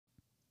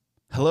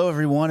Hello,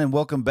 everyone, and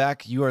welcome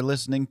back. You are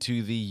listening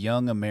to the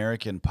Young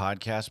American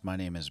Podcast. My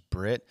name is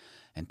Britt,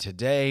 and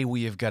today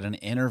we have got an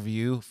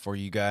interview for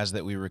you guys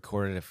that we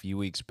recorded a few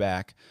weeks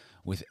back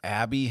with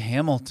Abby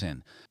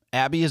Hamilton.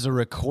 Abby is a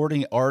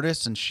recording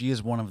artist, and she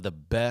is one of the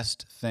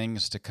best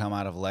things to come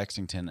out of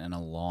Lexington in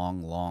a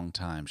long, long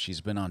time. She's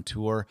been on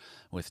tour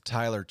with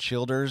Tyler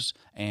Childers,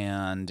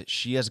 and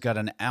she has got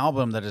an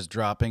album that is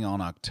dropping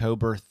on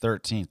October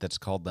 13th. That's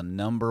called The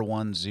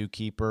 #1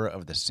 Zookeeper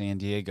of the San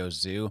Diego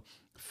Zoo.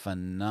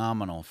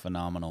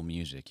 Phenomenal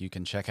music. You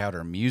can check out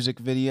her music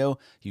video.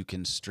 You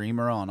can stream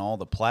her on all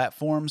the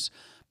platforms.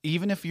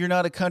 Even if you're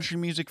not a country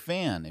music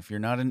fan, if you're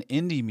not an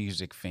indie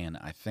music fan,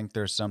 I think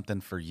there's something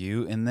for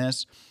you in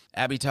this.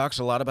 Abby talks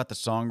a lot about the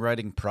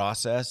songwriting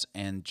process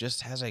and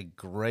just has a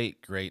great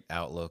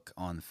outlook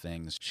on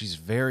things. She's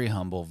very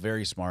humble,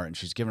 very smart, and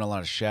she's given a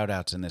lot of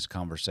shout-outs in this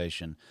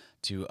conversation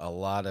to a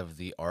lot of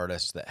the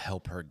artists that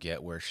help her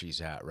get where she's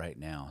at right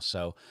now.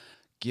 So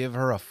give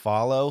her a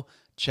follow.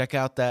 Check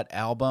out that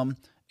album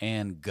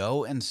and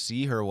go and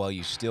see her while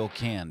you still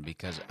can,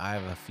 because I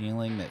have a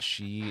feeling that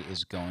she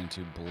is going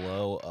to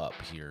blow up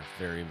here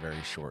very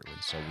shortly.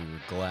 So we were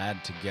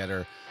glad to get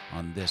her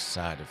on this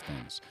side of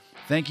things.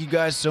 Thank you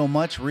guys so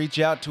much. Reach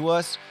out to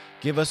us.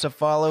 Give us a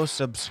follow,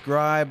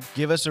 subscribe,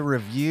 give us a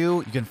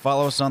review. You can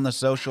follow us on the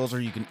socials, or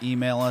you can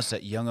email us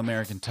at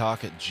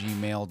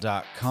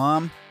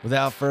youngamericantalk@gmail.com.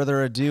 Without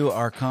further ado,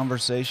 our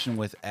conversation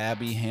with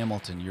Abby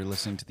Hamilton. You're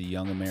listening to the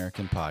Young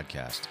American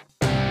Podcast.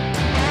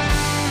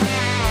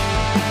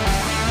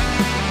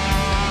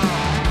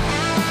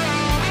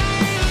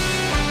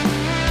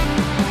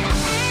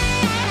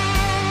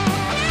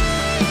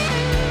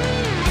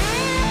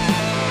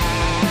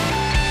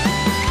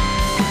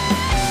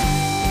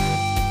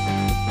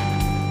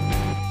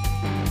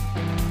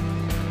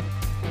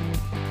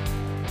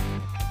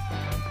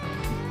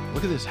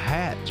 Look at this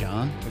hat,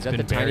 John. Is that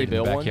the tiny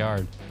bill one?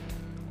 Backyard.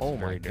 Oh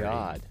my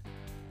God!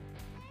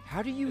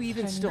 How do you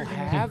even still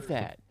have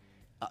that?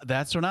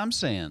 That's what I'm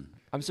saying.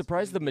 I'm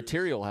surprised the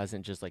material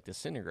hasn't just like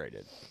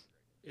disintegrated.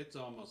 It's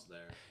almost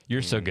there.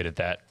 You're so good at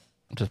that.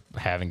 Just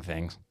having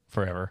things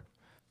forever.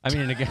 I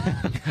mean, again,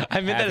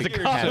 I meant that as a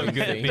compliment.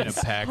 Good at being a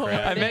pack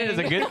rat. I meant it as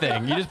a good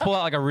thing. You just pull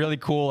out like a really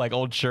cool like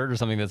old shirt or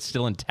something that's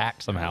still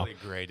intact somehow. Really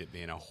great at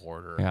being a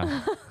hoarder.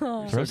 Yeah.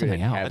 Throw So good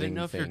something at out. I having didn't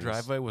know if your things.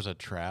 driveway was a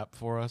trap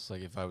for us.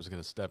 Like if I was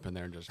going to step in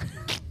there and just.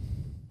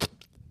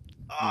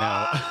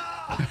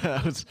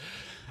 No.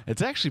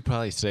 It's actually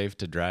probably safe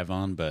to drive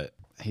on, but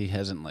he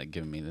hasn't like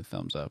given me the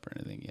thumbs up or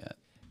anything yet.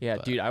 Yeah,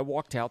 But- dude, I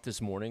walked out this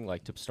morning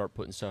like to start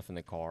putting stuff in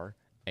the car,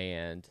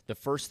 and the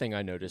first thing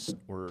I noticed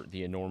were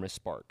the enormous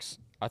sparks.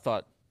 I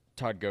thought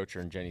Todd Gocher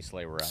and Jenny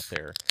Slay were out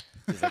there.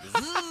 It's like,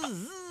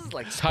 zzz,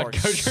 like sparks,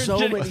 Gocher and so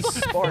Jenny many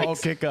sparks. All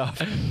kick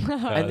off. And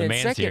the then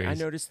Man second, I series.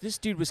 noticed this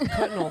dude was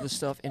cutting all this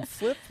stuff in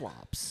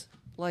flip-flops.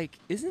 Like,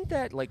 isn't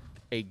that like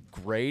a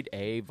grade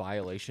A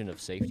violation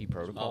of safety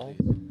protocol?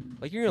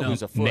 Like, you're gonna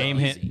lose a foot. Name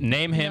easy. him,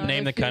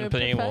 name the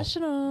company. We'll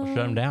shut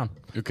him down.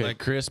 Okay,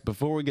 Chris,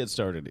 before we get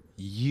started,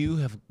 you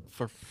have,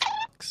 for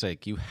f***'s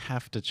sake, you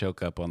have to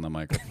choke up on the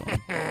microphone.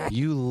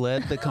 You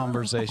led the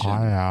conversation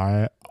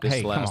this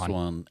Hey, come last on.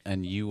 one,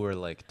 and you were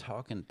like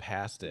talking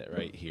past it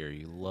right here.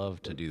 You love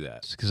to do that.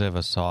 It's because I have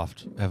a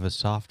soft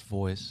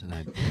voice and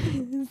I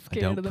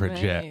Scared don't of the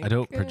project. mic. I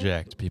don't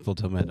project. People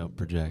tell me I don't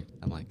project.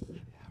 I'm like,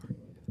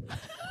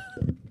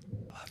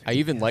 I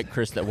even like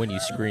Chris that when you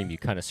scream, you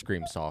kind of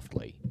scream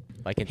softly.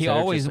 Like He instead of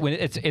always just, when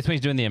it's when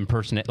he's doing the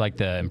impersonate like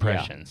the yeah,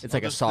 impressions. it's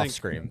like a just soft think-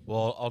 scream.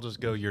 well, I'll just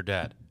go, your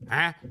dad.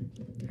 Huh?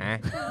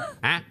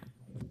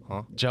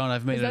 John,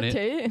 I've made Is that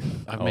Tate?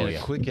 I've Oh, made yeah.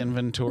 a quick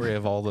inventory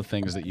of all the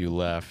things that you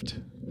left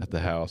at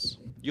the house.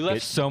 You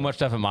left so much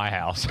stuff at my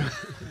house.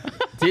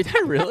 Did I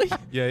really?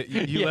 Yeah,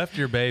 you Yeah. left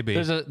your baby.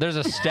 There's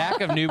a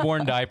stack of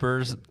newborn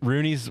diapers,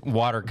 Rooney's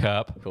water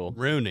cup. Cool.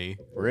 Rooney.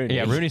 Rooney.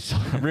 Yeah,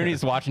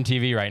 Rooney's watching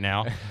TV right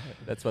now.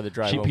 That's why the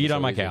drive. She home was peed so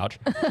on my easy. couch.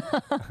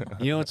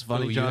 You know what's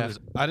funny, Ooh, you John? have- Is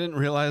I didn't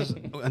realize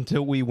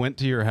until we went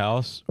to your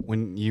house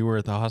when you were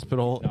at the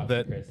hospital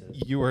that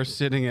you were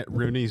sitting at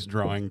Rooney's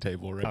drawing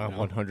table right I now.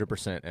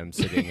 100% am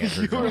sitting at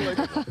her You were drawing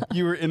table.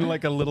 You were in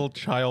like a little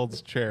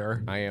child's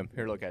chair. I am.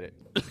 Here, look at it.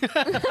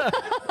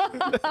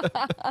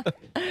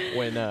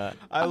 When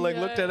I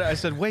looked at it. I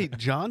said, "Wait,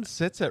 John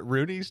sits at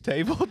Rooney's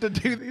table to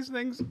do these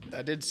things?"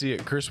 I did see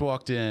it. Chris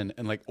walked in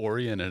and like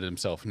oriented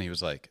himself, and he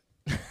was like,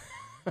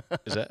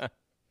 "Is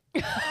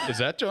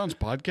that John's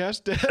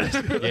podcast,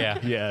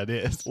 Dad?" Yeah. it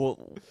is.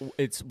 well,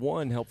 it's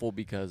one helpful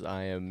because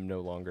I am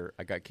no longer.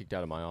 I got kicked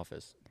out of my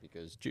office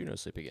because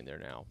Juno's sleeping in there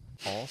now.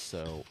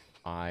 Also,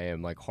 I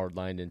am like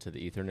hardlined into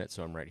the Ethernet,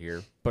 so I'm right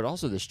here. But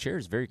also, this chair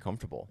is very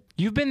comfortable.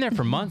 You've been there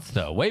for months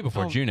though, way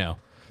before Juno.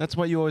 That's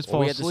why you always Well, fall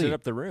we had to asleep. set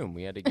up the room.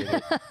 We had to get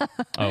it.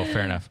 Oh,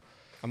 fair enough.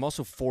 I'm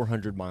also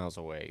 400 miles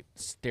away,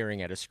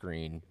 staring at a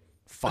screen,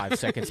 5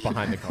 seconds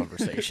behind the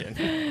conversation.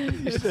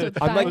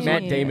 I'm like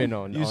Matt Damon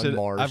on said,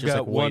 Mars, "I've just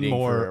got like one waiting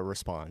more." for a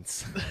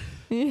response.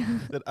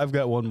 That I've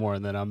got one more,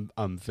 and then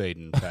I'm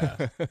fading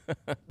fast.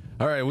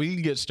 All right, we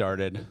can get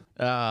started.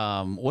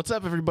 What's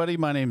up, everybody?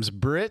 My name's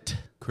Britt.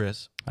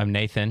 Chris. I'm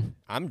Nathan.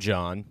 I'm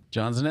John.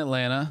 John's in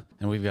Atlanta,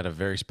 and we've got a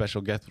very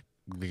special guest.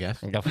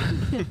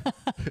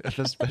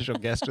 A special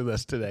guest with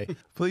us today.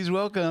 Please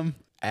welcome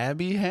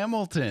Abby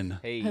Hamilton.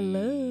 Hey.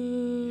 Hello.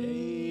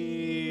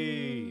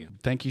 Yay.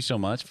 Thank you so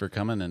much for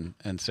coming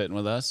and sitting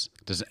with us.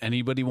 Does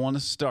anybody want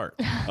to start?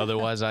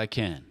 Otherwise, I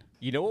can.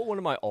 You know what one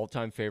of my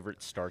all-time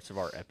favorite starts of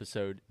our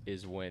episode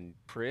is when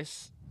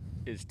Chris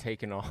is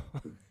taken off.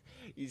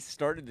 He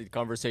started the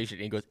conversation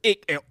and he goes,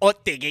 it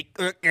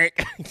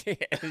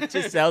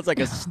just sounds like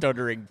a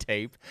stuttering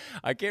tape.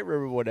 I can't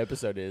remember what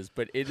episode it is,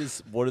 but it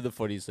is one of the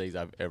funniest things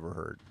I've ever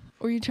heard.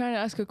 Were you trying to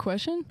ask a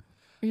question?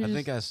 Or you I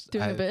just think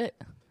doing a bit?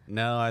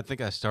 No, I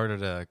think I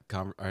started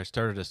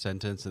a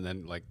sentence and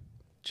then like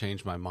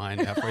changed my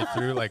mind halfway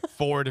through like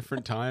 4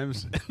 different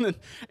times, and then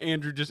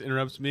Andrew just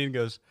interrupts me and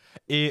goes,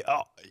 And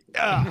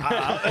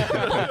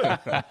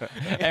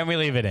we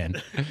leave it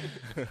in.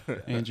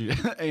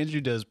 Andrew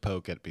does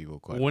poke at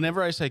people quite.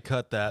 Whenever I say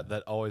cut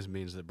that always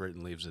means that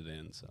Britton leaves it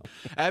in. So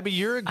Abby,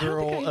 you're a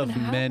girl I of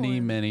even have many,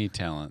 one. many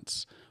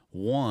talents.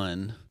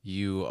 One,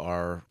 you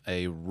are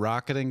a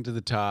rocketing to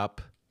the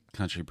top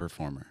country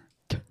performer.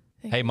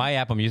 Hey, my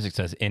Apple Music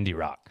says indie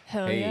rock.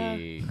 Hell yeah.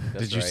 Hey,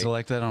 that's Did you right.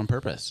 select that on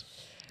purpose?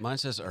 mine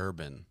says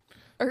urban,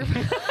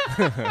 Urban.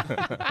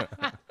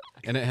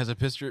 and it has a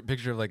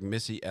picture of like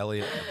Missy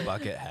Elliott in a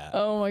bucket hat.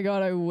 Oh my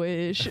God, I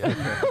wish.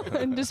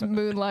 And just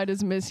moonlight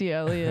as Missy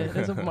Elliott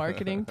as a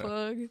marketing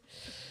plug.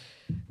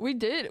 We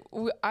did.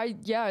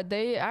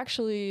 They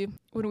actually,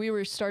 when we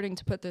were starting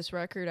to put this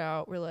record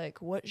out, we're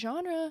like, what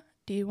genre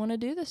do you want to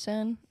do this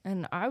in?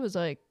 And I was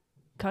like,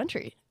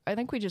 country. I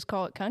think we just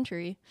call it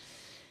country.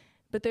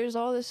 But there's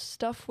all this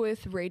stuff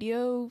with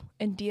radio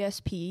and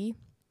DSP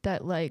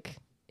that, like,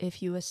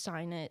 if you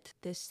assign it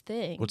this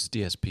thing. What's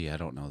DSP? I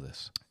don't know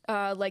this.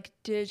 Like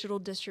digital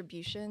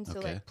distribution, so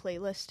Okay. like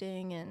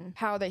playlisting and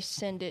how they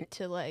send it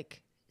to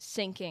like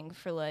syncing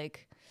for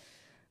like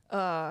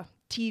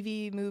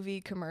TV,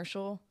 movie,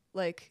 commercial.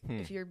 Like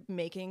if you're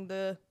making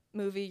the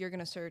movie, you're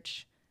gonna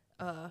search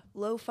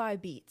lo-fi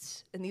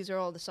beats, and these are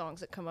all the songs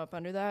that come up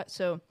under that.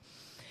 So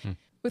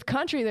with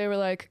country, they were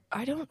like,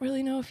 I don't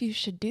really know if you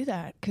should do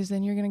that, because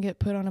then you're gonna get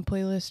put on a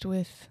playlist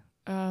with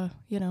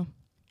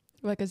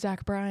like a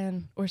Zach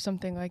Bryan or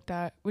something like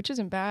that, which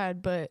isn't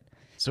bad, but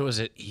So is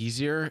it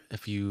easier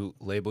if you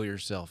label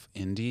yourself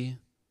indie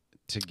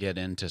to get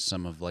into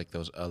some of like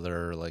those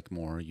other like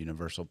more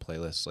universal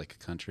playlists like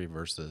country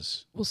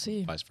versus we'll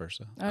see. vice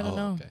versa? I don't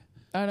know. Okay.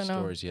 I don't know.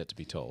 Stories yet to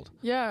be told.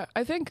 Yeah,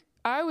 I think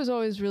I was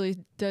always really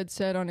dead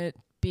set on it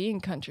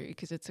being country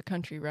because it's a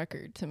country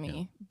record to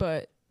me,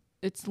 but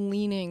it's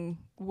leaning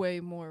way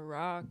more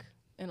rock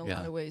in a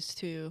lot of ways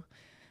too.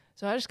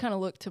 So I just kind of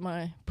looked to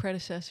my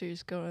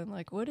predecessors going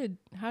like,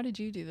 how did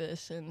you do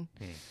this? And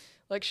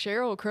like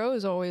Sheryl Crow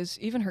is always,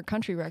 even her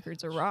country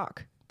records are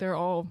rock. They're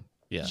all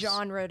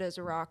genred as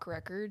rock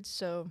records.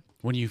 So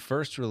When you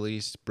first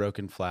released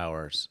Broken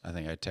Flowers, I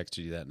think I texted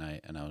you that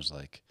night and I was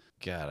like,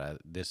 God,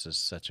 this is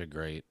such a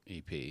great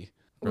EP.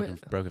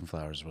 Broken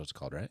Flowers is what it's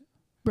called, right?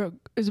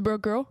 Is it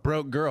Broke Girl?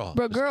 Broke Girl.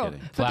 Broke Just Girl.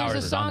 kidding. But Flowers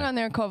there's a is on song there. on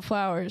there called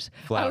Flowers.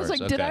 I Flowers, was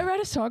like, did I okay.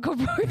 write a song called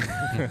Broke?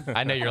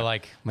 I know you're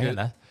like, man,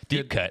 that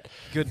deep cut.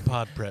 Good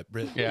pod prep,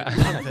 Britt.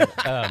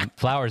 Yeah.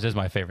 Flowers is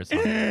my favorite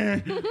song.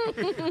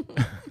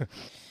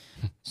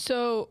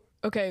 So,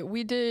 okay,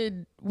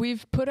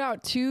 we've put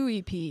out 2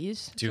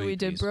 EPs. Two So we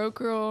did EPs. Broke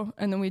Girl,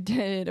 and then we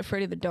did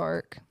Afraid of the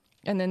Dark.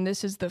 And then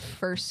this is the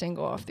first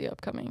single off the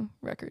upcoming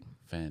record,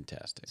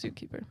 Fantastic.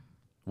 Zookeeper.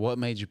 What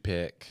made you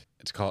pick?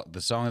 The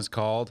song is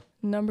called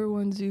Number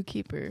 1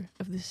 zookeeper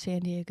of the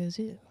San Diego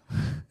Zoo.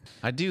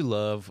 I do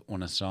love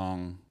when a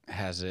song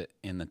has it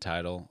in the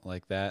title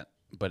like that,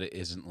 but it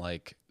isn't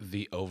like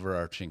the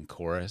overarching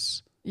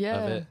chorus Yeah.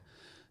 of it.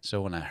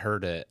 So when I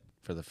heard it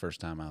for the first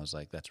time, I was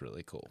like, that's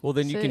really cool. Well,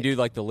 then you can Sick. do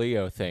like the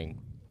Leo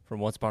thing from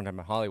Once Upon a Time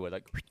in Hollywood.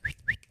 Like,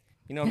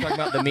 you know what I'm talking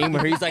about? The meme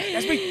where he's like,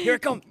 that's me. Here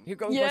it comes. Here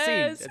comes my scene.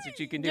 Yes. That's what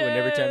you can do. And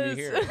every time you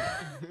hear it.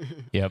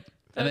 Yep.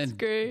 And That's then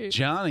great.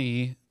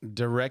 Johnny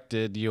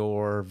directed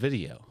your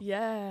video,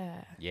 Yeah.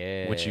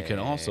 Yeah. which you can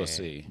also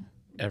see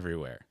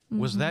everywhere.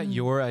 Was that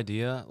your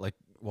idea? Like,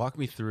 walk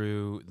me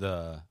through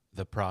the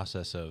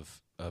process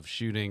of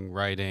shooting,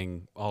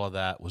 writing, all of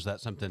that. Was that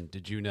something?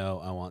 Did you know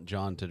I want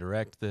John to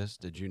direct this?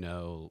 Did you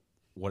know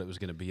what it was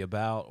going to be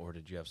about, or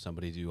did you have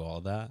somebody do all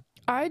of that?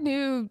 I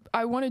knew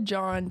I wanted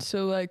John,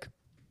 so like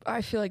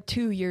I feel like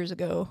 2 years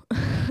ago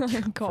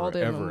I called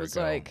him and Forever was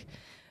ago.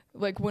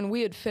 like when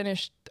we had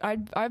finished,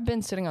 I've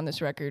been sitting on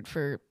this record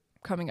for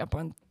coming up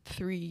on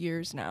 3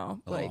 years now.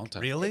 A long Like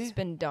time. Really? it's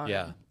been done.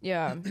 Yeah.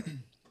 Yeah.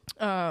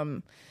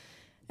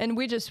 And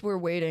we just were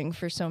waiting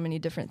for so many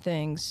different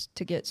things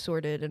to get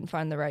sorted and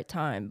find the right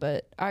time.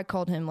 But I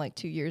called him like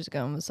 2 years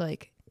ago and was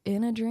like,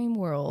 in a dream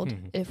world,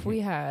 if we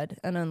had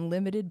an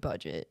unlimited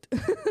budget,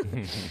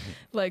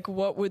 like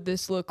what would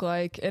this look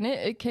like? And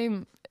it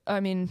came, I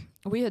mean,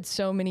 we had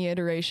so many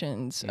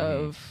iterations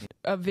of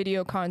a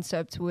video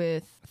concept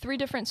with 3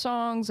 different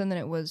songs, and then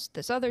it was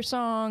this other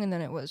song, and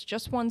then it was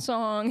just one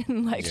song,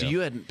 and like. So you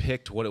hadn't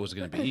picked what it was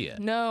going to be yet.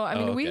 No, I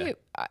mean okay.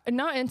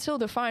 not until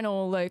the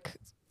final. Like,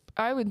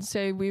 I would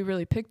say we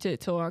really picked it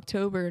till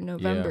October,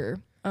 November.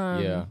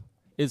 Yeah,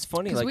 it's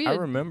funny. 'cause Like I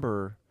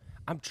remember,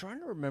 I'm trying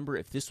to remember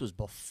if this was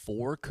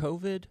before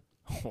COVID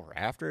or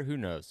after. Who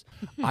knows?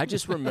 I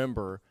just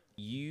remember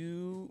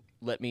you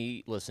let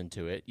me listen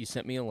to it. You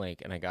sent me a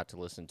link, and I got to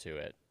listen to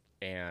it.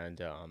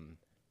 And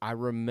I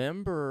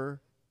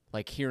remember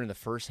like hearing the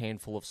first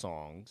handful of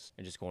songs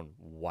and just going,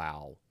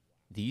 "Wow,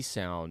 these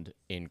sound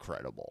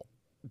incredible."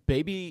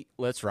 "Baby,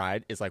 Let's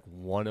Ride" is like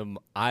one of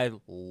I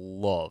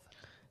love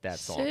that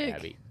song, Sick.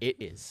 Abby.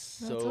 It is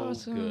so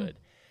awesome. good.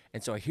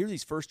 And so I hear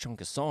these first chunk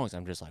of songs,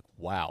 I'm just like,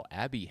 "Wow,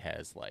 Abby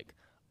has like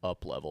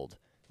up-leveled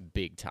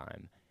big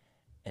time."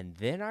 And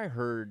then I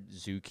heard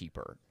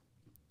Zookeeper,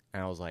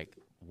 and I was like,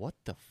 "What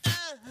the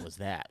was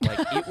that?"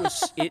 Like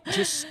it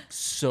just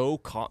so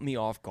caught me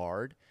off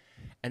guard.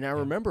 And I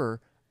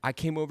remember I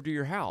came over to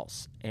your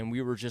house, and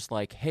we were just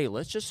like, "Hey,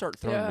 let's just start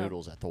throwing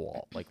noodles at the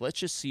wall. Like, let's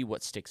just see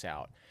what sticks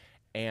out."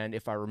 And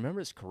if I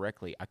remember this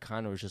correctly, I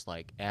kind of was just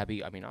like,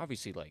 "Abby, I mean,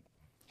 obviously, like,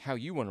 how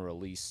you want to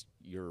release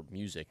your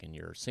music and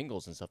your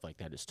singles and stuff like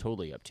that is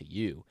totally up to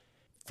you.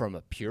 From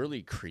a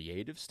purely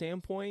creative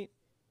standpoint,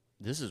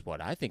 this is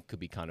what I think could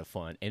be kind of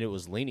fun." And it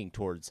was leaning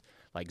towards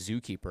like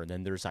Zookeeper, and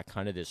then there's like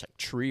kind of this like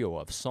trio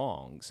of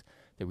songs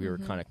that we were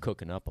kind of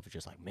cooking up of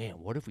just like, man,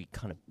 what if we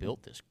kind of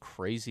built this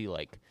crazy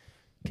like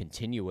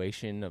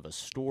continuation of a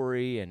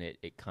story, and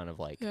it kind of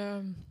like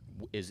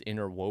is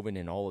interwoven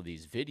in all of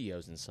these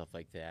videos and stuff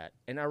like that.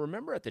 And I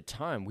remember at the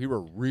time we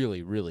were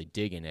really, really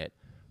digging it,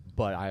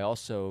 but I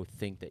also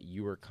think that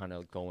you were kind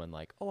of going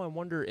like, "Oh, I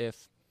wonder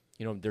if,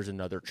 you know, there's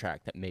another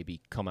track that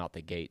maybe come out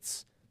the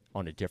gates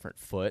on a different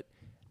foot."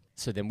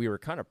 So then we were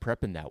kind of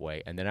prepping that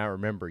way. And then I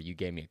remember you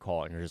gave me a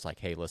call, and you're just like,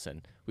 "Hey,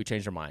 listen, we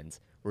changed our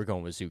minds. We're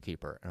going with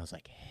Zookeeper." And I was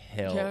like,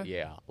 hell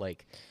yeah.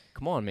 Like,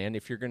 come on, man.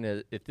 If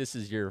this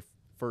is your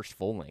first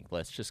full length,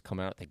 let's just come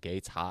out the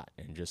gates hot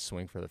and just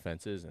swing for the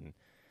fences. And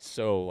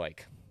so,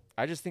 like,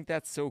 I just think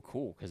that's so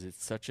cool because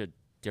it's such a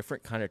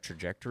different kind of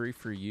trajectory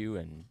for you.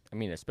 And I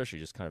mean, especially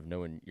just kind of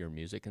knowing your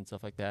music and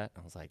stuff like that.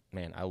 I was like,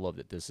 man, I love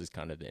that this is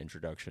kind of the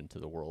introduction to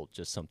the world,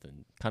 just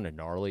something kind of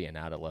gnarly and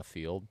out of left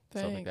field,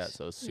 stuff like that.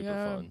 So it's super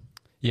fun.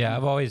 Yeah,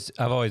 I've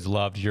always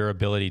loved your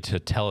ability to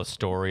tell a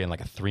story in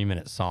like a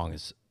 3-minute song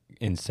is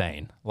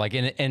insane. Like,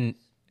 and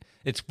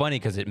it's funny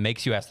because it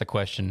makes you ask the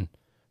question,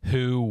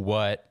 who,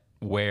 what,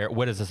 where,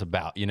 what is this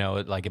about? You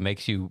know, like it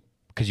makes you,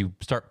 because you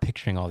start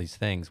picturing all these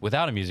things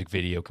without a music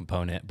video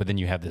component, but then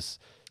you have this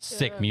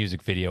sick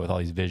music video with all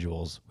these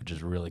visuals, which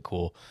is really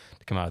cool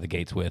to come out of the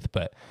gates with.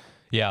 But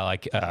yeah,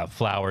 like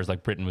Flowers,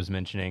 like Britton was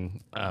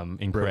mentioning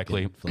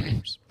incorrectly.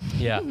 Flowers.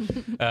 Yeah.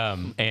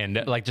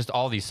 And like just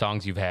all these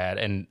songs you've had.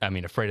 And I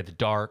mean, Afraid of the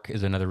Dark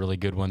is another really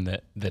good one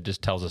that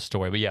just tells a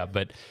story. But yeah,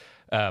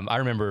 I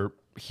remember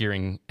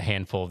hearing a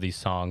handful of these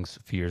songs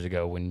a few years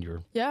ago when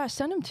you're... Yeah, I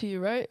sent them to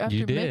you, right? After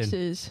You did.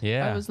 mixes.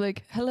 Yeah. I was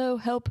like, "Hello,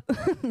 help."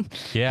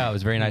 Yeah, it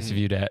was very nice of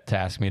you to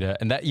ask me to...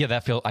 And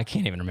that feel... I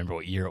can't even remember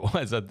what year it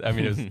was. I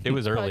mean, it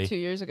was Probably early. 2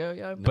 years ago,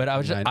 yeah. But I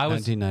was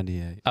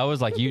 1998. I was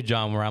like you,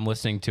 John, where I'm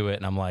listening to it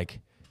and I'm like,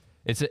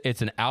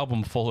 it's an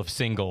album full of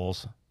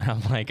singles. And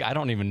I'm like, I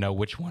don't even know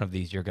which one of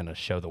these you're going to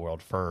show the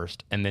world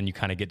first. And then you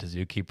kind of get to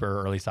Zookeeper,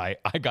 or at least I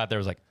got there,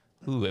 I was like,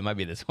 ooh, it might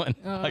be this one.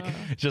 Like,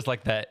 just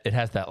like that. It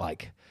has that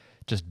like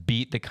just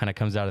beat that kind of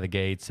comes out of the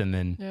gates. And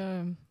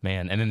then,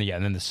 man, and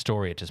then the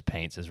story it just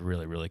paints is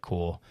really, really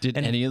cool. Did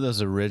any of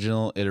those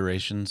original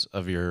iterations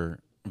of your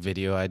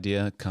video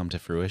idea come to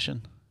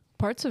fruition?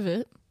 Parts of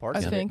it,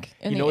 I think.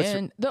 In the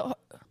end. Go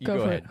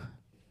for it.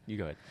 You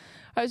go ahead.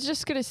 I was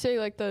just gonna say,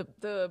 like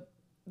the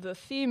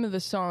theme of the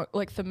song,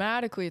 like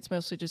thematically, it's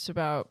mostly just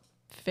about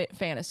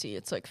fantasy.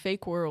 It's like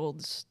fake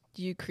worlds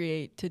you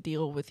create to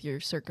deal with your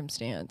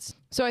circumstance.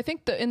 So I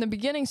think in the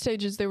beginning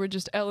stages, there were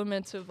just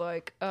elements of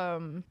like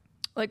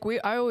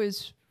I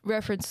always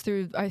reference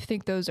through, I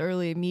think, those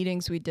early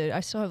meetings we did.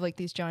 I still have like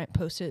these giant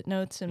Post-it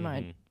notes in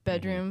my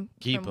bedroom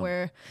Keep from 'em.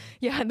 where,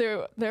 yeah,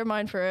 they're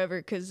mine forever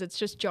because it's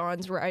just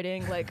John's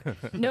writing like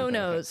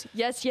no-nos,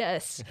 yes,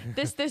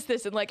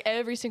 this, and like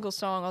every single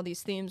song, all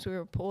these themes we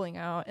were pulling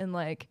out, and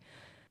like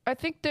I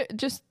think that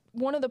just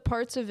one of the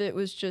parts of it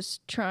was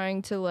just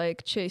trying to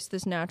like chase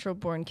this natural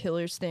born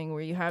killers thing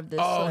where you have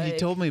this. Oh, like, he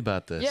told me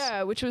about this.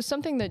 Yeah, which was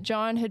something that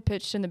John had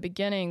pitched in the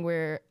beginning,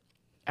 where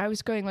I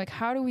was going like,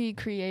 how do we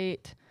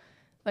create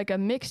like a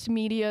mixed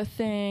media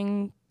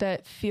thing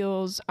that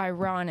feels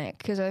ironic?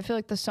 Because I feel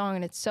like the song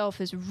in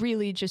itself is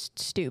really just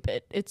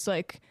stupid. It's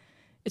like,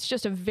 it's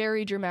just a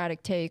very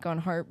dramatic take on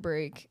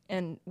heartbreak,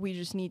 and we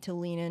just need to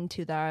lean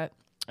into that.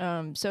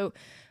 So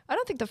I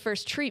don't think the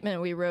first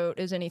treatment we wrote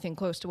is anything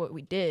close to what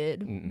we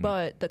did,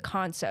 but the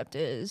concept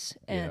is.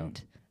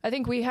 And I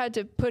think we had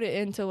to put it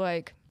into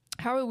like,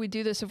 how would we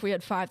do this if we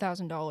had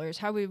 $5,000?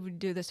 How would we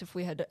do this if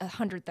we had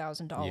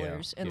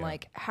 $100,000? And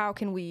like, how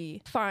can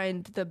we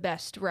find the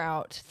best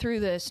route through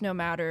this, no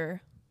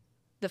matter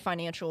the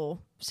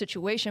financial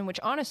situation, which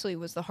honestly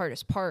was the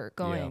hardest part.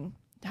 Going,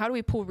 how do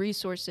we pull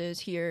resources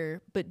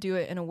here, but do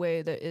it in a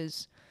way that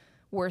is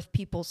worth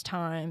people's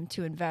time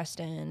to invest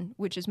in,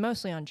 which is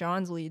mostly on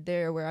John's lead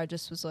there, where I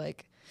just was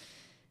like,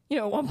 you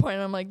know, at one point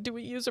I'm like, do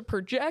we use a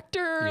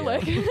projector?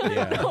 Like,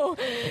 I don't know.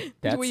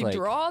 Do we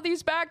draw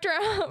these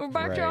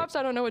backdrops?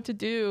 I don't know what to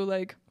do.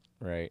 Like,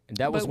 right. And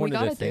that was one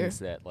of the things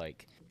that,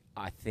 like,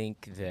 I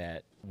think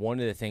that one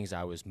of the things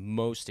I was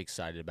most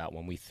excited about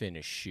when we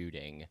finished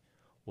shooting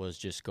was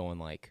just going,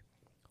 like,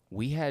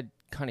 we had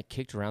kind of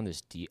kicked around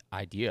this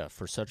idea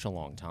for such a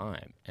long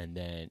time, and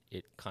then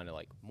it kind of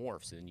like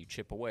morphs, and then you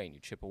chip away and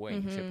you chip away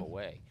and you chip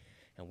away.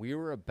 And we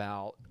were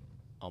about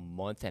a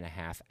month and a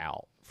half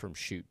out from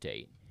shoot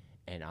date,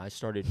 and I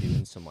started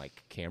doing some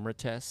like camera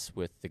tests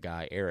with the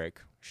guy Eric,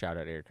 shout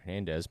out Eric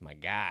Hernandez, my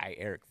guy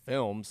Eric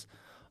Films,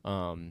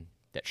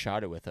 that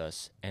shot it with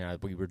us,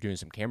 and we were doing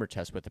some camera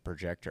tests with the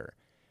projector.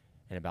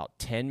 And about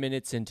 10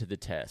 minutes into the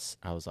test,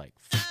 I was like,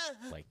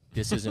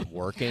 this isn't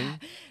working.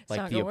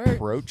 Like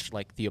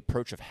the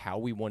approach of how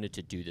we wanted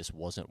to do this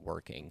wasn't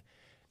working.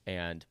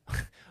 And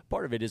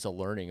part of it is a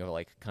learning of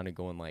like kind of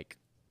going like,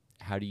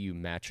 how do you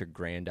match a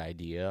grand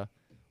idea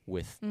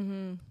with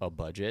a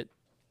budget,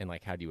 and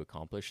like how do you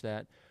accomplish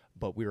that?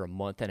 But we were a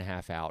month and a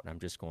half out, and I'm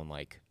just going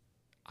like,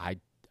 I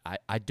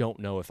don't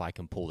know if I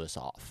can pull this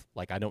off.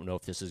 Like, I don't know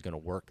if this is going to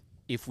work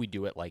if we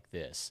do it like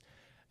this.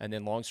 And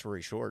then long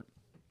story short,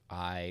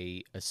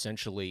 I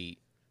essentially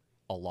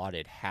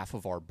allotted half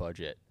of our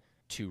budget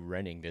to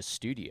renting this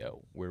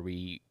studio where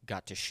we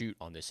got to shoot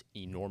on this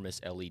enormous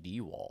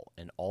LED wall,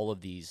 and all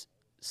of these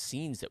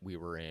scenes that we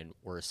were in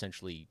were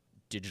essentially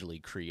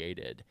digitally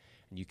created,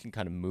 and you can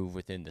kind of move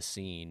within the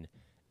scene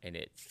and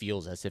it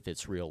feels as if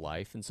it's real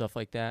life and stuff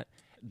like that.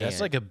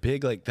 That's like a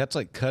big, like, that's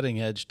like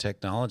cutting edge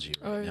technology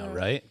right now,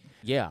 right?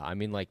 Yeah, I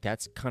mean, like,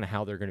 that's kind of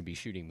how they're going to be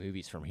shooting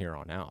movies from here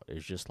on out.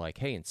 It's just like,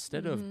 hey,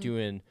 instead of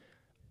doing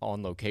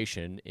on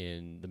location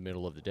in the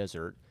middle of the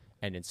desert,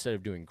 and instead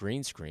of doing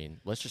green screen,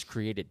 let's just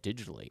create it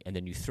digitally. And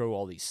then you throw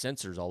all these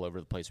sensors all over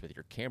the place with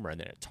your camera, and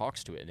then it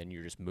talks to it, and then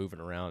you're just moving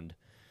around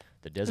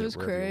the desert. It was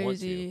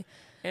crazy.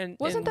 And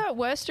wasn't that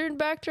Western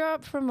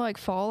backdrop from like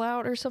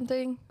Fallout or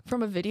something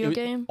from a video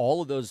game?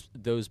 All of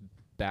those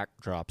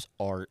backdrops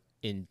are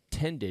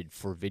intended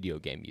for video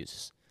game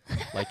use.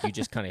 Like, you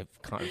just kind of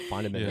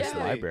find them in this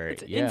library.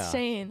 It's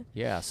insane.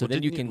 Yeah, so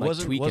then you can like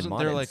tweak and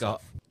mod and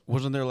stuff.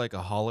 Wasn't there like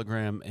a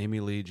hologram Amy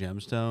Lee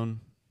gemstone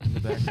in the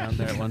background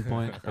there at one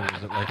point, or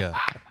was it like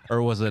a,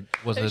 or was it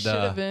should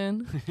have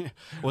been.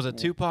 Was it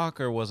Tupac,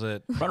 or was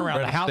it run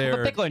around the house with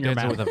a pickle in your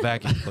mouth with a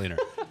vacuum cleaner?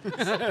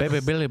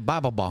 Baby Billy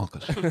Bible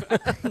Bonkers.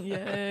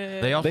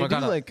 Yeah. They also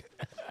got like.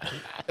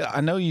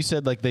 I know you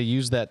said like they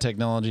use that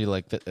technology,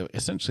 like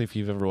essentially if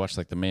you've ever watched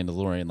like The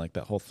Mandalorian, like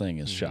that whole thing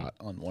is shot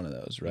on one of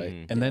those,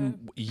 right? And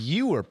then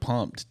you were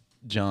pumped,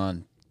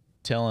 John,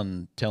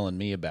 telling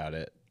me about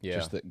it. Yeah.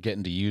 Just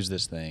getting to use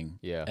this thing.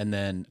 Yeah. And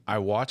then I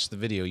watched the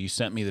video. You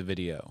sent me the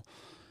video,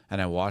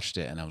 and I watched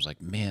it, and I was like,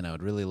 man, I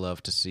would really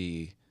love to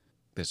see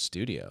this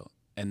studio.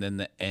 And then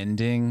the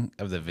ending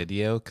of the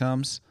video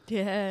comes.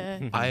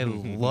 Yeah. I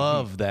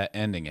love that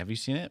ending. Have you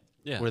seen it?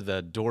 Yeah. Where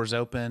the doors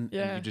open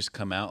and you just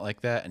come out like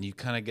that, and you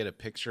kind of get a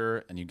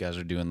picture, and you guys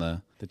are doing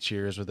the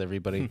cheers with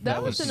everybody.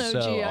 That was an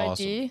OG so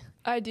awesome.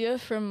 idea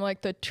from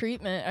like the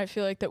treatment, I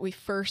feel like, that we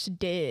first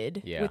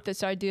did with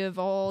this idea of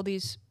all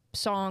these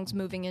songs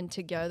moving in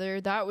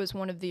together. That was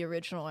one of the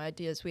original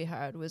ideas we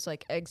had, was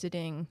like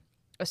exiting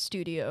a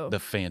studio. The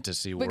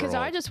fantasy world. Because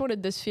I just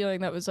wanted this feeling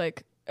that was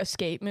like a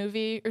skate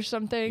movie or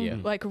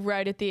something, like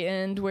right at the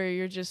end where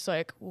you're just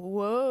like,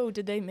 whoa,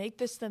 did they make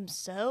this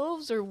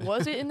themselves, or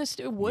was it in the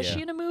studio? Was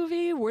she in a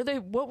movie?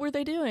 What were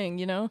they doing,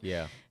 you know?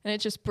 Yeah. And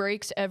it just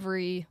breaks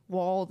every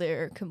wall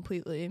there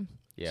completely.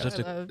 Yeah.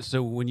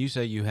 So when you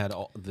say you had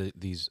all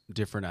these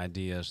different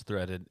ideas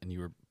threaded, and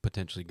you were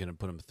potentially going to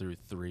put them through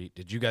 3,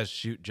 did you guys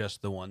shoot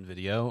just the one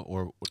video,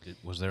 or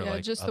was there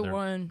like just other... the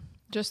one?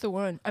 Just the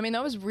one. I mean,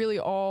 that was really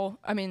all.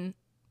 I mean,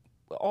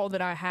 all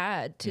that I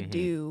had to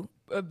do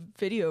a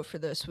video for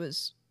this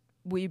was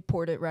we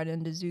poured it right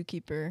into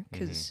Zookeeper,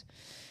 because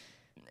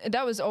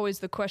that was always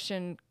the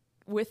question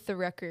with the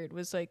record,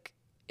 was like,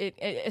 it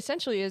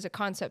essentially is a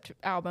concept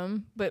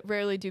album, but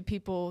rarely do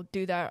people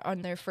do that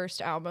on their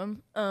first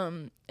album.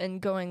 And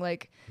going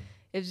like,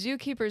 if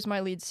Zookeeper is my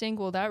lead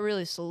single, that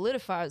really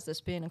solidifies this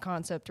being a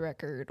concept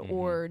record.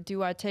 Or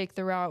do I take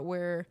the route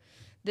where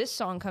this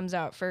song comes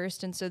out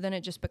first, and so then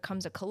it just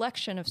becomes a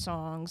collection of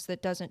songs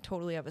that doesn't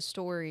totally have a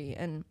story?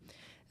 And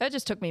that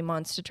just took me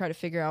months to try to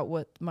figure out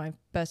what my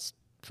best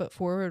foot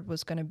forward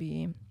was going to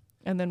be.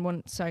 And then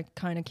once I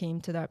kind of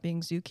came to that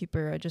being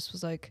Zookeeper, I just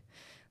was like,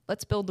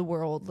 let's build the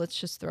world. Let's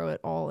just throw it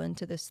all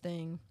into this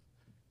thing.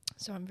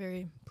 So I'm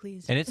very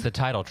pleased. And it's the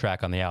title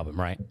track on the album,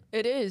 right?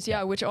 It is,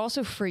 yeah, which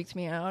also freaked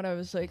me out. I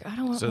was like, I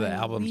don't want So my the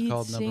album's lead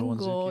called single.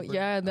 Number One Zookeeper?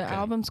 Yeah, the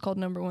album's called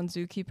Number One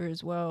Zookeeper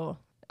as well.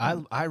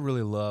 I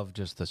really love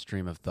just the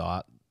stream of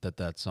thought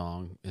that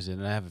song is in.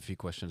 And I have a few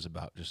questions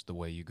about just the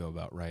way you go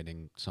about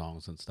writing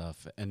songs and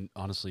stuff. And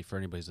honestly, for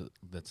anybody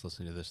that's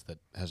listening to this that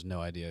has no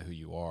idea who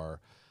you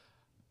are,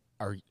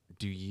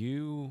 do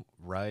you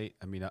write?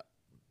 I mean,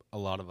 a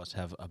lot of us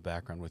have a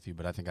background with you,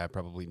 but I think I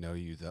probably know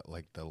you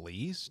the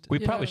least. We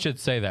probably should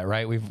say that,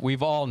 right?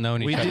 We've all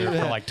known each other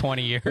for like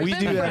 20 years. We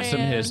do have some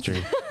friends.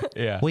 history.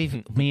 Yeah.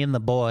 Me and the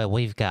boy,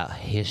 we've got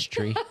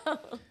history.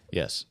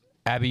 Yes.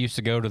 Abby used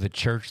to go to the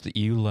church that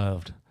you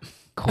loved.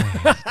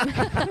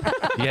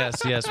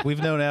 Yes.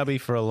 We've known Abby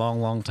for a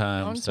long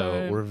time, Long so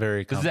time. we're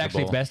very This is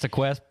comfortable. actually Best of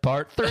Quest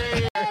Part 3.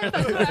 That's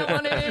what I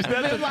wanted.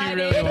 That's what you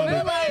really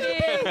wanted.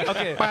 Moonlighting.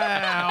 Okay.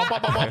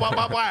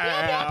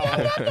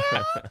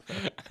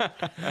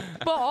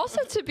 But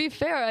also, to be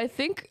fair, I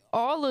think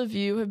all of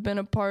you have been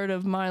a part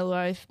of my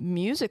life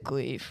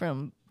musically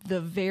from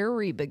the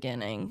very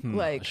beginning,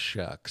 like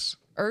Shucks.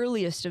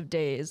 earliest of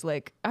days.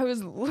 Like I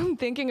was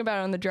thinking about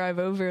it on the drive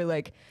over,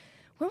 like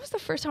when was the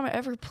first time I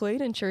ever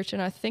played in church?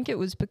 And I think it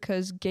was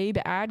because Gabe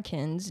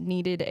Adkins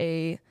needed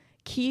a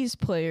keys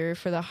player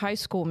for the high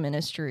school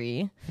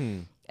ministry.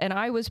 And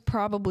I was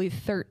probably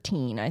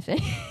 13, I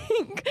think.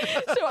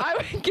 So I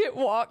would get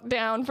walked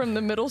down from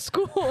the middle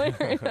school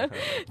area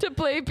to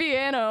play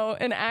piano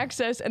and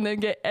access and then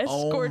get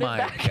escorted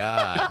back.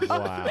 God.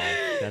 Wow,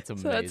 that's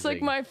amazing. So that's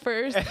like my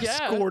first,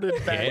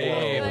 Escorted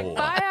back. Like,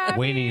 bye, Abby.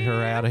 We need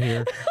her out of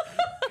here.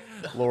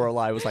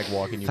 Lorelai was like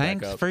walking you back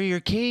Thanks up. for your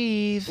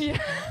keys.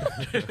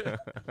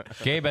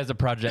 Gabe has a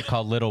project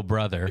called Little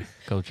Brother.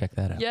 Go check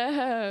that out.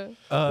 Yeah.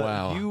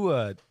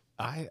 Wow.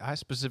 I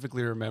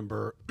specifically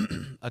remember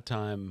a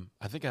time.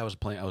 I think I was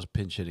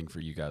pinch hitting for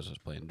you guys. I was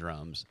playing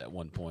drums at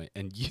one point,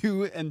 and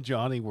you and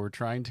Johnny were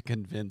trying to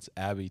convince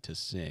Abby to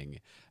sing,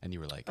 and you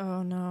were like,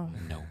 Oh, no.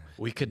 "No,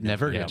 We could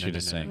never Yeah, get no, you no,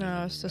 to no, sing. No,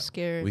 I was so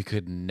scared. We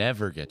could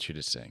never get you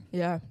to sing.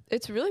 Yeah.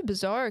 It's really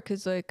bizarre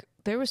because, like,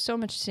 there was so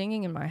much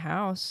singing in my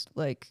house.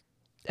 Like,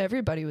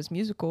 everybody was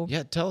musical.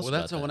 Yeah, tell us Well, about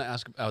that's what I want to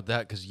ask about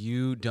that because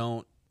you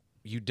don't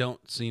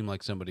seem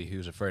like somebody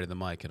who's afraid of the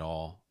mic at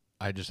all.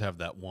 I just have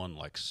that one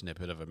like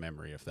snippet of a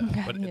memory of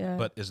that. But Yeah.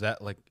 but is that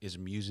is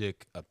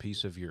music a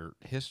piece of your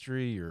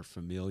history, your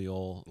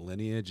familial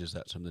lineage? Is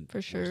that something For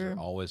Was there sure.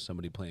 always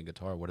somebody playing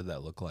guitar? What did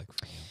that look like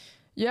for you?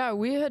 Yeah,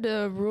 we had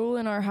a rule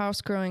in our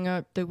house growing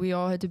up that we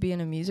all had to be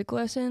in a music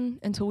lesson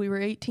until we were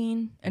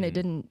 18, and it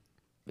didn't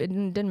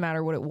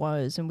matter what it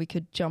was, and we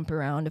could jump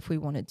around if we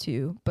wanted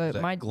to. But Is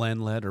that my Glenn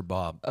led or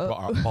Bob?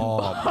 Bob.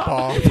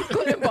 Bob,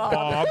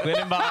 Glenn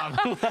and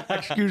Bob.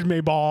 Excuse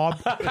me, Bob.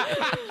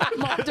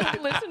 Mom,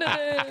 don't listen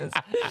to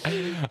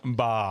this.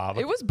 Bob.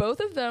 It was both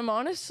of them,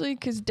 honestly,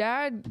 because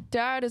dad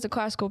is a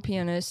classical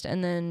pianist,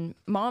 and then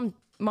mom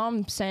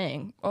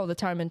sang all the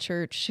time in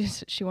church.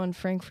 She won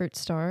Frankfurt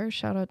Star.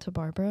 Shout out to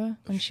Barbara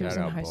when she was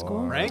in high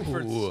school.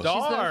 Frankfurt She's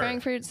Star. the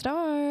Frankfurt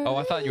Star. Oh,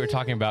 I thought you were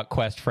talking about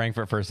Quest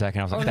Frankfurt for a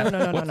second. I was Oh,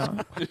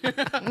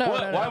 like, no.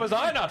 Why was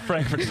I not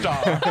Frankfurt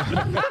Star?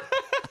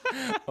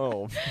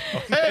 Oh,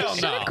 Hell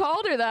Should have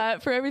called her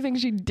that for everything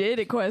she did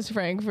at Quest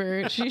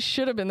Frankfurt. She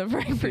should have been the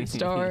Frankfurt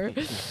Star.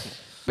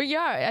 But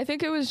yeah, I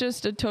think it was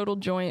just a total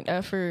joint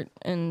effort.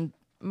 And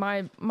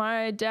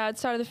my dad's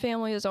side of the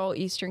family is all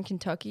Eastern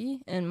Kentucky,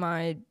 and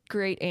my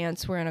great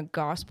aunts were in a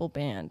gospel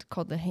band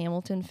called the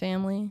Hamilton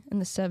Family in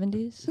the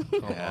 70s.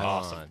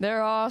 awesome.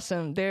 They're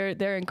awesome.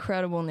 They're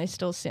incredible, and they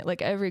still sing.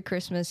 Like every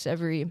Christmas,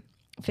 every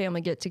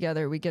family get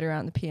together, we get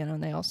around the piano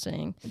and they all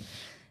sing.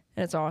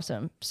 And it's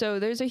awesome. So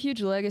there's a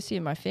huge legacy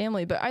in my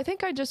family, but I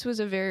think I just was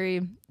a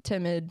very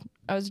timid,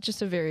 I was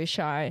just a very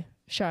shy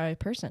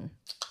person.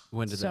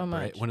 When did So that much.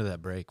 break? When did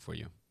that break for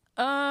you?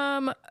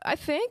 I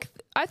think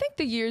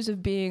the years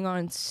of being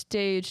on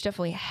stage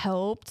definitely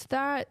helped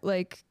that,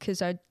 like,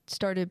 because I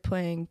started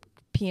playing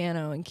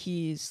piano and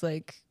keys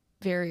like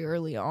very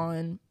early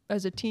on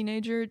as a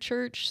teenager at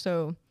church.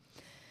 So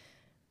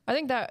I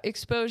think that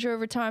exposure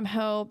over time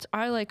helped.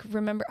 I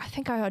remember, I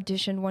think I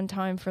auditioned one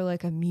time for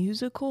like a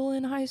musical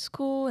in high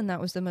school, and that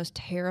was the most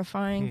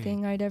terrifying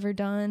thing I'd ever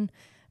done.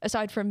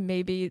 Aside from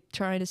maybe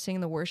trying to sing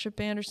in the worship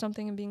band or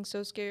something and being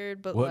so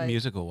scared. But What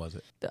musical was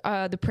it?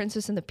 The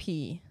Princess and the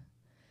Pea.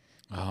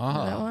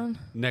 That one?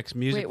 Next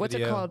music Wait, what's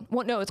video. it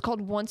called? No, it's called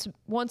Once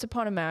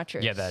Upon a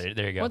Mattress. Yeah,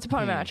 there you go. Once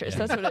Upon a Mattress.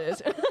 That's what it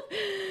is.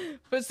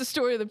 But it's the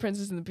story of the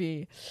Princess and the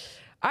Pea.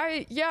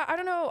 I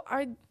don't know.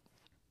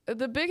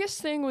 The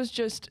biggest thing was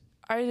just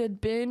I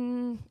had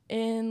been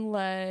in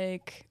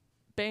like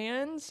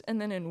bands and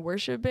then in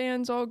worship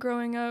bands all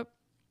growing up.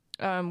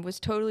 Was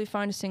totally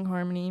fine to sing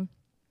harmony,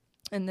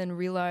 and then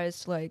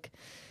realized like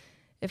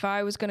if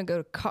I was going to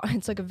go to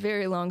it's like a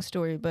very long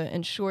story, but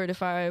in short,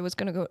 if I was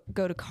going to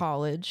go to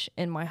college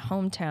in my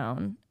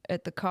hometown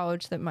at the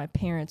college that my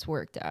parents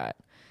worked at,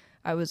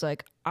 I was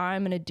like,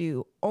 I'm going to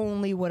do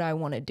only what I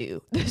want to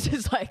do. This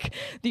is like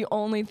the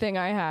only thing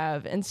I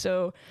have. And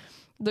so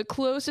the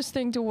closest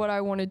thing to what I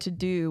wanted to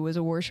do was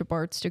a worship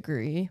arts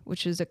degree,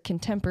 which is a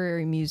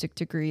contemporary music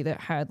degree that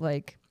had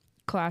like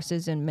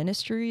classes in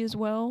ministry as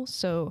well.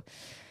 So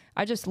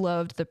I just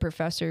loved the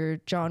professor,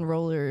 John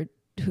Roller,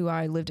 who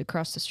I lived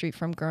across the street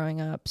from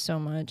growing up so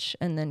much.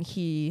 And then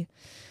he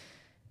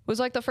was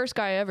like the first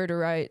guy ever to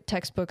write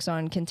textbooks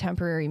on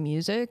contemporary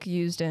music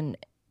used in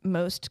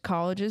most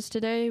colleges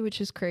today, which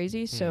is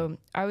crazy. So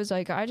I was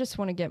like, I just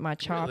want to get my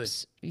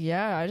chops. Really?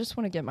 Yeah, I just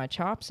want to get my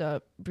chops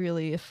up.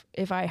 Really,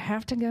 if I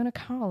have to go to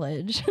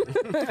college,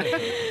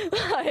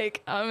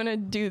 like I'm gonna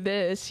do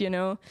this, you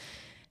know.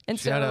 And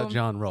Shout so, out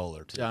John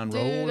Roller. Too. John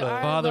dude,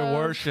 Roller. Father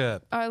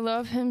worship. I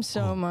love him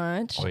so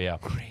much. Oh yeah,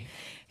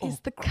 He's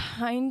the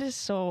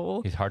kindest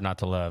soul. he's hard not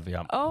to love.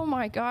 Yeah. Oh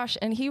my gosh.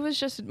 And he was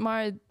just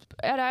at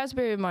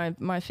Asbury,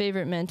 my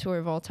favorite mentor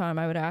of all time.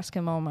 I would ask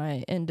him all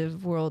my end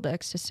of world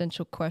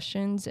existential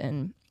questions.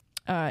 And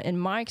in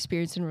my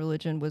experience in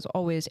religion was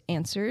always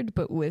answered.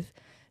 But with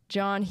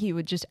John, he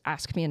would just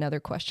ask me another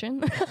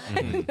question.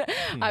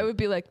 I would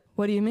be like,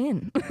 what do you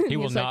mean? He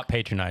will He's not like,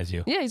 patronize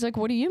you. yeah, he's like,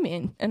 what do you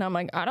mean? And I'm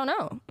like, I don't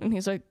know. And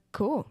he's like,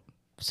 cool.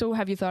 So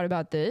have you thought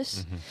about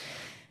this?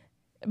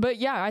 But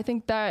yeah, I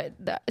think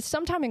that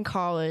sometime in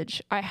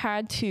college, I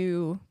had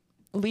to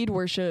lead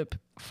worship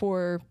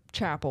for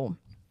chapel.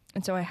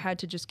 And so I had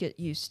to just get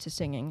used to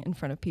singing in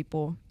front of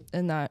people.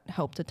 And that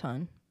helped a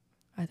ton,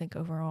 I think,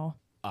 overall.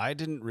 I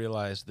didn't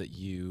realize that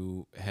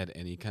you had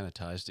any kind of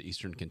ties to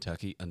Eastern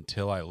Kentucky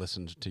until I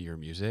listened to your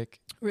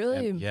music.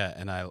 Really? And, yeah,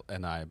 and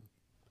I,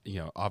 you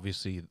know,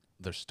 obviously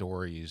their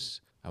stories.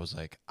 I was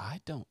like,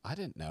 I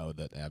didn't know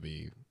that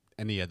Abby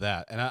any of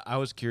that, and I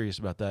was curious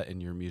about that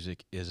in your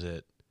music. Is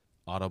it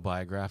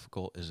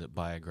autobiographical? Is it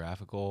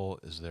biographical?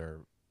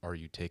 Are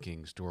you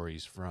taking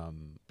stories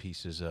from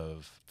pieces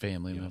of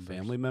Family you know, members.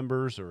 family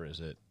members, or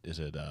is it?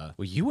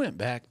 Well, you went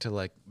back to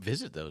like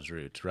visit those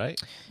roots, right?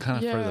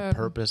 Kind of for Yeah. the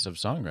purpose of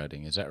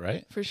songwriting. Is that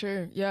right? For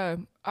sure. Yeah.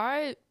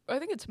 I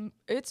think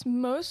it's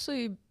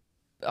mostly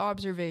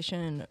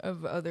observation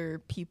of other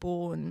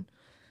people and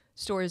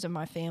stories of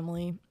my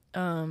family.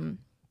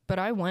 But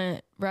I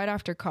went right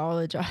after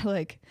college. I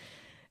like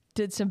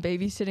did some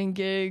babysitting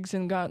gigs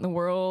and got in the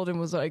world and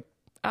was like,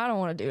 I don't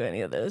want to do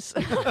any of this.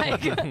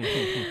 Like,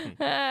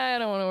 I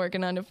don't want to work a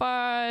 9 to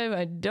 5.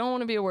 I don't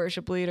want to be a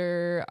worship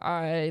leader.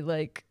 I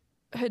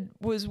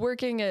was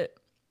working at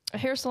a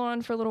hair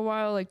salon for a little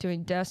while, like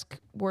doing desk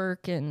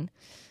work. And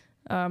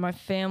my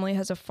family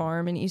has a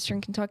farm in Eastern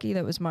Kentucky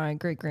that was my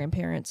great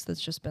grandparents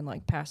that's just been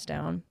like passed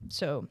down.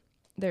 So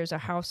there's a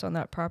house on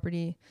that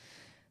property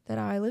that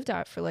I lived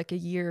at for like a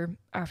year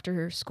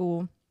after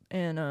school.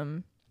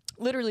 And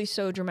literally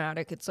so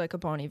dramatic. It's like a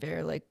Bon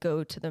Iver, like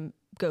go to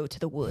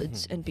the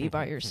woods and be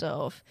by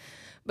yourself.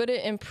 But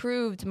it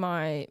improved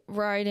my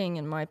writing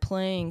and my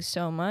playing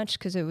so much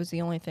because it was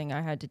the only thing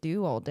I had to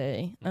do all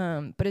day.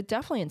 But it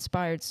definitely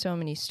inspired so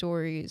many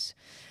stories.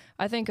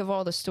 I think of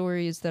all the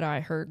stories that I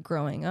heard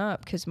growing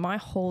up, because my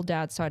whole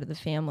dad's side of the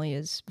family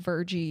is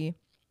Virgie,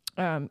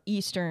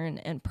 Eastern,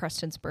 and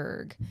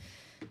Prestonsburg.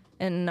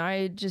 And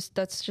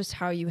that's just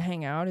how you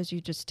hang out, is you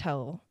just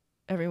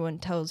everyone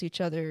tells each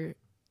other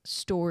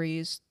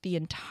stories the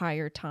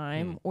entire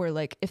time. Or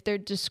like if they're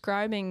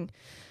describing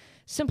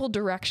simple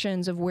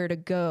directions of where to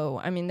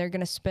go, I mean, they're going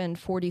to spend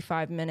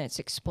 45 minutes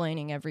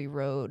explaining every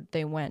road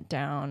they went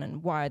down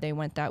and why they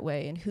went that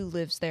way and who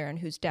lives there and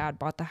whose dad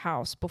bought the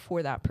house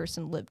before that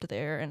person lived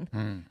there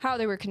and how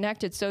they were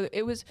connected. So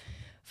it was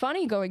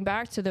funny going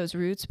back to those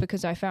roots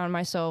because I found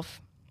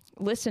myself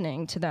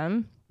listening to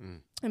them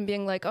and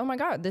being like, oh my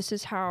God, this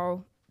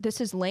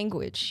is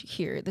language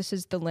here. This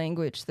is the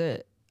language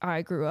that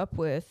I grew up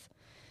with.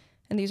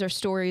 And these are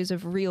stories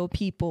of real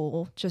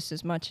people just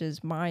as much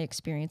as my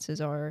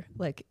experiences are,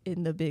 like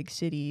in the big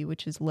city,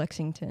 which is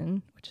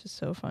Lexington, which is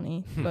so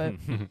funny. But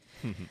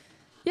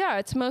yeah,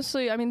 it's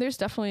mostly, I mean, there's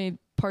definitely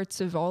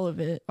parts of all of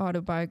it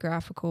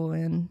autobiographical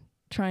and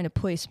trying to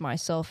place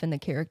myself in the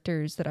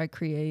characters that I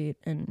create,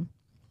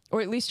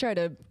 or at least try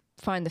to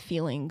find the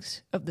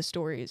feelings of the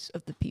stories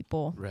of the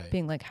people. Right.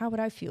 Being like, how would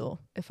I feel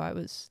if I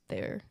was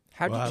there?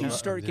 How Well, did you I-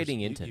 start there's-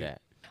 getting you- into you-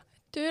 that?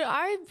 Dude,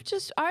 I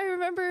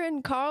remember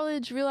in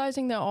college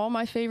realizing that all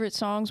my favorite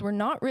songs were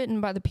not written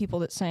by the people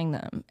that sang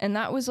them. And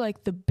that was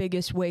like the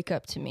biggest wake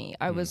up to me.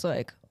 I was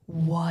like,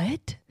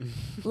 what?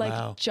 Like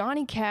Wow.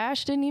 Johnny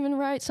Cash didn't even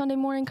write Sunday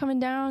Morning Coming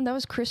Down. That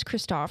was Chris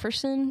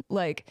Christopherson.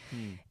 Like,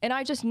 and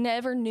I just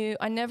never knew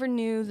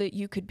that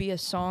you could be a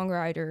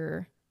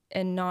songwriter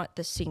and not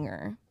the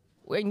singer.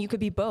 And you could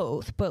be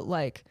both, but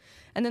like,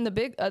 and then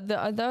the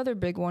other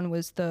big one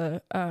was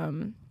the,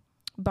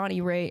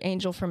 Bonnie Raitt,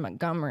 Angel from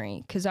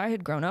Montgomery, because I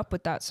had grown up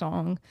with that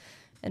song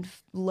and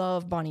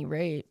loved Bonnie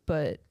Raitt,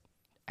 but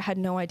had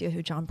no idea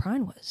who John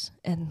Prine was,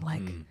 and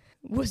like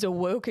was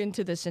awoken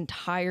to this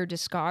entire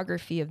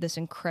discography of this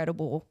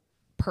incredible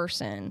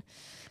person.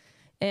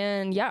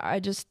 And yeah,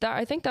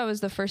 I think that was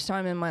the first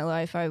time in my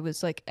life I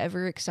was like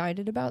ever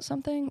excited about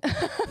something.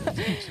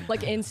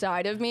 Like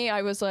inside of me,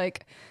 I was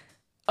like,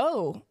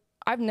 oh,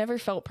 I've never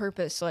felt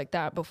purpose like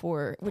that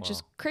before, which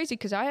is crazy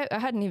because I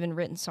hadn't even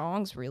written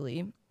songs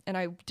really. And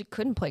I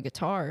couldn't play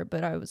guitar,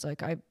 but I was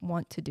like, I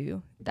want to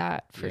do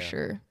that for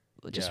sure.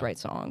 Just Yeah. write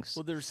songs.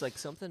 Well, there's like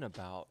something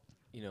about,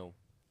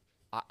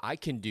 I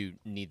can do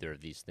neither of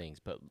these things,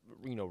 but,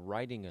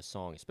 writing a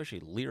song, especially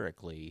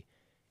lyrically,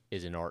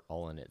 is an art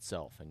all in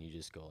itself. And you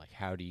just go like,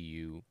 how do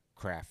you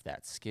craft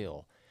that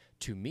skill?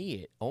 To me,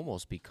 it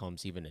almost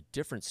becomes even a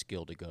different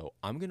skill to go,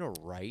 I'm going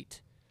to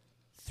write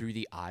through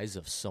the eyes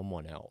of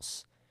someone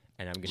else.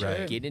 And I'm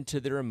going to get into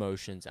their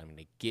emotions. I'm going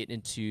to get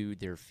into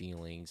their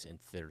feelings and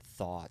their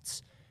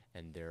thoughts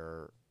and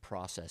their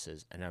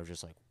processes. And I was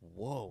just like,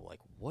 whoa, like,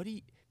 what do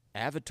you...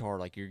 Avatar,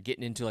 like, you're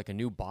getting into, like, a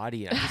new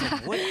body. And I was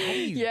like, what? How do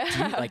you do...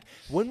 Like,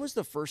 when was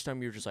the first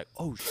time you were just like,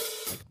 oh,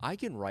 like, I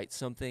can write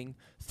something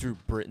through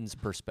Britton's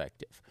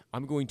perspective.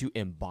 I'm going to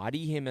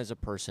embody him as a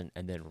person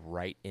and then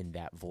write in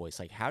that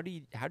voice. Like, how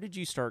did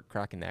you start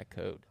cracking that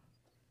code?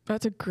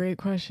 That's a great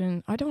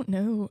question. I don't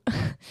know.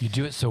 You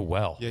do it so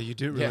well. Yeah, you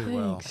do it really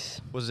well.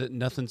 Thanks. Was it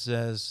Nothing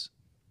Says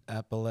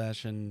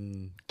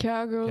Appalachian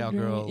Cowgirl,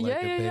 Cowgirl, Dream. like yeah,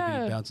 a baby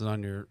yeah. bouncing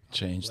on your...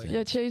 Change like, things.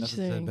 Yeah, change Nothing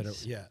Said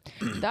things. Better-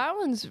 Yeah. That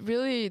one's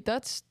really,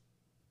 that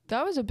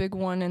was a big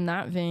one in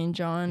that vein,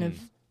 John, of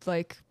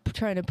like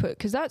trying to put,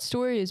 because that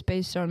story is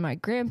based on my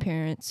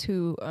grandparents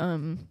who,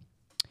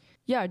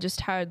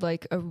 just had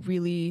like a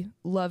really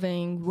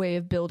loving way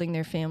of building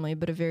their family,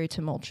 but a very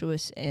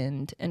tumultuous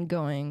end and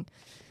going.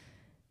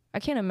 I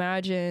can't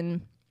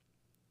imagine,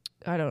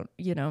 I don't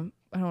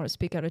want to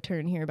speak out of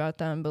turn here about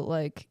them, but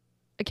like,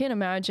 I can't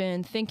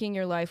imagine thinking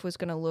your life was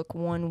going to look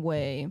one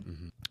way,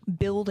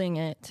 building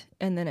it,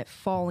 and then it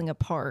falling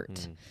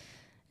apart,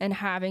 and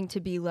having to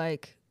be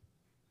like,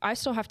 I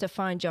still have to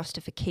find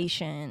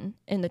justification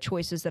in the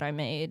choices that I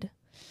made,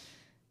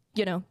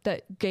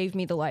 that gave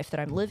me the life that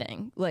I'm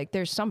living. Like,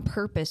 there's some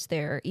purpose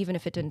there, even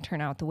if it didn't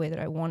turn out the way that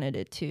I wanted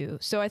it to.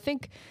 So I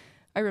think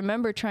I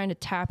remember trying to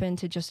tap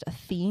into just a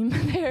theme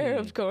there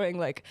of going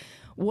like,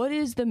 what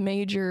is the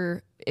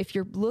major, if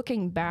you're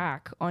looking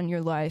back on your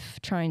life,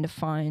 trying to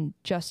find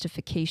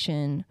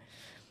justification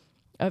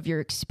of your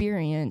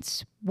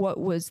experience, what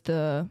was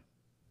the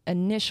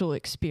initial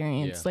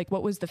experience? Yeah. Like,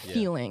 what was the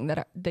feeling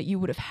that you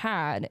would have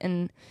had?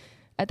 And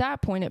at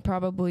that point, it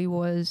probably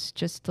was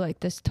just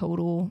like this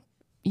total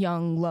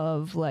young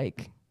love,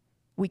 like,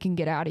 we can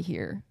get out of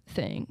here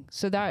thing.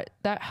 So that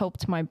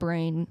helped my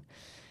brain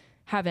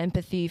have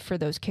empathy for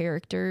those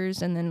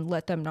characters and then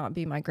let them not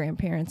be my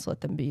grandparents,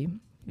 let them be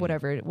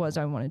whatever it was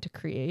I wanted to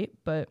create.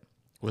 But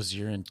Was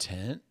your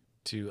intent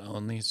to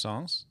own these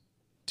songs,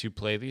 to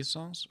play these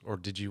songs, or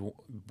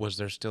was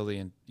there still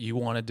you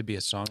wanted to be a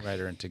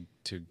songwriter and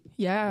to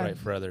write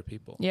for other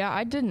people? Yeah,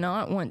 I did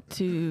not want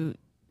to.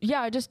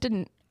 Yeah, I just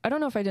didn't. I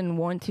don't know if I didn't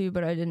want to,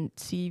 but I didn't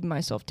see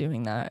myself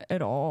doing that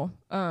at all.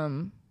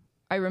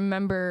 I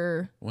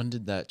remember. When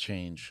did that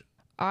change?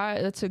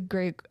 That's a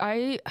great.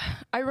 I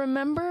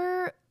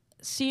remember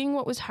seeing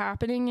what was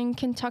happening in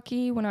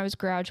Kentucky when I was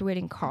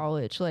graduating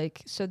college.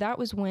 Like, so that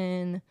was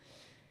when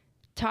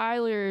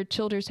Tyler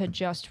Childers had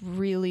just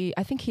really,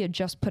 I think he had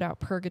just put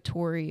out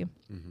Purgatory.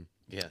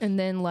 Yes. And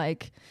then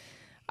like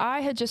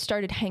I had just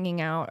started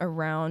hanging out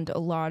around a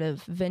lot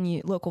of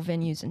local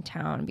venues in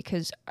town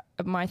because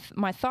my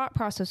thought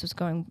process was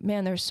going,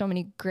 man, there's so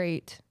many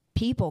great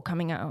people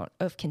coming out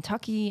of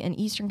Kentucky and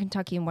Eastern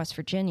Kentucky and West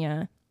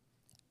Virginia.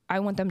 I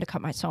want them to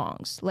cut my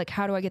songs. Like,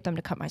 how do I get them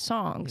to cut my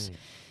songs?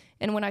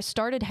 And when I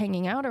started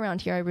hanging out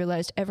around here, I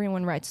realized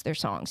everyone writes their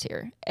songs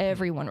here.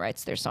 Everyone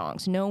writes their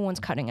songs. No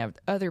one's cutting out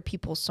other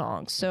people's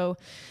songs. So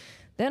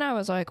then I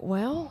was like,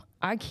 well,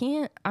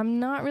 I'm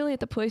not really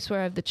at the place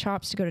where I have the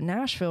chops to go to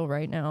Nashville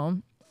right now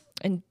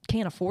and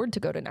can't afford to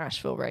go to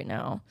Nashville right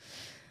now.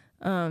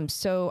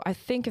 So I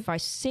think if I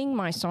sing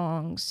my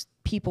songs,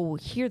 people will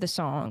hear the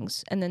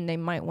songs and then they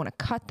might want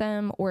to cut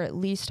them, or at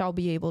least I'll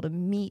be able to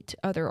meet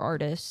other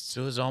artists.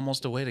 So it was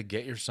almost a way to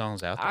get your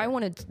songs out there. I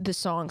wanted the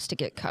songs to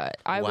get cut.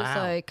 I was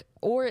like,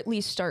 or at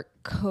least start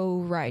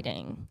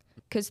co-writing.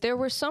 Because there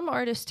were some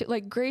artists,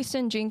 like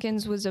Grayson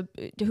Jenkins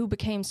who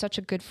became such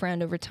a good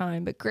friend over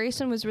time, but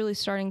Grayson was really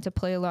starting to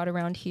play a lot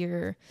around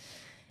here.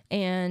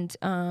 And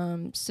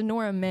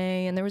Sonora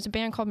May, and there was a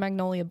band called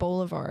Magnolia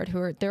Boulevard,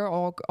 they're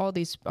all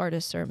these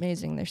artists are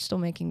amazing. They're still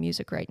making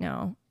music right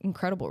now,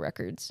 incredible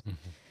records.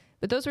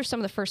 But those were some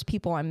of the first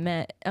people I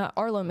met.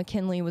 Arlo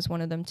McKinley was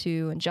one of them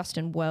too, and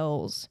Justin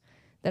Wells,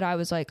 that I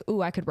was like,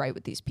 ooh, I could write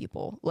with these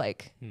people.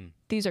 Like,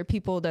 these are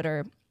people that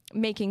are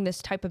making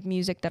this type of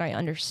music that I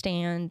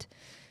understand.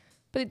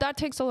 But that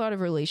takes a lot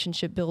of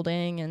relationship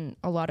building and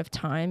a lot of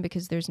time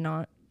because there's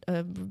not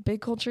a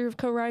big culture of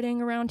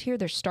co-writing around here.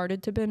 There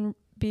started to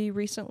be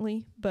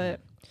recently, but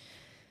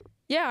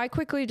yeah, I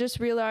quickly just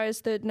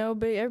realized that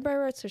everybody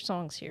writes their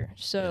songs here.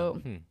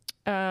 So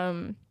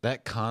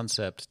that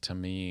concept to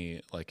me,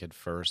 like at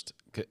first,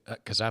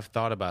 because I've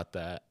thought about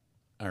that.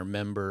 I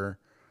remember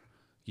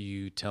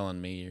you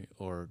telling me,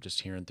 or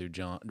just hearing through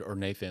John or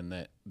Nathan,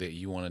 that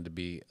you wanted to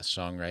be a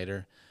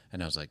songwriter,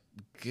 and I was like,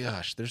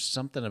 gosh, there's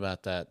something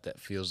about that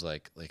feels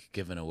like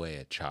giving away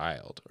a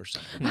child or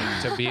something.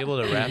 To be able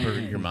to wrap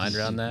your mind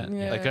around that.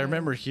 Yeah. Like, I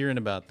remember hearing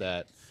about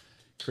that.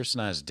 Chris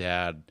and I's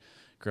dad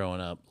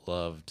growing up,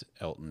 loved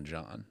Elton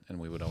John, and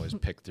we would always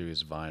pick through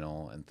his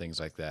vinyl and things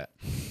like that.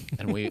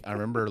 And I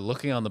remember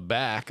looking on the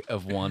back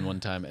of one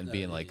time and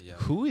being like,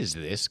 "Who is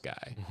this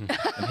guy?"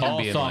 And him All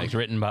being songs like,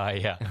 written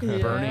by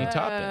Bernie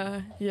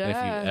Taupin. Yeah. And if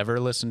you ever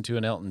listened to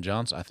an Elton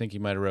John, I think he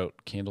might have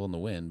wrote "Candle in the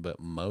Wind," but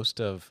most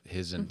of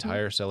his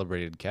entire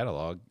celebrated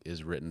catalog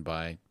is written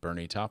by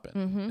Bernie Taupin,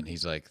 and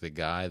he's like the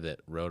guy that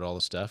wrote all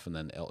the stuff, and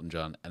then Elton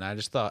John. And I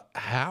just thought,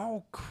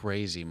 how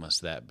crazy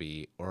must that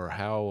be, or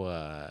how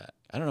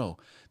I don't know.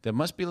 There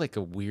must be like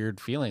a weird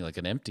feeling, like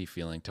an empty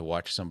feeling, to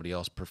watch somebody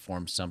else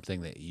perform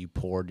something that you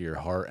poured your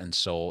heart and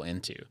soul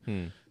into.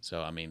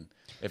 So, I mean,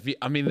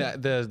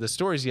 the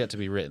story's yet to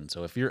be written.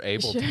 So, if you're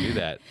able to do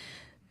that,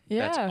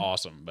 that's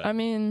awesome. But I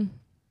mean,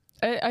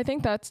 I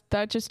think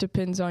that just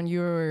depends on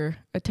your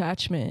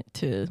attachment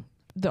to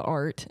the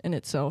art in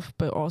itself,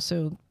 but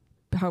also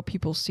how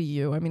people see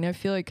you. I mean, I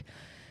feel like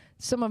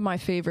some of my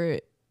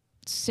favorite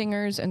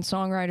singers and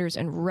songwriters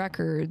and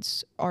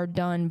records are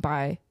done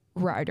by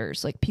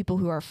writers, like people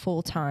who are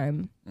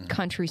full-time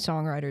country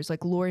songwriters,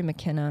 like Lori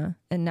McKenna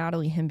and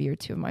Natalie Hemby are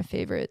two of my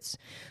favorites,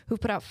 who've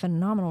put out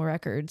phenomenal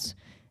records,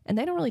 and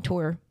they don't really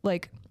tour.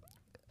 Like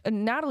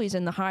Natalie's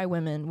in the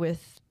Highwomen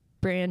with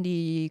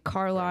Brandy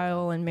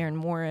Carlisle and Maren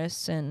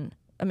Morris and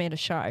Amanda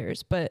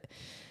Shires, but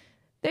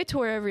they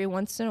tour every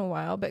once in a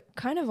while, but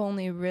kind of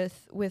only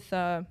with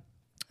I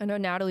know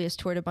Natalie has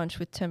toured a bunch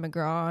with Tim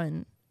McGraw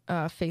and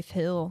Faith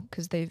Hill,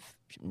 because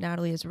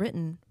Natalie has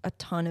written a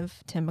ton of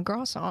Tim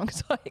McGraw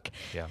songs.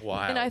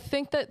 wow. And I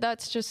think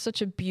that's just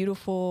such a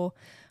beautiful.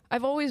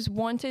 I've always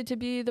wanted to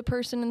be the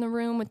person in the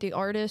room with the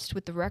artist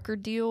with the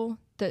record deal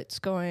that's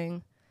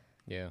going.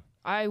 Yeah.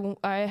 I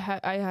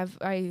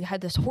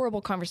had this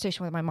horrible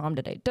conversation with my mom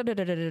today,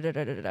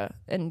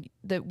 and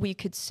that we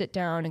could sit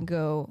down and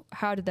go,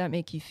 how did that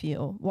make you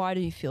feel? Why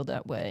do you feel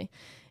that way?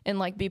 And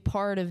like be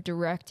part of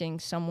directing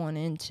someone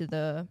into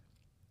the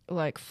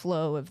like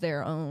flow of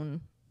their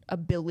own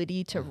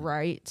ability to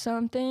write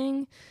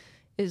something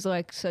is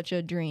like such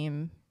a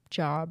dream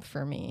job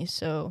for me.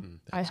 So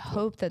I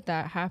hope that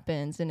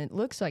happens, and it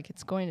looks like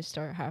it's going to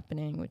start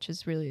happening, which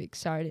is really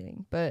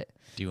exciting. But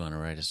do you want to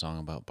write a song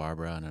about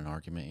Barbara and an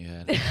argument you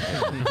had?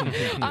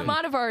 I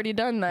might have already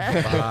done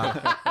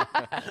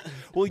that.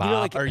 Well, you know,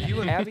 like, are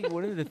you Abby?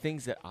 One of the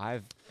things that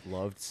I've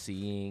loved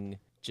seeing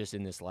just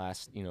in this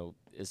last,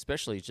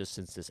 especially just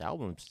since this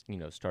album,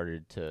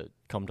 started to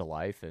come to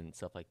life and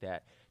stuff like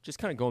that, just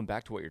kind of going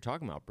back to what you're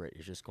talking about, Britt,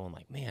 is just going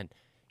like, man,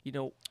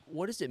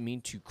 what does it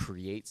mean to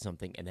create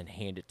something and then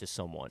hand it to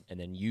someone, and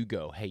then you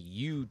go, hey,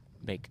 you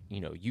make,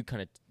 you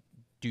kind of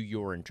do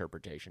your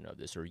interpretation of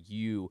this, or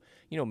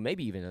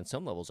maybe even on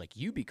some levels, like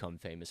you become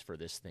famous for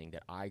this thing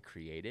that I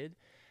created.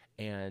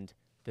 And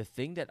the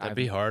thing that'd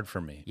be hard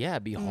for me. Yeah,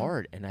 it'd be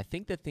hard. And I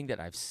think the thing that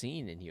I've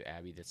seen in you,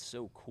 Abby, that's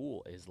so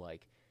cool is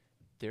like,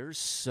 there's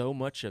so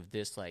much of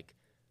this like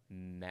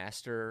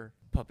master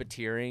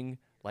puppeteering.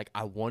 Like,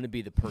 I want to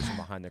be the person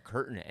behind the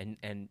curtain,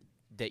 and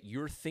that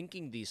you're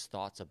thinking these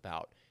thoughts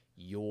about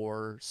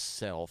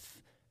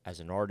yourself as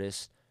an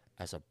artist,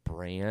 as a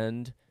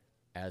brand,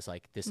 as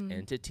like this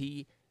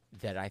entity,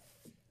 that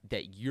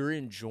you're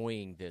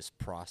enjoying this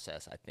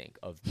process, I think,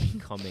 of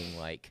becoming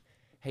like,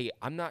 hey,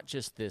 I'm not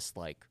just this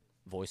like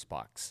voice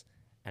box,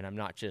 and I'm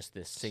not just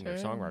this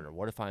singer-songwriter.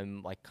 What if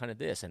I'm like kind of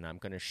this, and I'm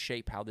going to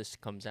shape how this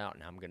comes out,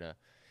 and I'm going to,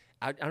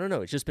 I don't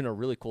know. It's just been a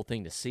really cool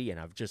thing to see, and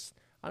I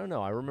don't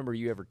know. I remember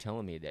you ever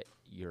telling me that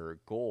your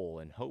goal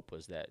and hope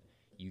was that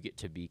you get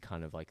to be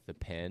kind of like the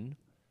pen,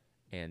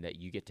 and that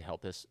you get to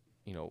help this,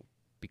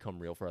 become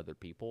real for other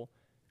people.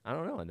 I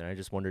don't know. And then I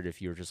just wondered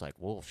if you were just like,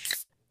 well,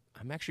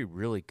 I'm actually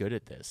really good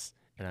at this,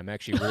 and I'm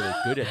actually really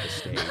good at the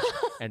stage,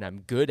 and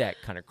I'm good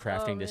at kind of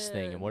crafting this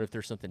thing. And what if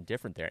there's something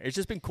different there? It's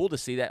just been cool to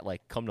see that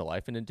like come to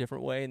life in a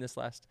different way in this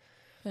last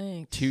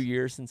 2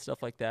 years and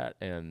stuff like that.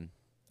 And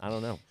I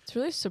don't know. It's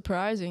really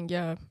surprising.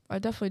 Yeah, I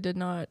definitely did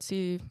not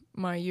see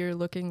my year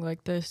looking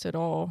like this at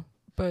all.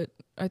 But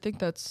I think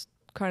that's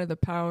kind of the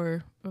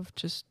power of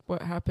just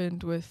what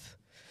happened with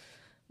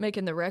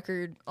making the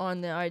record,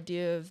 on the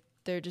idea of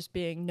there just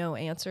being no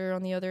answer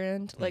on the other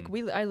end. Like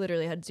I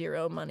literally had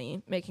zero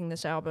money making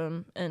this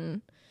album,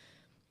 and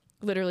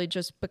literally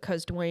just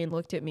because Dwayne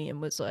looked at me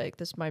and was like,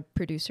 this is my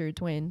producer,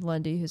 Dwayne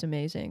Lundy, who's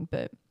amazing,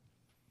 but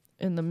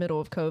in the middle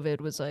of COVID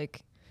was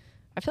like,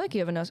 I feel like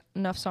you have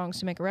enough songs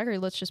to make a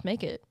record. Let's just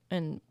make it,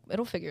 and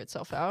it'll figure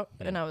itself out.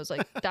 And I was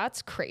like,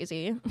 that's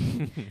crazy.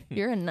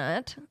 You're a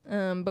nut.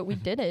 But we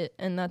did it,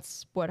 and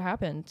that's what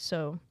happened.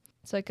 So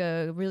it's like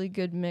a really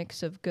good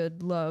mix of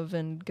good love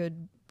and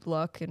good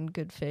luck and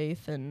good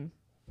faith and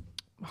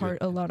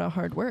a lot of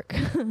hard work.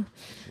 Good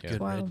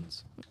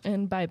riddance.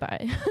 And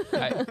bye-bye.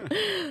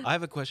 I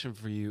have a question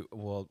for you.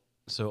 Well,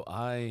 so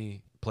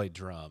I play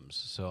drums,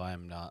 so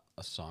I'm not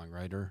a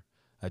songwriter.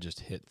 I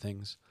just hit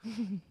things.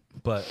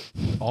 But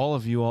all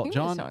of you all,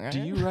 John, do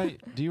you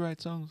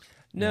write songs?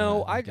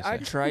 No, Yeah, I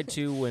tried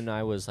to when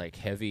I was like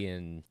heavy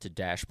into Love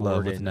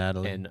Dashboard with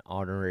Natalie. and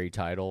honorary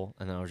title,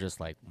 and I was just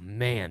like,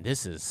 man,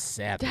 this is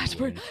sappy.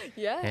 Dashboard. And,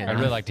 Yeah. and I'd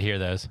really like to hear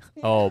those.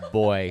 oh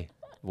boy,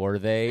 Were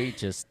they?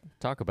 Just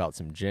talk about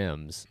some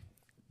gems.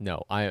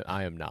 No,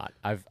 I am not.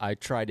 I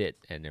tried it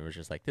and it was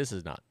just like, this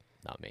is not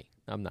me.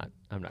 I'm not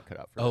cut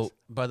out for this. Oh,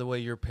 by the way,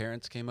 your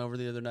parents came over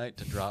the other night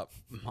to drop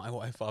my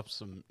wife off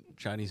some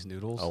Chinese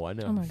noodles. Oh, I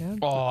know. Oh my god.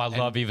 Oh, I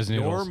love Eva's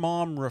Your noodles.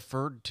 mom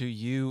referred to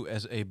you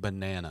as a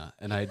banana,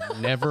 and I'd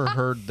never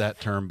heard that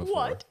term before.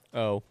 What?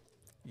 Oh,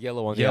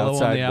 yellow on the Yellow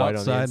outside, on the white on the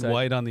outside, inside.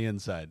 white on the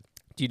inside.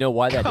 Do you know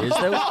why that is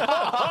though?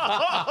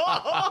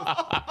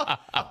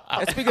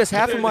 That's because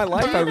half of my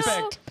life I was.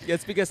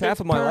 It's because half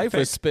of my life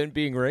was spent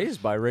being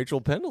raised by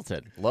Rachel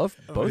Pendleton. Love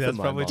both that's of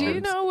my probably moms. Do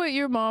you know what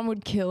your mom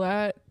would kill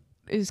at?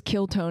 Is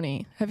Kill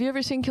Tony. Have you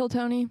ever seen Kill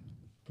Tony?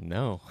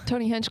 No.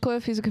 Tony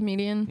Hinchcliffe, he's a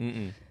comedian.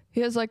 Mm-mm.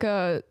 He has like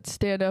a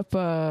stand-up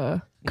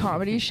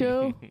comedy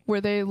show where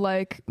they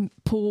like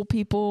pull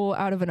people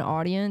out of an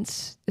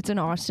audience. It's in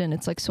Austin.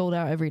 It's like sold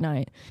out every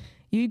night.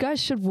 You guys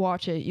should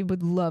watch it. You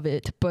would love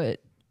it. But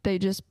they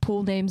just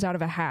pull names out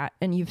of a hat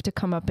and you have to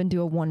come up and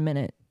do a 1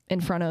 minute in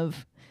front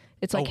of,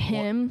 it's like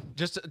him.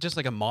 Just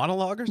like a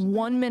monologue or something?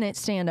 1 minute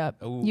stand-up.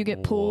 You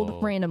get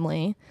pulled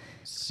randomly.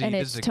 See, And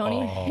this it's is a-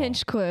 Tony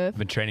Hinchcliffe. I've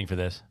been training for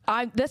this.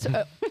 That's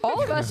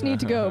all of us need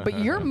to go, but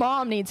your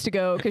mom needs to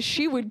go because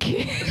she would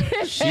kill.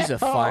 She's a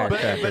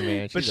firecracker,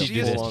 man. But She's a she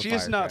is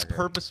full-on not firecracker.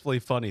 purposefully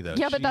funny, though.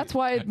 Yeah, but She- that's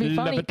why it'd be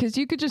Love funny it. because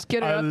you could just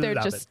get her I up there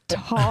love just it.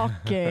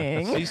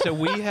 talking. See, so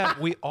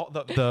we all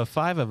the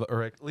five of,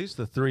 or at least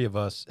the three of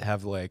us,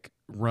 have like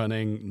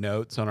running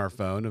notes on our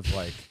phone of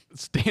like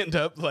stand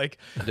up, like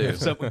if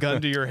something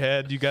gun to your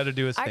head, you got to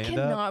do a I stand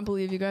up. cannot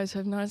believe you guys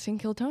have not seen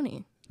Kill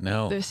Tony.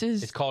 No. This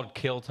is It's called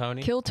Kill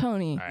Tony. Kill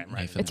Tony. All right, I'm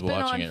right. Nathan's It's been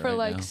on watching it for right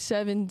like now.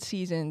 7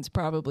 seasons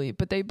probably,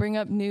 but they bring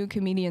up new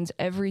comedians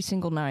every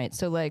single night.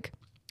 So like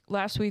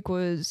last week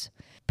was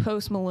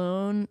Post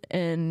Malone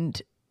and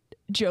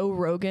Joe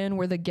Rogan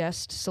were the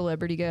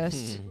celebrity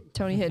guests,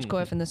 Tony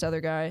Hinchcliffe and this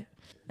other guy.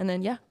 And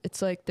then yeah,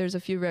 it's like there's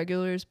a few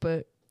regulars,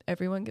 but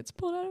everyone gets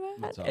pulled out of a hat.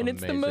 That's And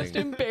it's the most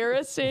amazing.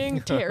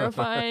 embarrassing,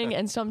 terrifying,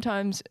 and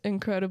sometimes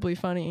incredibly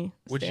funny.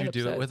 Would you stand-up do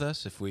it sets. with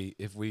us if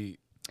we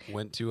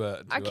went to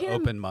a I to an can't-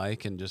 open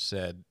mic and just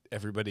said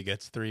everybody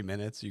gets 3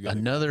 minutes? You got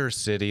Another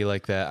city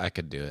like that, I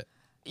could do it.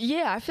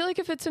 Yeah, I feel like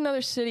if it's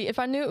another city, if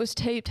I knew it was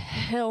taped,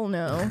 hell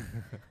no.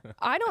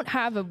 I don't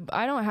have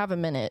a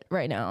minute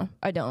right now.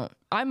 I don't.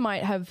 I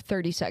might have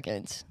 30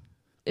 seconds.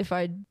 If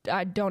I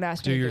don't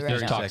ask Do me to your do it right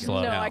 30 now. Talk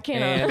slow No, now. I And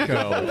can't.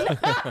 go.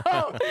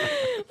 No.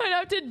 I'd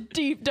have to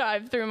deep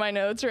dive through my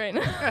notes right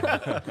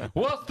now.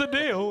 What's the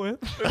deal with?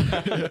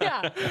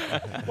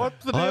 Yeah.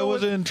 What's the I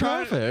was in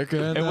traffic.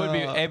 And, It would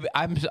be.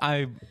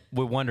 I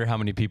would wonder how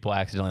many people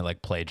accidentally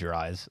like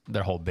plagiarize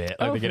their whole bit.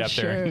 Like Oh, they get for up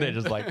there sure. and they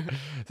just like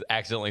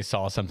accidentally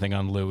saw something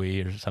on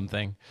Louis or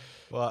something.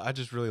 Well, I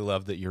just really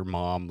love that your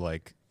mom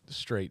like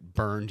straight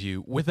burned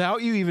you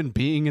without you even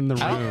being in the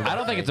room. I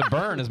don't think it's a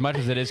burn as much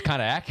as it is kind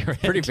of accurate.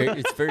 It's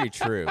very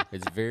true.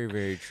 It's very,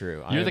 very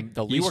true. You're I'm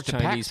the you least worked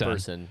at Chinese PacSun.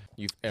 person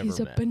you've ever He's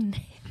a met. banana.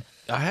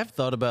 I have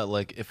thought about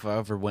like if I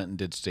ever went and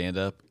did stand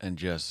up and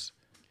just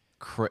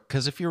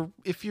because if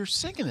you're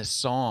singing a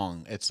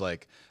song, it's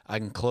like I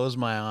can close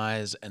my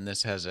eyes and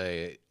this has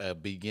a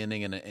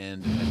beginning and an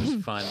end and I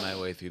just find my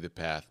way through the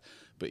path.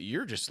 But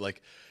you're just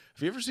like,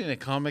 have you ever seen a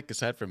comic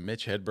aside from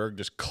Mitch Hedberg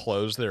just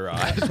close their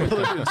eyes? while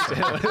they're doing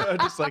stand-up? I'm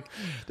just like,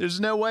 there's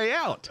no way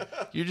out.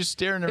 You're just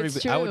staring at It's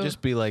everybody. I would true.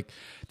 just be like,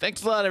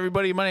 thanks a lot,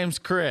 everybody. My name's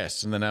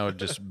Chris, and then I would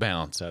just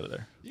bounce out of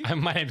there.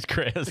 My name's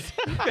Chris.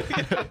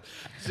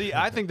 See,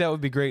 I think that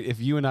would be great if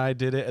you and I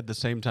did it at the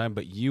same time,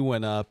 but you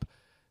went up.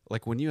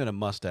 Like when you had a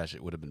mustache,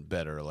 it would have been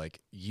better. Like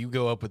you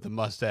go up with the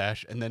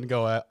mustache and then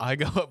I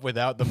go up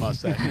without the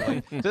mustache. You're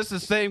like, this the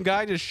same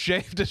guy just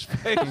shaved his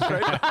face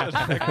right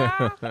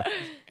now.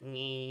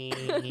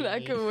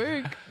 That could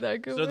work.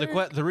 That could So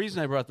work. the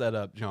reason I brought that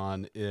up,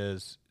 John,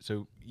 is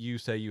so you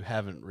say you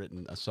haven't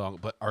written a song,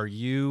 but are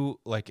you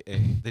like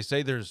they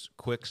say there's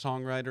quick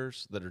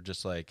songwriters that are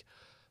just like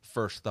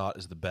first thought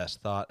is the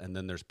best thought, and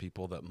then there's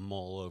people that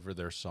mull over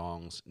their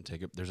songs and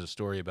take it. There's a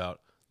story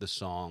about the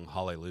song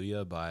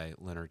Hallelujah by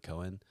Leonard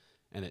Cohen,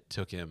 and it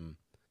took him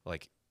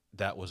like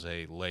that was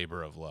a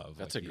labor of love.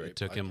 That's Like, a great It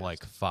took him podcast.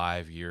 like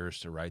 5 years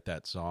to write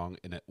that song,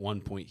 and at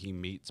one point he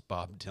meets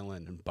Bob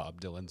Dylan, and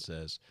Bob Dylan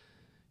says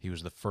he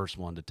was the first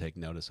one to take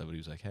notice of it. He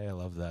was like, "Hey, I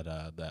love that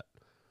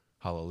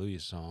Hallelujah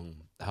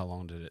song. How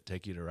long did it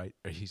take you to write?"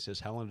 Or he says,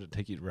 "How long did it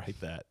take you to write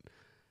that?"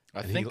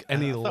 I And think he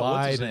I thought,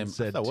 what's his lied name? and I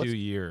said thought, 2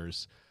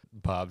 years.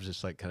 Bob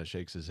just like kind of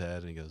shakes his head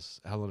and he goes,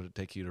 "How long did it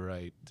take you to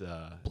write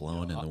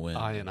Blowing in the Wind.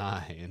 I and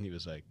I?" And he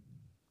was like,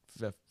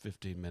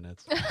 15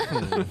 minutes.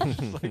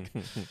 Like,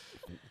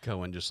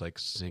 Cohen just like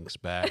sinks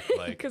back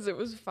like, Because it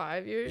was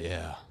 5 years.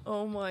 yeah.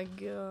 Oh my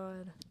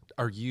god.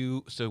 Are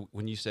you so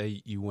when you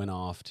say you went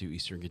off to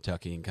Eastern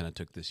Kentucky and kind of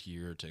took this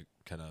year to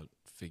kind of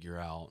figure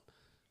out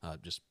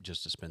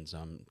just to spend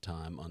some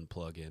time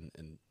unplugging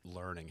and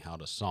learning how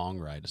to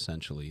songwrite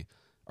essentially,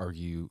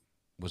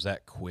 was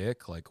that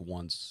quick, like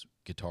once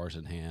guitars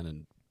in hand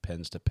and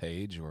pens to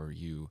page, or are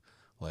you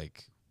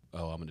like,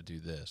 oh, I'm gonna do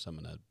this, I'm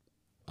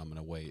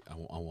gonna wait, I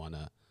want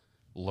to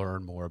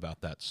learn more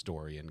about that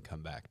story and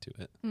come back to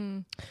it?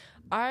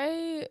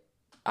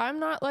 I'm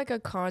not like a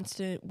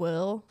constant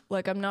will.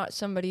 Like I'm not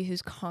somebody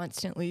who's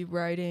constantly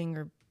writing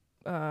or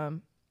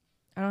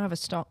I don't have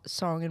a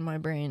song in my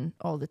brain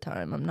all the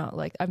time. I'm not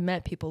like, I've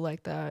met people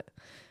like that.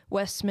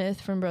 Wes Smith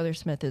from Brother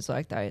Smith is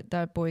like that.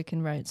 That boy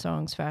can write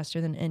songs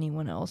faster than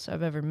anyone else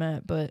I've ever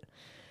met. But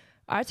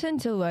I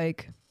tend to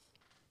like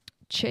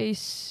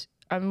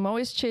I'm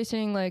always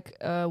chasing like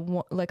a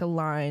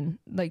line,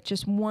 like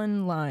just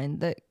one line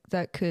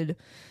that could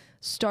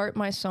start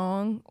my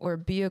song or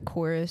be a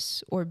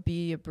chorus or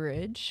be a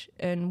bridge.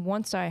 And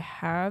once I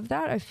have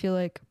that, I feel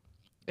like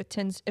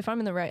if I'm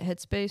in the right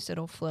headspace,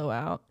 it'll flow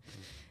out.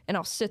 And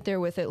I'll sit there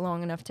with it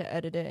long enough to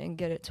edit it and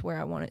get it to where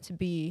I want it to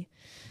be.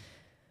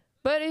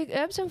 But it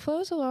ebbs and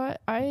flows a lot.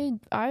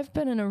 I've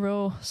been in a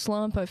real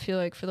slump, I feel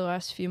like, for the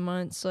last few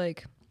months,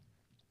 like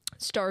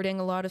starting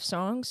a lot of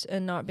songs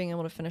and not being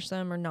able to finish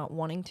them or not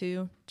wanting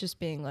to, just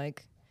being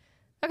like,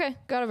 okay,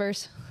 got a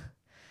verse.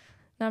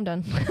 Now I'm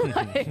done.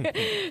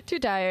 Too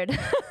tired.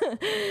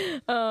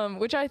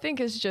 Which I think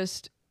is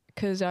just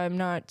because I'm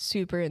not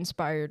super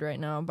inspired right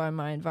now by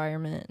my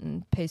environment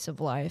and pace of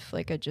life.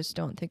 Like I just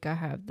don't think I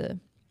have the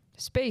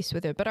space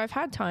with it. But I've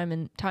had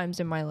times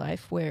in my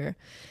life where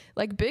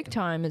like Big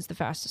Time is the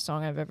fastest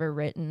song I've ever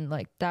written.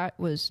 Like that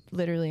was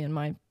literally at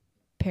my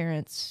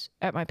parents'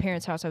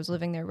 house. I was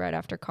living there right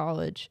after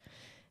college,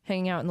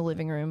 hanging out in the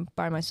living room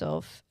by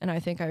myself. And I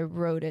think I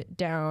wrote it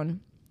down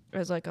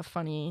as like a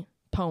funny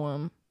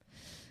poem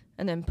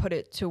and then put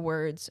it to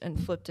words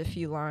and flipped a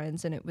few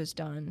lines and it was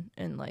done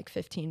in like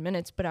 15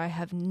 minutes. But I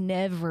have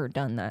never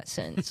done that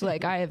since.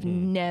 Like I have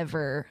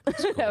never.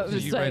 Cool. That So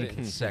was you like, write it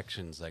in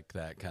sections like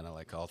that, kind of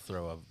like I'll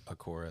throw a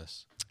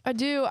chorus. I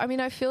do. I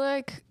mean, I feel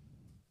like,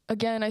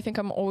 again, I think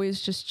I'm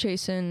always just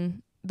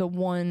chasing the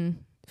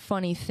one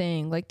funny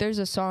thing. Like there's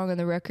a song on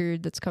the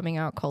record that's coming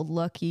out called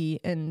Lucky,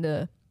 and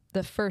the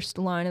first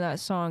line of that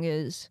song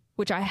is,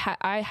 which I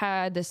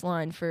had this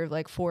line for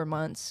like 4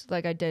 months.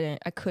 Like I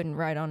couldn't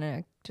write on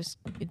it.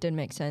 It didn't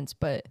make sense.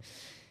 But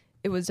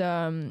it was,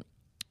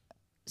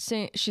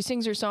 she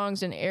sings her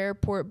songs in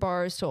airport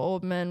bars to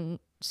old men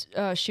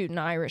shooting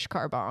Irish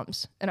car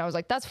bombs. And I was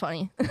like, that's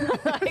funny.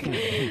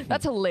 Like,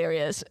 that's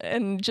hilarious.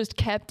 And just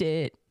kept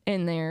it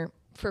in there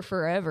for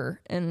forever.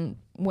 And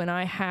when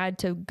I had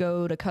to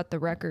go to cut the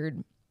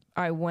record,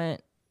 I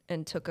went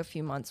and took a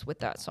few months with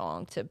that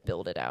song to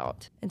build it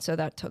out. And so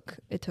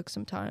it took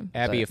some time.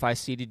 Abby, But if I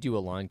seeded you a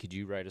line, could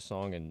you write a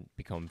song and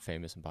become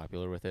famous and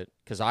popular with it?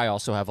 Because I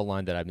also have a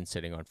line that I've been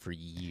sitting on for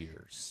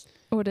years.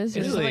 what is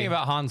Is it? it something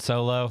about Han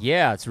Solo?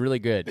 Yeah, it's really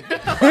good.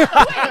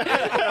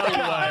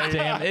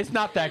 Damn, it's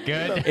not that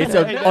good. It's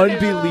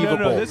unbelievable.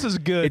 No, this is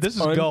good. It's This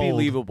is gold.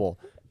 unbelievable.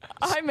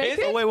 I make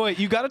it. Wait.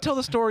 You got to tell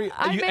the story.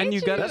 I made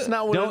you. That's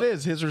not what Don't- it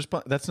is. His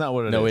response. That's not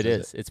what it is. No, it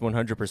is is. It's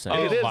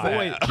 100%. It is. my But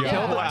wait,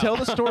 God. tell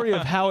the story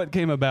of how it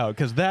came about,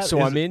 because that So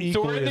is I'm in- equally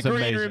Story in the as green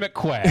amazing. room at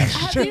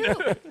Quest. Have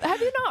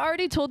you not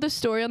already told this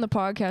story on the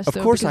podcast? Of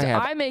though? course I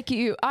Because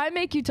have. I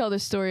make you tell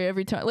this story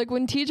every time. Like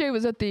when TJ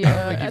was at the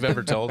you've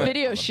ever told it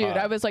video on the shoot, pod.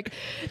 I was like,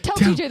 tell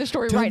TJ the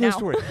story right now.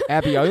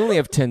 Abby, I only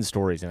have 10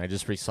 stories, and I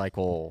just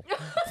recycle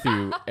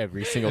through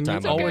every single And time.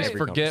 you I'm in always every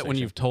forget when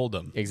conversation. you've told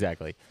them.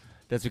 Exactly.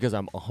 That's because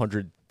I'm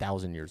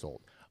 100,000 years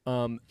old.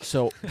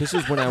 So this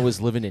is when I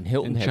was living in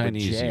Hilton In Head with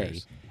Chinese Jay,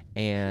 years.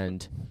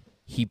 and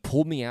he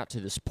pulled me out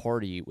to this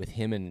party with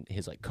him and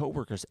his like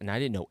coworkers, and I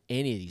didn't know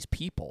any of these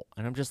people,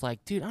 and I'm just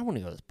like, dude, I don't want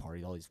to go to this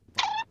party, all these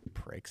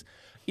pricks.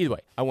 Either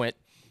way, I went,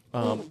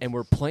 and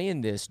we're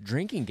playing this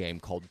drinking game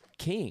called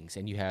Kings,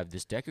 and you have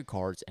this deck of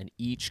cards, and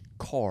each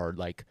card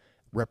like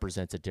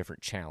represents a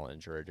different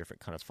challenge or a different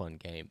kind of fun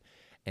game,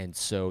 and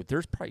so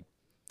there's probably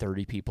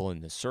 30 people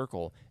in this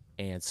circle,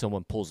 and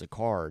someone pulls a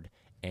card,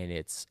 and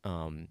it's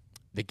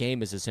the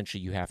game is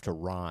essentially you have to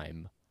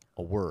rhyme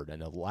a word,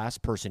 and the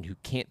last person who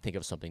can't think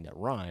of something that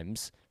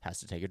rhymes has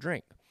to take a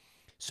drink.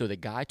 So the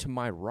guy to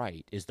my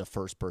right is the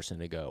first person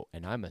to go,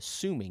 and I'm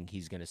assuming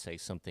he's going to say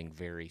something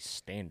very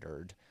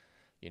standard,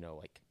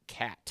 like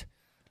cat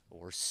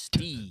or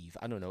Steve.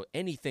 I don't know,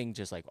 anything,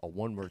 just like a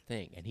one-word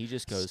thing. And he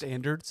just goes,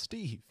 Standard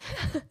Steve.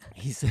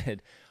 he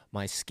said,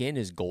 my skin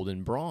is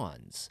golden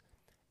bronze.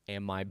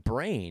 And my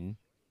brain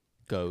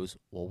goes,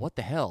 well, what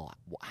the hell?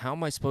 How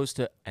am I supposed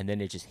to? And then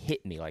it just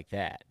hit me like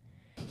that.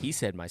 He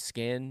said, my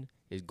skin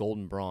is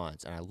golden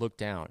bronze. And I looked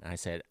down and I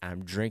said,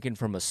 I'm drinking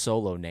from a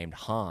solo named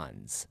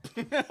Hans.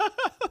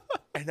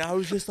 And I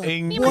was just like,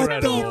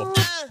 Incredible. what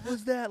the fuck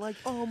was that? Like,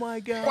 oh my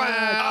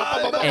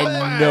God.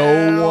 And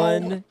no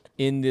one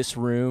in this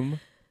room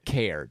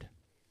cared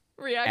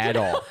Reacted. at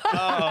all.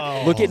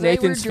 Oh. Look at They were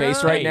Nathan's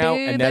face right drunk, now,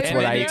 dude. and that's They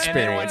what were I drunk. And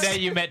then one experienced.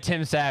 day you met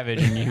Tim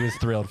Savage and he was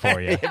thrilled for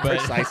you. But,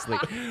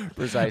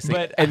 Precisely.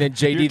 but And then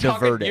you're JD the talking-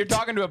 verdict. You're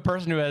talking to a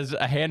person who has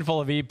a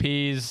handful of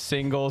EPs,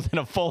 singles, and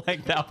a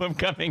full-length album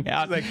coming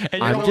out. and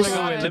you're I'm only just-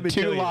 going let to me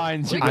two tell you.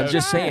 lines. We You can I'm go,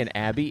 just try. saying,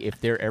 Abby, if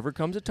there ever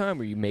comes a time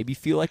where you maybe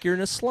feel like you're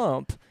in a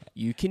slump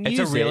You can It's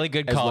a use really it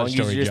good as college long as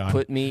story, you just John.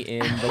 put me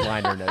in the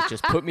liner notes.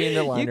 Just put me in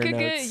the liner You could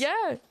notes. get,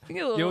 yeah. You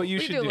get a little, what you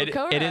we should do a do? little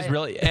co-write. It is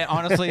really, and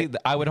honestly,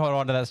 I would hold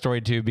on to that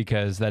story too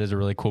because that is a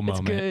really cool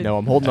moment. good. No,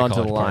 I'm holding At on to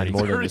the college line parties.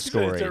 more than the It's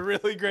story. a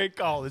really great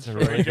college It's a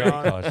story, really great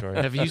John. college story.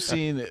 Have you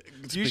seen?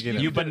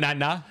 You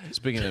banana.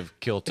 Speaking of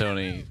Kill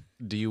Tony,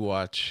 do you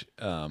watch?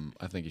 I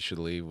think you should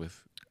leave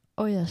with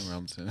Oh, yes.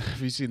 Robinson.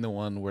 Have you seen the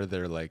one where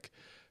they're like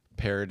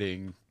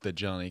parroting the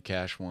Johnny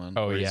Cash one?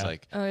 Oh, where he's yeah.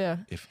 like, Oh, yeah.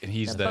 and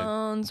he's The the.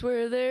 bones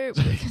were there.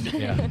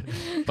 Yeah.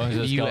 Bones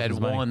of the You had Skeletons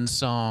money. one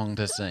song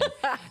to sing,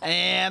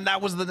 and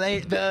that was the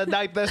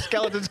night the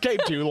skeletons came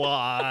to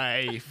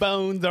life.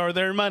 Bones are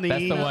their money.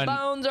 That's the one.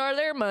 Bones are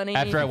their money.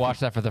 After I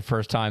watched that for the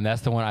first time,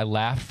 that's the one I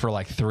laughed for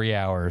like 3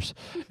 hours,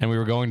 and we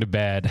were going to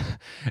bed,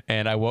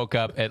 and I woke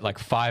up at like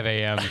 5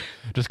 a.m.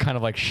 just kind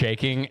of like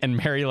shaking, and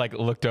Mary like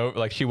looked over,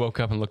 like she woke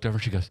up and looked over,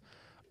 she goes,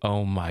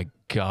 "Oh my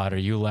God, are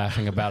you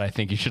laughing about I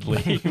think you should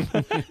leave?"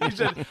 He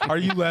said, "Are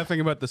you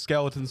laughing about the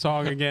skeleton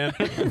song again?"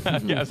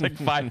 Yeah, it's like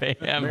 5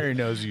 a.m. Mary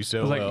knows you I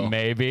so was like, well.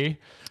 maybe.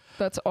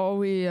 That's all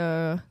we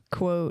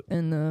quote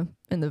in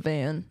the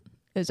van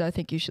is I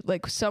think you should,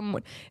 like,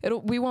 someone,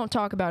 we won't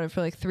talk about it for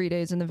like 3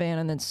 days in the van,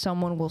 and then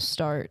someone will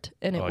start,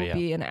 and it Oh, will yeah.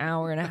 be an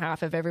hour and a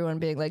half of everyone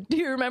being like, "Do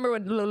you remember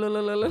when?"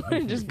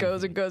 It just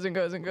goes and goes and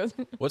goes and goes.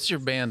 What's your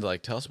band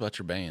like? Tell us about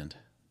your band.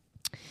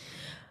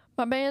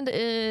 My band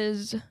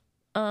is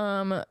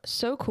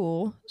so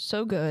cool,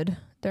 so good.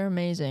 They're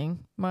amazing.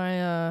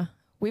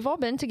 We've all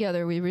been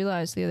together. We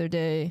realized the other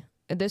day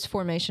this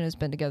formation has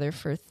been together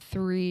for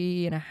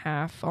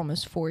 3.5,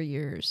 almost 4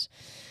 years,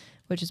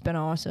 which has been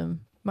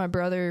awesome. My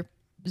brother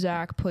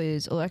Zach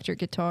plays electric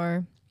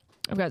guitar.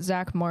 I've got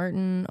Zach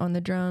Martin on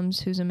the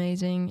drums, who's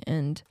amazing,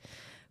 and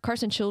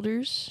Carson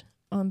Childers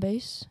on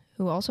bass,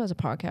 who also has a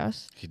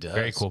podcast He does.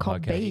 Very cool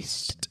called podcast.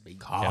 Based.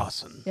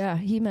 Carson. Yeah,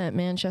 he met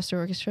Manchester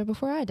Orchestra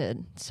before I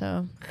did,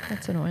 so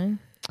that's annoying.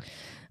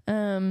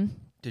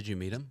 Did you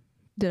meet him?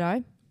 Did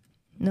I?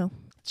 No.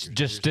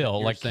 Just still,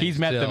 you're like saying he's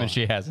met them still. and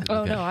she hasn't.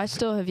 Oh no, I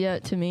still have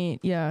yet to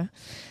meet. Yeah,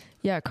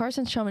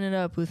 Carson's chumming it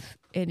up with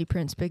Andy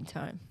Prince big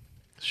time.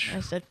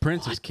 I said,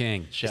 Prince is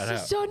king. Shout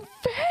 "This out. is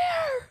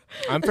unfair."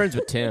 I'm friends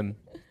with Tim.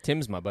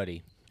 Tim's my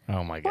buddy.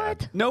 Oh my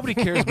God. What? Nobody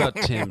cares about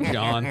Tim,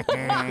 John.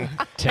 Tim,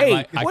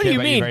 I what care do you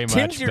about mean? very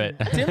Tim's, much,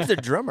 but Tim's the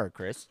drummer,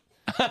 Chris.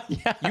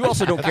 You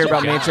also don't care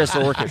about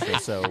Manchester Orchestra,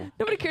 so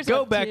Nobody cares.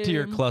 Go about back to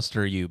your Tim.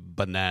 cluster, you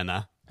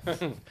banana.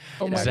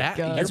 Oh my Zach,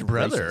 god. your That's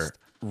brother racist.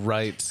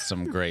 writes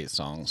some great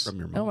songs. From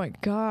your Oh mom. my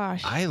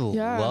gosh. I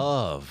Yeah.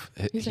 love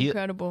He's he-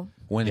 incredible.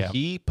 when Yeah.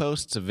 he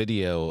posts a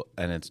video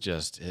and it's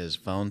just his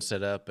phone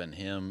set up and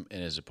him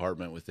in his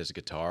apartment with his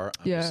guitar.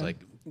 I'm just Yeah. like,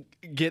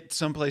 get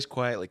someplace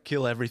quiet, like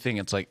kill everything.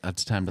 It's like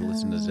it's time to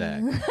listen to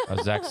Zach.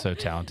 oh, Zach's so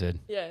talented.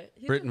 Yeah.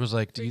 Britton was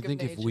like, "Do you freak of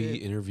think if we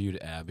nature. interviewed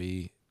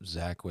Abby,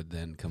 Zach would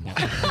then come on?"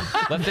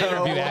 Let's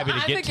interview Abby to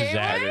I'm get the to gay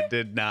Zach. one?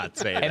 Did not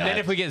say And then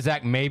if we get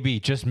Zach,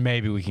 maybe, just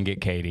maybe, we can get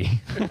Katie.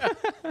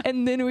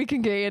 And then we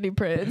can get Andy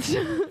Prince.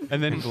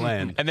 And then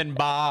Glenn. And then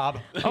Bob.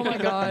 Oh my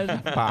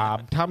god.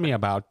 Bob, tell me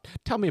about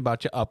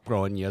your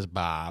upgrowing years,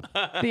 Bob.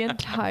 The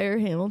entire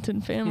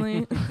Hamilton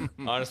family.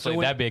 Honestly,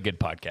 that'd be a good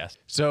podcast.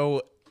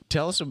 So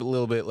tell us a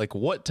little bit, like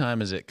what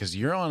time is it? Because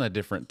you're on a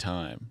different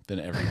time than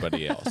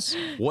everybody else.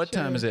 What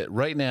time is it?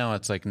 Right now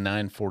it's like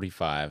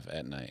 9:45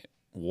 at night.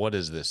 What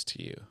is this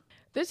to you?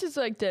 This is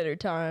like dinner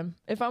time.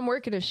 If I'm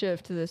working a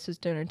shift, this is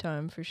dinner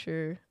time for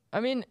sure. I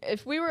mean,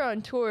 if we were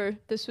on tour,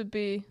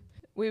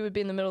 we would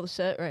be in the middle of the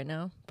set right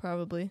now,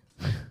 probably.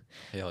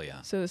 Hell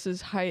yeah. So this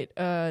is height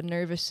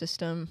nervous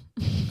system.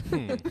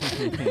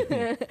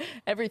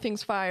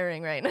 Everything's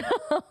firing right now.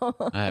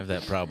 I have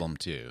that problem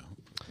too.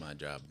 It's my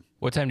job.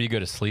 What time do you go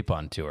to sleep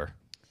on tour?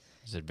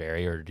 Does it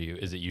vary, or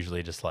is it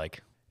usually just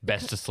like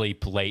best to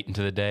sleep late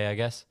into the day, I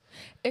guess?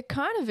 It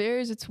kind of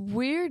varies. It's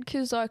weird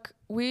because like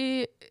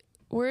we're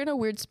in a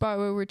weird spot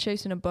where we're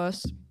chasing a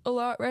bus a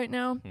lot right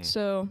now.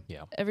 So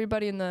Yeah.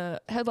 everybody in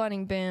the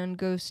headlining band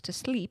goes to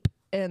sleep,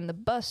 and the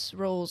bus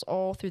rolls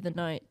all through the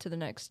night to the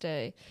next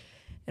day.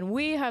 And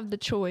we have the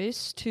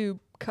choice to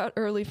cut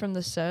early from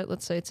the set.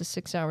 Let's say it's a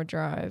 6-hour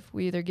drive.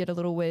 We either get a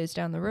little ways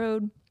down the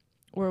road,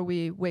 or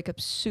we wake up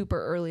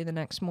super early the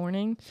next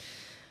morning.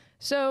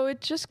 So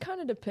it just kind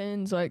of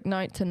depends, like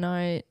night to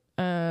night.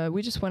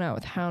 We just went out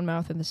with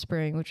Houndmouth in the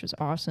spring, which was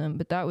awesome.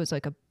 But that was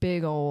like a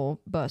big old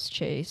bus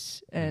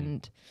chase,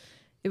 and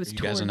it was Are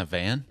you guys in a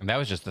van? And that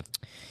was just the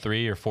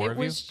 3 or 4 it of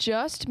you? was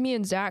just me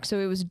and Zach, so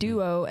it was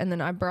duo, and then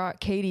I brought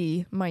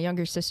Katie, my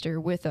younger sister,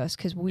 with us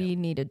because we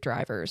needed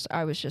drivers.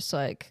 I was just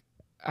like,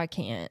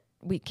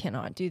 we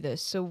cannot do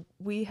this. So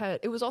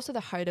it was also the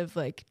height of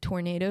like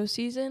tornado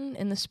season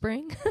in the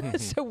spring.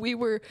 So we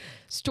were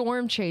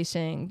storm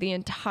chasing the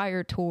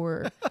entire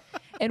tour.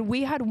 And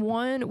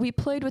we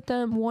played with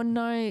them one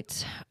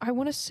night. I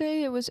want to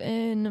say it was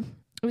in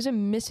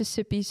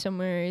Mississippi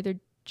somewhere. Either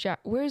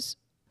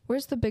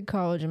Where's the big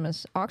college in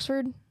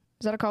Oxford? Is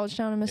that a college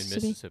town in in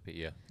Mississippi? Mississippi,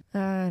 yeah.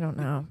 I don't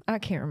know. I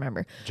can't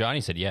remember.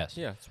 Johnny said yes.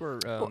 Yeah, it's where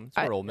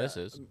I- Ole Miss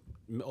is.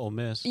 Ole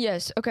Miss.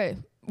 Yes. Okay.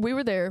 We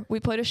were there. We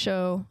played a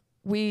show.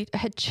 we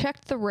had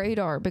checked the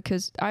radar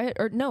because I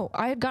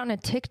had gotten a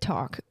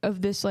TikTok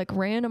of this like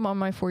random on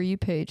my For You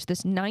page,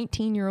 this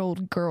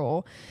 19-year-old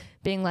girl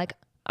being like,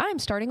 I'm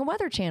starting a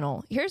weather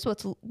channel. Here's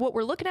what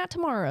we're looking at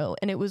tomorrow.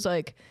 And it was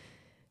like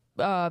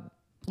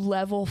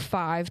level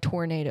 5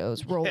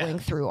 tornadoes rolling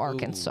through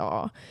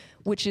Arkansas,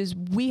 which is,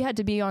 we had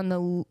to be on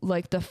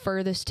the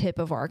furthest tip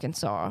of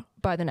Arkansas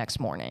by the next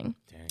morning.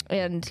 Dang.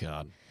 And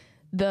God.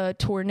 The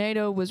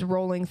tornado was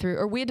rolling through,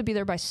 or we had to be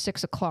there by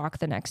 6 o'clock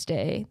the next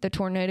day. The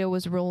tornado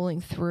was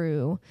rolling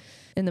through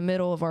in the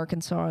middle of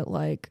Arkansas at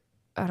like,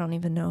 I don't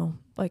even know,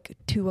 like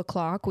 2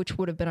 o'clock, which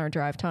would have been our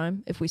drive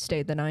time if we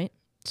stayed the night.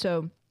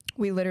 So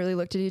we literally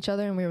looked at each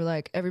other and we were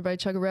like, everybody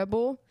chug a Red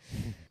Bull.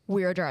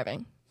 We are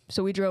driving.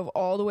 So we drove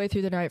all the way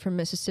through the night from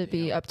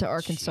Mississippi up to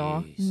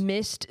Arkansas.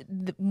 Missed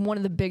one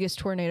of the biggest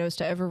tornadoes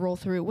to ever roll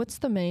through. What's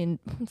the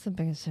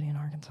biggest city in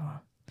Arkansas?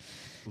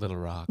 Little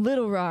Rock.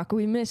 Little Rock.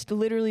 We missed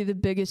literally the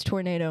biggest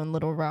tornado in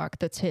Little Rock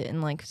that's hit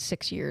in like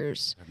 6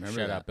 years.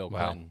 Shout out Bill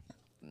Clinton.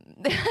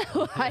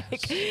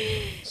 Like,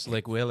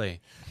 Slick Willie.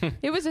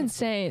 it was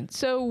insane.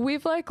 So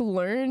we've like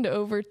learned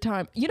over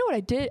time. You know what I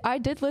did? I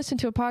did listen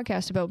to a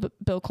podcast about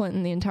Bill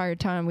Clinton the entire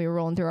time we were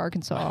rolling through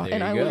Arkansas,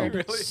 and I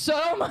learned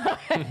so much.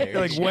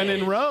 Like when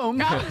in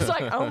Rome. I was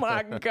like, oh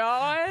my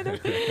God.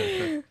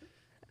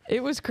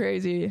 It was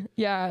crazy.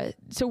 Yeah.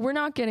 So we're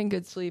not getting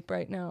good sleep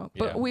right now,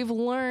 but we've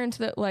learned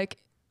that, like,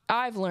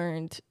 I've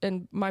learned,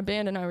 and my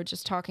band and I were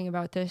just talking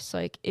about this,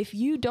 like, if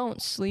you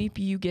don't sleep,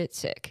 you get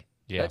sick.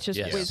 Yeah. That's just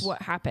is what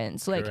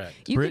happens. Like,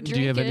 you Britton, could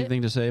do you have drink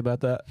anything to say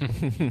about that?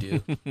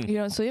 You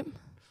don't sleep?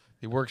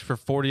 He works for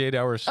 48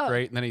 hours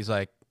straight, and then he's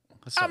like,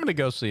 I'm going to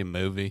go see a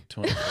movie.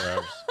 24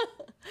 hours.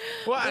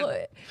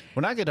 Well,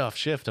 When I get off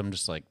shift, I'm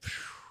just like,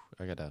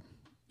 I gotta,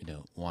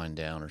 wind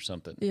down or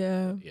something.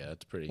 yeah. Yeah,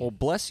 it's pretty. Well,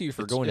 bless you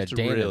for going it's to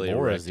Dan really and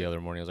Laura's erect. the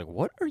other morning. I was like,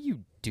 what are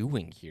you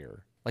doing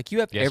here? Like, you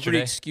have every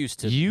Yesterday? excuse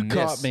to You miss.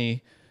 caught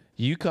me.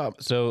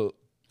 So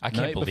I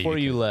can't night believe before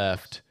you you could.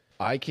 left,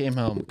 I came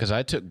home because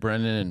I took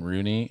Brendan and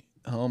Rooney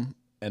home,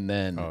 and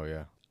then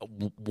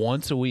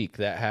once a week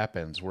that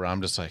happens where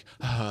I'm just like,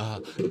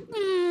 and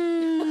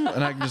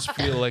I can just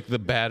feel like the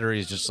battery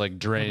is just like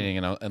draining.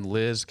 And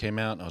Liz came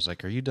out, and I was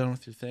like, "Are you done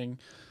with your thing?"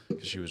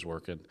 Because she was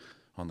working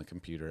on the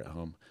computer at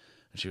home.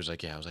 And she was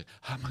like, "Yeah." I was like,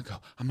 I'm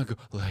gonna go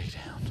lay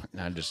down.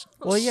 And I just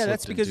Well, yeah,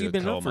 that's slipped because into you've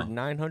a been up for coma.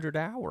 900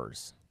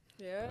 hours.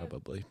 Yeah.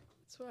 Probably.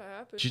 That's what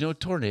happens. Do you know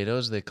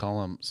tornadoes? They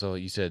call them. So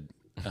you said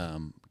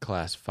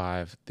class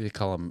 5. They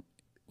call them.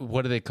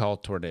 What do they call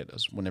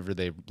tornadoes whenever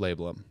they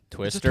label them?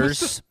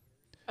 Twisters.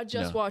 I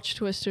just No. watched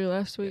Twister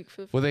last week.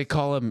 For the Well, they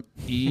call them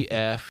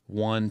EF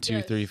 1, 2,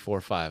 Yes. 3,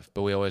 4, 5,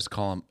 but we always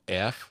call them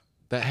F.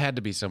 That had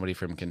to be somebody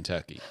from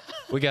Kentucky.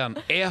 We got an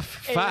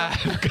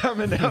F5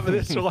 coming up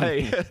this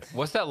way.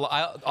 What's that?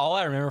 All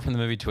I remember from the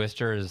movie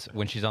Twister is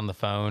when she's on the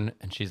phone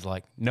and she's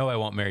like, "No, I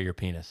won't marry your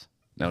penis."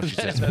 No, she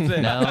says, No,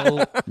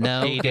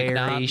 He did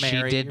not Gary, she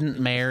marry didn't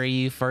marry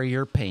you for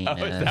your penis.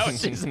 Is that what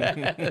she said?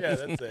 Yeah,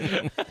 that's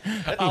it.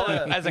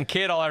 As a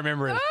kid, all I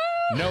remember is,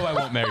 "No, I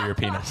won't marry your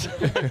penis."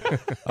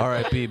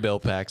 R.I.P. Bill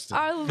Paxton.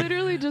 I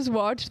literally just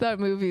watched that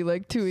movie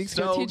like 2 weeks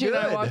ago. So TJ and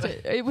I good. watched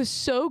it. It was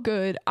so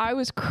good. I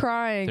was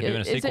crying. They're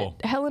doing a Is sequel.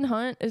 it Helen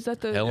Hunt? Is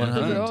that the Helen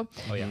the Hunt. girl?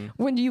 Oh yeah.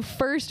 When you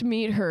first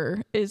meet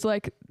her, is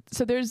like,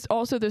 so there's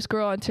also this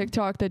girl on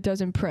TikTok that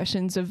does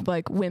impressions of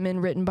like women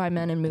written by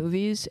men in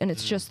movies, and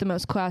it's just the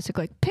most classic,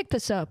 like, pick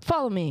this up,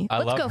 follow me, I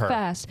let's love go her.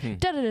 fast,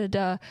 da da da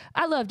da.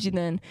 I loved you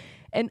then.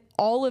 And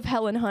all of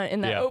Helen Hunt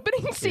in that Yeah.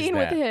 opening scene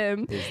with that.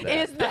 him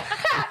is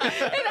that.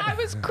 And I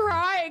was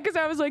crying because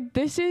I was like,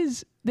 this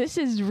is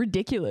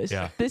ridiculous.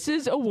 Yeah. This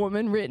is a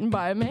woman written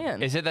by a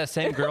man. Is it that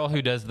same girl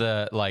who does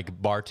the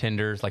like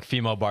bartenders, like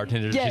female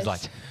bartenders? Yes. She's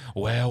like,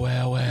 well.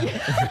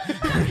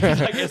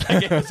 It's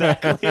like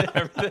exactly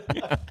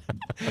everything.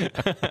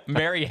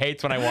 Mary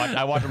hates when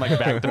I watch them like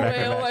back to back.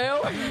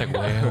 Well, Like,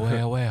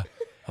 well.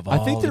 Of I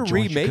all think the they're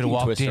joints you could've remaking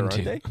walked Twister, aren't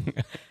into.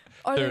 they?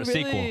 are They're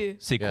they really?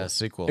 sequel. Yeah,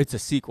 sequel. It's a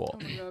sequel.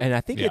 And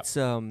I think Yeah.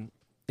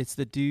 it's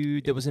the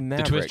dude that was in The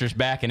Maverick. Twister's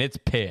back and it's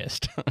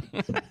pissed.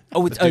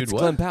 Oh, it's, The dude it's what?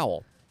 Glenn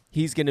Powell.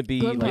 He's going to be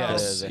Glenn like Powell.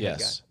 yes, the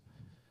yes.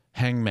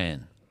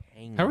 Hangman.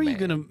 How are you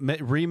Hangman. going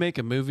to remake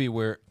a movie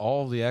where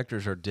all the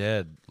actors are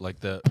dead? Like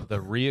the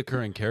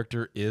reoccurring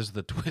character is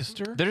the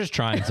Twister? They're just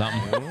trying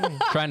something,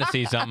 trying to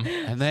see something.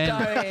 And then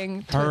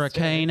Starring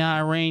Hurricane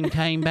Irene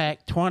came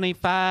back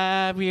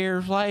 25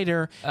 years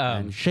later,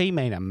 and she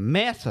made a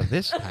mess of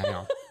this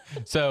town.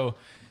 So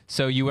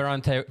you were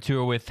on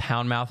tour with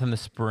Houndmouth in the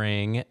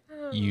spring.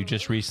 You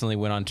just recently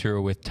went on tour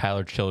with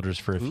Tyler Childers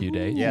for a few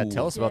days. Yeah,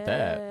 tell us about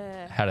that.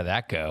 Yeah. How did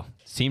that go?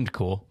 Seemed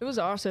cool. It was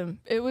awesome.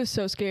 It was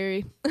so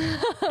scary,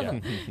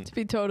 to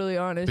be totally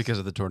honest. Because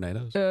of the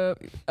tornadoes?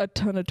 A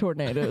ton of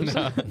tornadoes.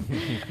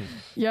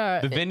 Yeah.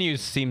 The venues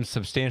seem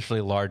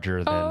substantially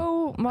larger than.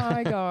 Oh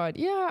my God.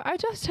 Yeah. I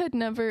just had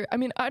never, I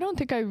mean, I don't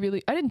think I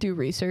didn't do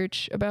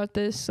research about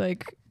this.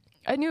 Like,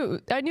 I knew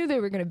they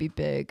were going to be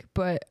big,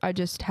 but I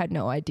just had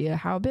no idea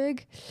how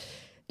big.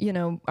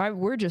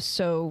 we're just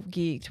so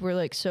geeked. We're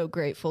like so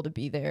grateful to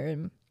be there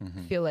and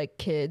feel like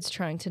kids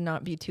trying to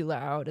not be too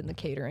loud in the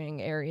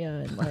catering area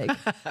and like,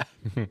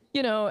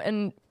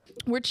 and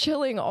we're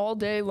chilling all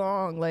day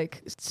long,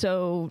 like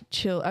so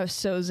chill. I was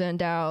so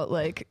zenned out.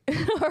 Like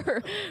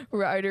our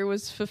rider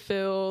was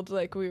fulfilled.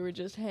 Like we were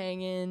just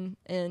hanging,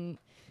 and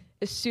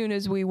as soon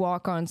as we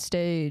walk on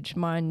stage,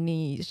 my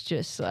knees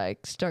just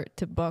like start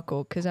to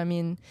buckle. Cause I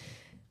mean,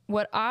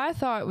 what I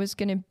thought was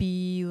going to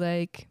be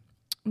like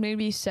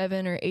maybe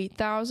 7,000 or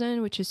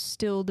 8,000, which is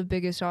still the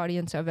biggest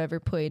audience I've ever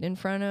played in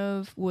front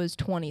of, was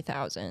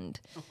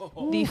 20,000.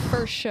 The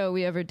first show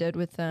we ever did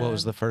with them. What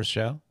was the first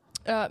show?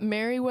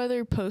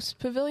 Meriwether Post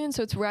Pavilion.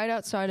 So it's right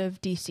outside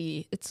of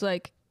DC. It's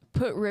like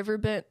put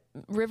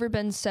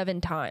Riverbend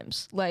 7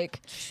 times. Like,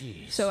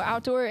 so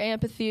outdoor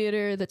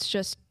amphitheater that's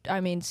just,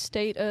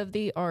 state of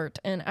the art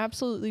and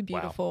absolutely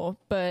beautiful.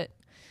 But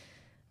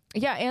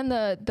yeah, and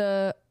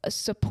the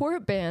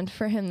support band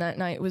for him that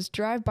night was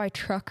Drive By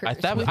Truckers.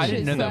 I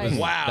didn't know that was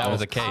that was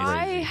the case.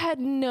 I had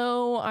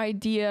no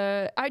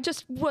idea. I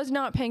just was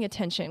not paying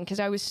attention because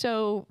I was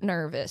so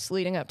nervous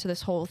leading up to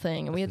this whole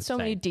thing, and we had so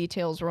many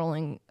details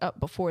rolling up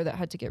before that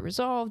had to get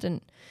resolved,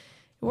 and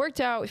it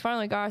worked out. We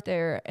finally got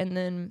there, and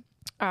then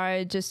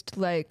I just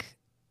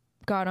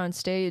got on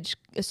stage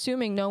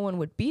assuming no one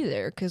would be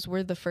there because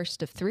we're the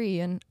first of 3,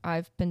 and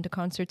I've been to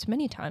concerts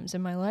many times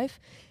in my life.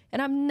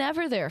 And I'm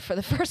never there for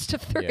the first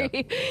of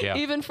 3,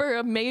 even for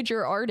a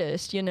major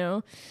artist,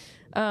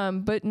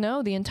 But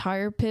no, the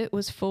entire pit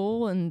was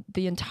full and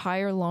the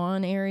entire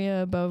lawn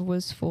area above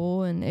was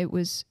full. And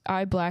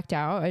I blacked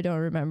out. I don't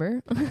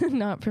remember,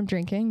 not from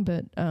drinking,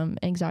 but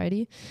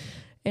anxiety.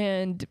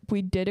 And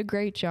we did a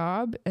great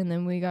job. And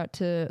then we got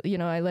to,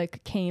 I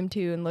came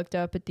to and looked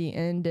up at the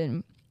end,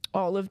 and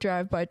all of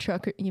Drive By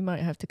Trucker, you might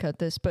have to cut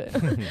this, but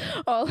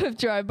all of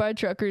Drive By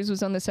Truckers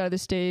was on the side of the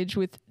stage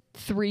with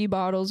 3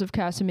 bottles of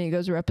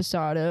Casamigos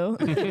Reposado.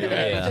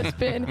 Just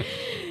been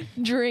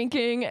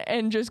drinking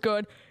and just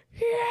going,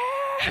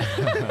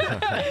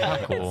 yeah.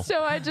 Cool.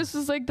 So I just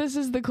was like, this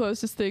is the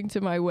closest thing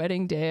to my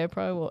wedding day I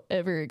probably will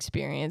ever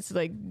experience.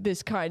 Like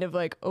this kind of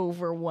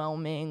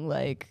overwhelming,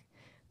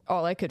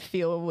 all I could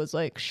feel was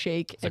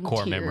shake and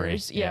core tears. memory.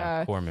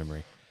 Yeah. Core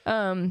memory.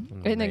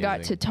 And then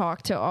got to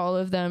talk to all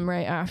of them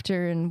right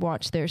after and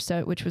watch their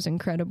set, which was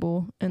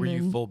incredible. And Were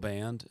then, you full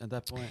band at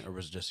that point, or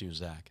was it just you and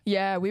Zach?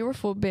 Yeah, we were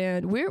full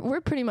band. We're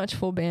pretty much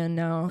full band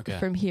now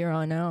from here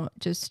on out.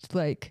 Just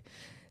there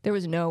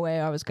was no way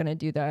I was gonna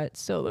do that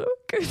solo.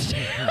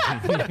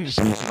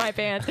 My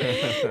band,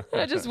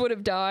 I just would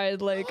have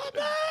died. My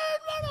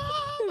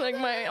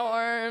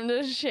arm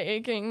just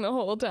shaking the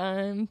whole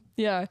time.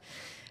 Yeah.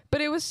 But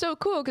it was so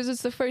cool because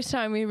it's the first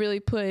time we really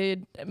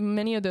played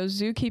many of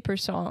those Zookeeper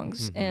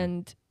songs,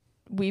 and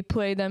we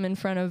played them in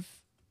front of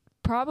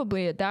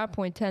probably at that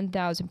point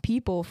 10,000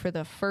 people for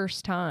the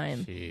first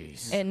time.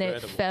 Jeez. And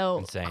it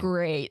felt Insane.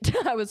 great.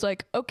 I was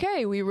like,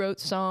 okay, we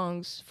wrote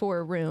songs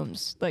for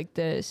rooms like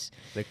this.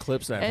 The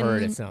clips I've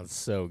heard, it sounds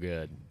so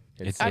good.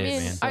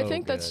 I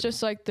think that's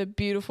just the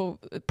beautiful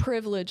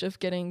privilege of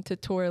getting to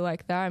tour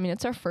like that. I mean,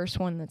 it's our first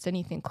one that's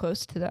anything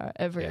close to that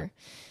ever. Yeah.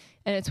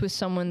 And it's with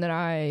someone that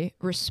I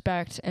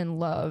respect and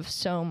love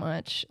so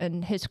much.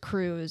 And his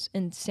crew is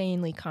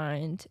insanely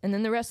kind. And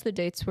then the rest of the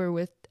dates were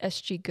with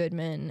S.G.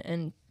 Goodman.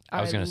 And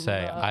I was going to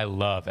say, I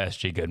love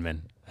S.G.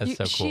 Goodman. That's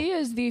so cool. She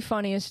is the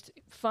funniest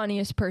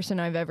person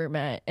I've ever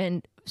met.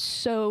 And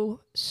so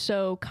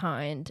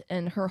kind.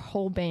 And her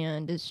whole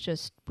band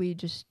is we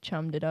just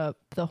chummed it up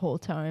the whole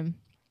time.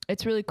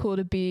 It's really cool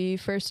to be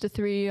first to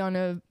 3 on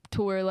a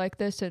tour like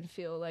this and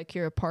feel like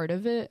you're a part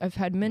of it. I've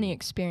had many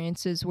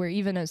experiences where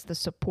even as the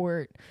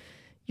support,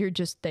 you're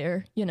just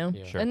there, Yeah,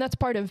 sure. And that's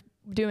part of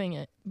doing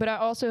it. But I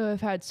also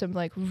have had some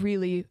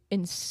really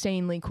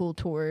insanely cool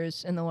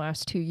tours in the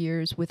last 2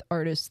 years with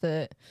artists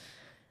that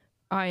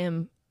I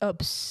am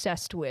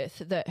obsessed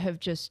with that have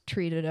just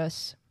treated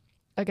us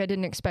I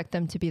didn't expect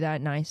them to be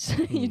that nice.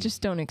 You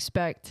just don't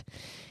expect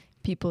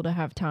people to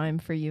have time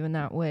for you in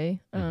that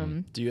way.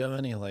 Do you have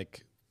any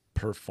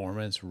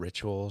performance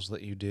rituals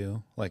that you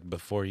do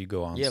before you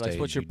go on stage? Yeah,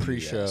 what's your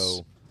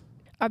pre-show?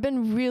 I've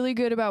been really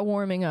good about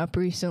warming up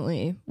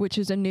recently, which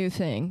is a new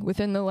thing.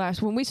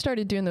 When we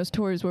started doing those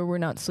tours where we're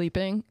not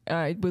sleeping,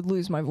 I would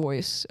lose my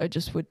voice. I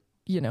just would,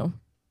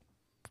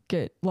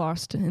 get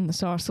lost in the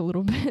sauce a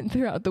little bit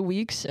throughout the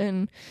weeks.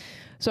 And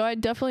so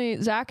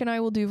Zach and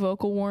I will do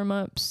vocal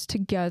warm-ups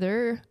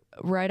together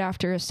right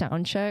after a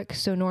sound check.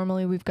 So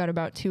normally we've got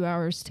about 2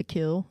 hours to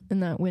kill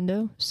in that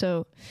window.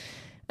 So...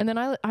 And then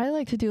I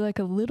like to do a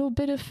little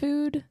bit of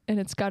food,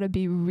 and it's got to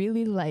be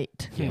really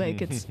light.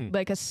 It's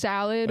like a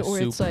salad, or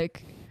it's a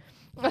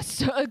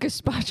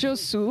gazpacho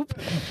soup.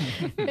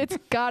 It's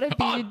got to be.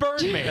 Oh, it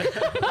burned me.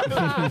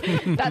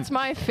 That's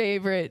my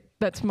favorite.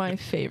 That's my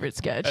favorite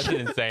sketch. That's an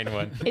insane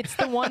one. It's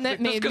the one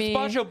that made me.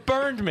 Gazpacho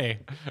burned me.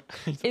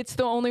 It's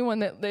the only one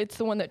that. It's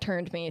the one that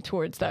turned me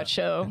towards that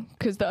show,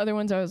 because the other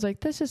ones I was like,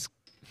 this is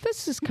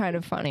this is kind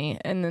of funny.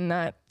 And then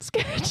that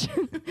sketch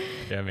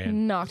Yeah,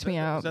 man. knocked me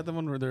out. Is that the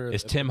one where they're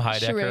It's Tim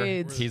Heidecker.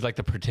 Charades. He's like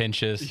the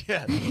pretentious.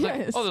 Yeah.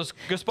 Yes. Oh, those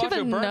Do gazpacho you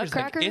have a burgers.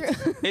 Like,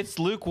 nutcracker? it's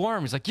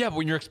lukewarm. He's like, yeah, but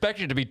when you're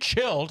expecting it to be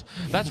chilled,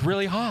 that's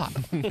really hot.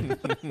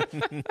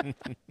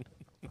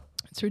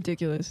 It's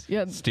ridiculous.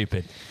 Yeah.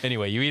 Stupid.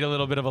 Anyway, you eat a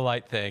little bit of a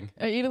light thing.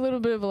 I eat a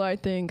little bit of a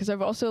light thing because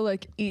I've also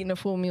like eaten a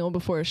full meal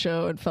before a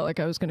show and felt like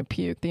I was going to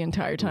puke the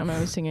entire time I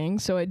was singing.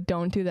 So I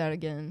don't do that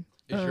again.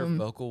 Is your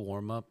vocal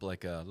warm up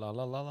like a la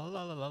la la la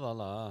la la la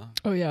la?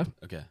 Oh yeah.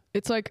 Okay.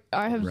 It's like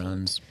I have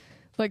Runs.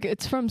 like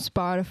it's from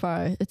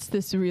Spotify. It's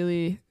this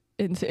really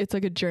it's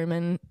like a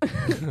German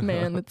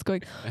man that's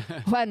going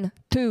 1,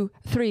 2,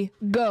 3,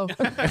 go.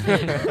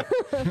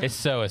 It's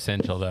so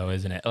essential, though,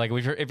 isn't it? Like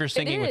if you're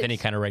singing with any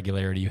is. kind of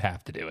regularity, you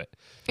have to do it.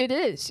 It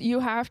is.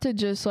 You have to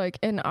just like,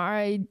 and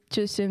I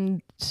just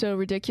am so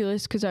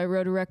ridiculous because I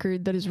wrote a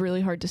record that is really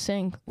hard to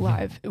sing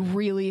live,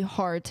 really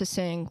hard to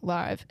sing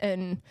live.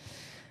 And,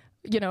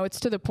 you know, it's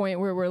to the point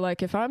where we're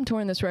like, if I'm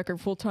touring this record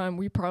full time,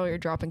 we probably are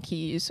dropping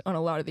keys on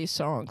a lot of these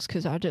songs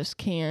because I just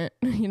can't,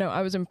 you know,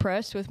 I was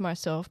impressed with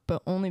myself,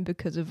 but only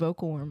because of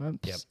vocal warm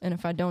ups. Yep. And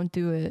if I don't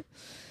do it,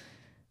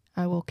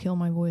 I will kill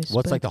my voice.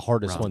 What's But like the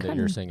hardest one that Kinda-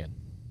 you're singing?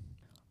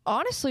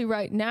 honestly,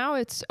 right now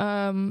it's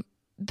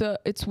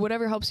it's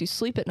whatever helps you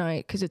sleep at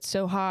night because it's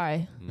so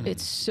high.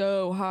 It's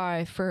so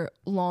high for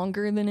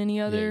longer than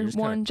any other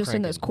one, just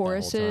in those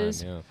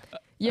choruses.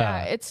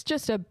 Yeah, it's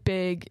just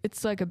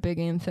it's like a big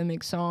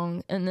anthemic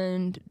song. And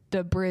then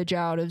the bridge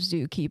out of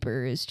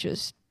Zookeeper is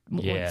just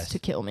wants to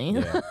kill me.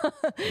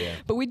 Yeah.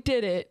 But we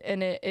did it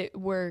and it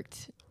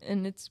worked.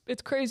 And it's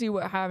crazy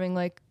what having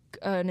like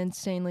an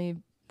insanely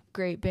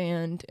great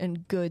band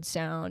and good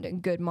sound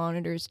and good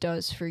monitors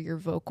does for your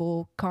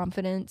vocal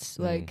confidence.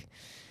 Like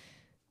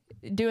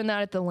doing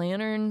that at the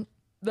Lantern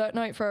that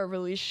night for our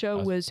release show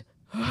was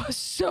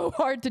so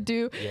hard to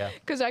do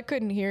because I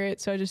couldn't hear it.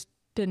 So I just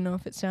didn't know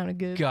if it sounded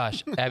good.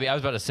 Gosh, Abby, I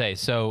was about to say,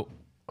 so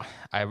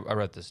I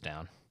wrote this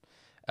down.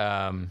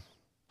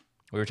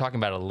 We were talking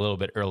about it a little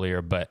bit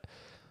earlier, but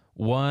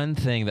one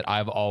thing that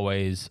I've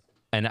always,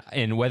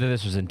 and whether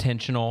this was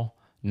intentional,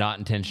 not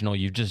intentional,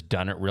 you've just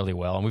done it really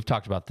well. And we've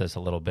talked about this a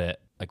little bit,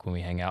 like when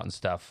we hang out and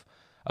stuff,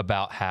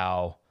 about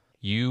how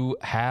you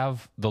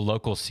have the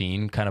local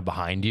scene kind of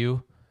behind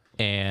you.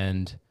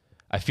 And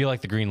I feel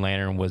like the Green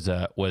Lantern was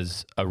a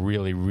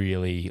really,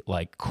 really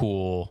like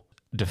cool,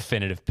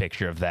 definitive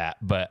picture of that.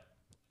 But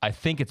I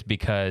think it's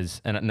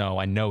because, and no,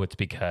 I know it's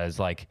because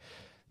like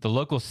the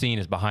local scene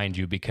is behind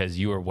you because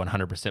you are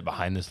 100%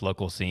 behind this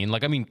local scene.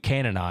 Like, I mean,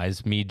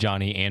 Canonize, me,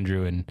 Johnny,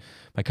 Andrew, and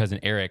my cousin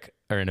Eric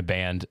are in a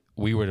band.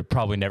 We would have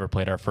probably never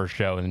played our first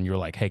show. And you were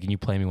like, hey, can you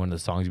play me one of the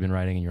songs you've been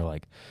writing? And you're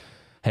like,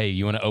 hey,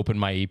 you want to open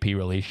my EP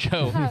release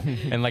show?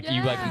 And like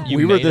you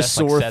We were made the us,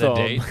 like, sore set a thumb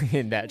date.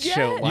 in that Yeah,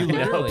 show. You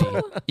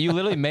lineup.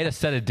 literally made us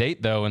set a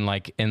date though, and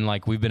like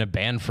we've been a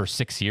band for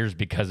 6 years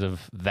because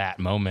of that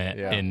moment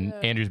in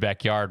Andrew's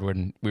backyard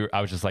when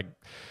I was just like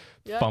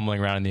fumbling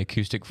around in the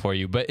acoustic for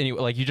you. But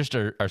anyway, like you just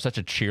are such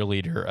a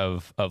cheerleader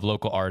of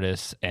local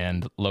artists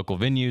and local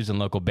venues and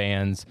local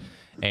bands,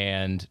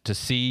 and to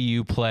see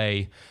you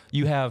play,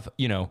 you have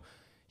an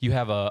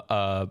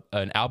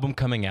album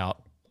coming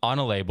out on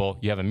a label,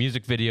 you have a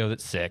music video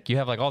that's sick, you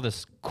have like all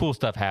this cool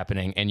stuff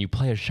happening, and you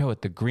play a show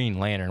at the Green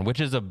Lantern, which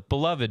is a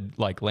beloved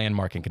like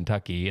landmark in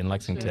Kentucky, in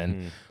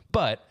Lexington,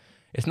 but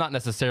it's not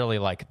necessarily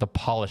like the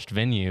polished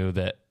venue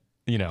that,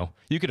 you know,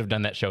 you could have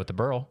done that show at the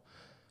Burl,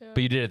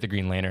 but you did it at the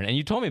Green Lantern. And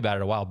you told me about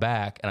it a while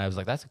back, and I was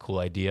like, that's a cool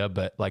idea.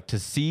 But like to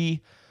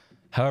see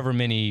however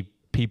many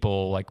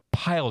people like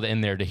piled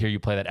in there to hear you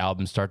play that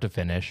album start to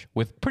finish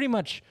with pretty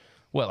much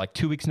like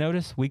 2 weeks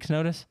notice.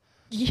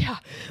 Yeah,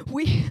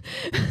 we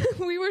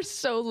were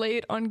so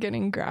late on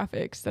getting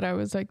graphics that I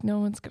was like, no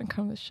one's gonna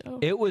come to the show.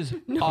 It was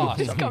no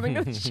awesome. one's coming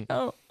to the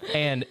show.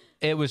 And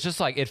it was just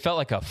like, it felt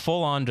like a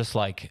full on just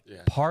like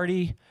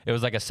party. It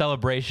was like a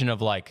celebration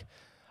of like,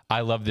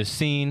 I love this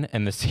scene.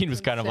 And the scene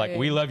was kind of like,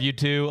 we love you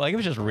too. Like it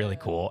was just really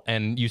cool.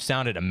 And you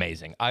sounded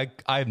amazing.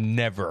 I've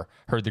never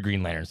heard the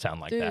Green Lantern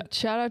sound like Dude, that.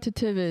 shout out to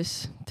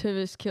Tivis.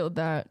 Tivis killed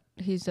that.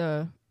 He's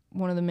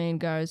one of the main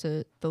guys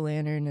at the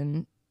Lantern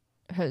and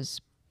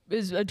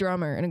is a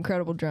drummer, an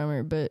incredible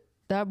drummer, but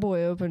that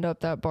boy opened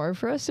up that bar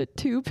for us at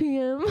 2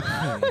 p.m.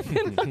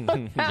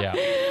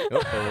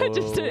 Yeah.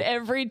 Just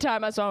every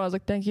time I saw him, I was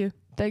like, thank you.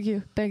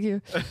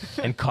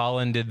 And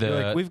Colin did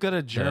You're like, we've got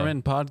a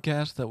German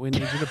podcast that we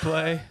need you to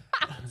play.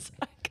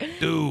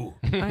 do.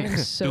 I am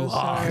so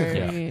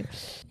sorry.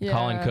 Yeah.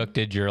 Colin Cook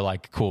did your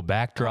like cool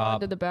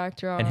backdrop. Did the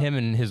backdrop. And him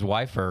and his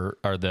wife are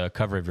the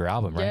cover of your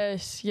album, right?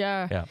 Yes,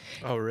 yeah. Yeah.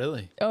 Oh,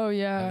 really? Oh, I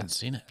yeah. haven't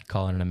seen it.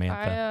 Colin and Amantha.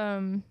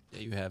 I Yeah,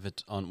 you have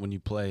it on when you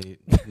play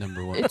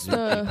number one. It's the-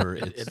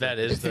 Zookeeper, it's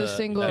it's the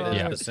single. That is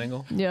Yeah. the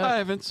single. Yeah. I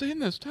haven't seen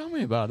this. Tell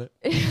me about it.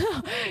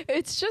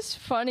 It's just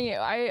funny.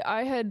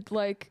 I had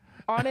like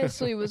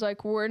honestly was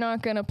like, we're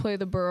not gonna play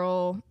the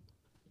Burl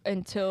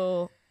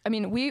until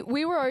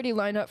we were already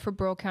lined up for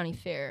Burl County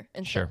Fair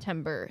in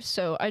September.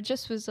 So I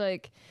just was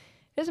like,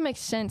 it doesn't make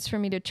sense for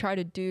me to try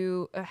to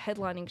do a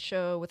headlining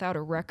show without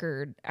a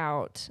record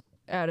out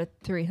at a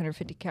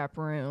 350 cap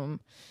room.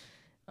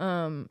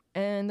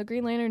 And the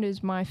Green Lantern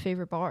is my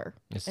favorite bar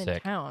It's in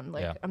sick. town.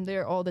 Like Yeah. I'm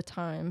there all the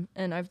time,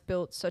 and I've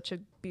built such a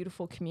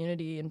beautiful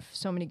community and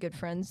so many good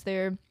friends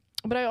there.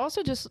 But I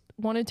also just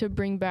wanted to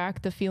bring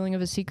back the feeling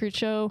of a secret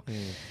show.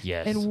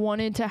 Yes. And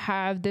wanted to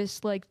have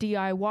this like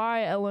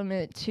DIY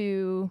element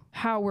to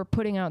how we're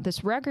putting out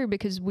this record,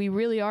 because we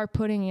really are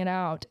putting it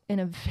out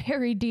in a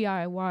very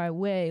DIY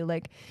way.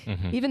 Like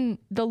even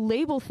the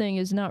label thing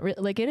is not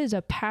like, it is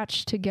a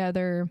patched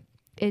together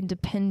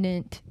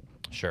independent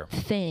Sure.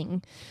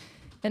 thing.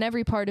 And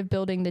every part of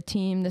building the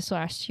team this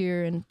last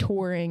year and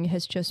touring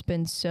has just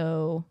been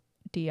so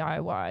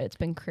DIY. It's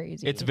been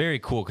crazy. It's very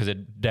cool because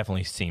it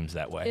definitely seems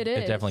that way. It It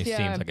is, definitely yeah.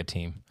 seems like a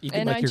team.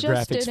 Even And like I your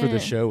just graphics for the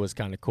didn't- show was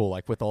kind of cool,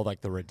 like with all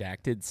like the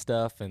redacted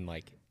stuff and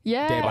like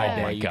yeah. day by Oh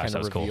day my you gosh, kind that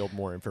of was cool. revealed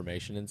more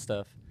information and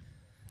stuff.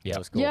 Yeah. That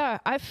was cool. Yeah,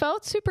 I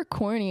felt super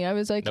corny. I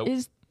was like, Nope.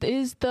 is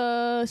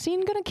the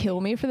scene gonna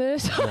kill me for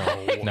this?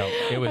 No,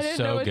 it was I didn't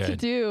so know what to good.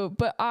 do,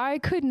 but I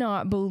could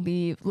not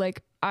believe,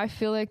 like, I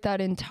feel like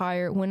that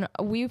entire, when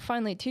we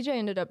finally, TJ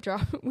ended up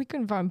dropping, we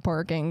couldn't find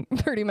parking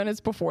 30 minutes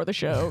before the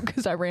show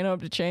because I ran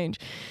up to change,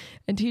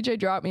 and TJ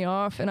dropped me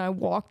off, and I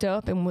walked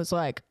up and was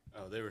like,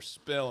 Oh, they were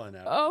spilling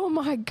out. oh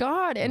my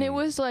God. And it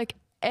was like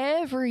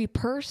every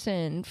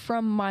person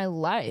from my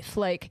life.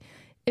 Like,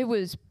 it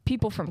was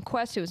people from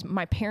Quest. It was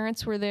my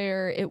parents were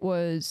there. It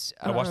was.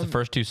 I watched the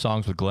first 2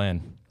 songs with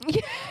Glenn.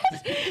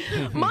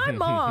 My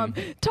mom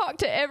talked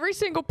to every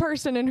single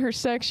person in her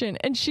section,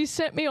 and she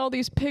sent me all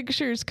these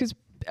pictures because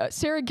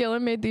Sarah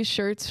Gillen made these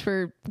shirts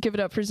for Give It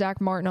Up for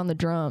Zach Martin on the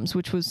drums,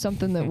 which was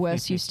something that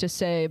Wes used to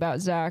say about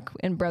Zach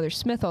and Brother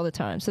Smith all the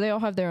time. So they all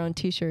have their own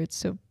T-shirts.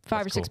 So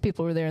 5 or 6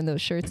 people were there in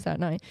those shirts that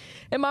night.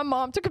 And my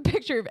mom took a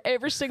picture of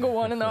every single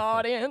one in the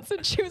audience,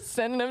 and she was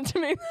sending them to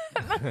me.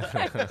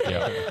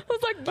 I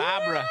was like,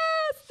 Barbara.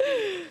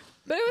 Yes!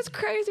 But it was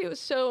crazy. It was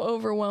so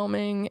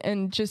overwhelming,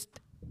 and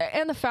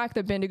the fact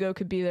that Bendigo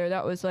could be there,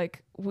 that was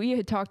like, we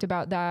had talked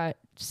about that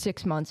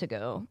 6 months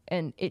ago,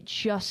 and it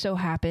just so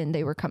happened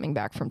they were coming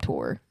back from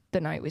tour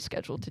the night we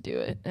scheduled to do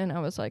it. And I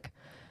was like,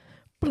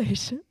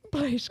 please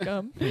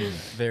come.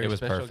 Very It was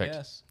special perfect.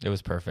 guest. It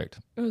was perfect.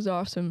 It was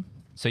awesome.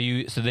 So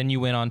then you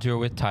went on tour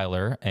with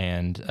Tyler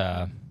and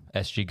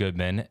SG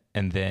Goodman,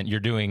 and then you're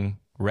doing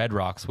Red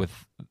Rocks with.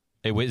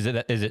 Is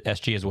it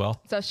SG as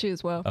well? It's actually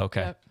as well.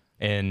 Okay. Yep.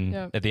 And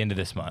Yep. at the end of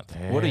this month.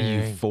 What a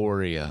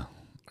euphoria.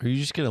 Are you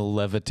just going to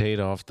levitate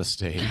off the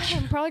stage?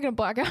 I'm probably going to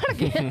black out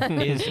again.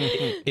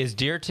 Is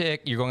Deer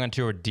Tick, you're going on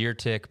tour with Deer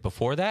Tick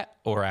before that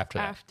or after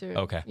that? After.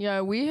 Okay.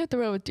 Yeah, we hit the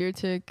road with Deer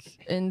Tick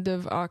end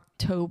of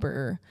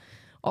October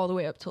all the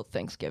way up till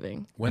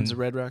Thanksgiving. When's the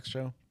Red Rocks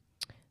show?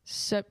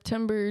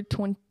 September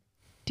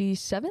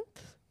 27th?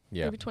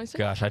 Yeah. Maybe 26th?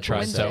 Gosh, I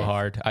tried so Wednesday.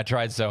 hard. I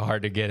tried so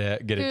hard to get a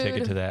ticket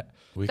Dude. to that.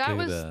 We That could,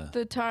 was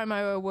the time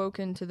I awoke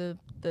into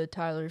the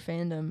Tyler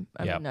fandom.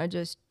 I Yep.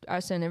 mean, I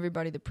sent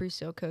everybody the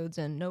pre-sale codes,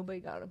 and nobody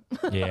got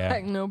them. Yeah.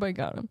 Like, nobody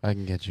got them. I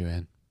can get you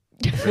in.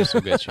 Chris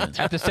will get you in.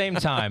 At the same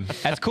time,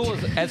 as cool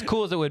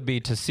as it would be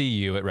to see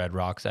you at Red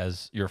Rocks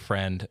as your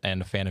friend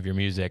and a fan of your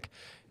music,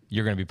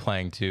 you're going to be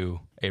playing to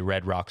a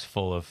Red Rocks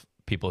full of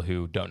people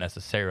who don't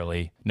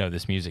necessarily know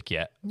this music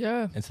yet.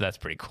 Yeah. And so that's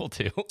pretty cool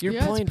too. You're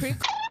Yeah, playing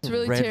it's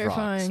really Red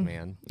terrifying. Rocks,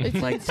 man. It's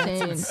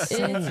insane. It's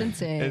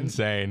insane.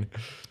 Insane.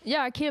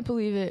 Yeah, I can't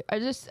believe it.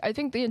 I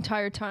think the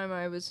entire time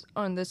I was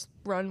on this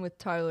run with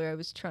Tyler, I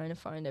was trying to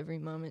find every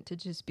moment to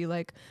just be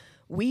like,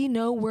 we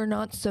know we're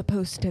not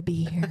supposed to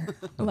be here.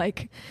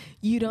 Like,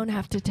 you don't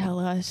have to tell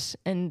us.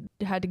 And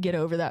had to get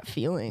over that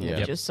feeling. Yeah. Of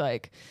Yep. just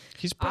like,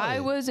 He's I probably,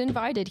 was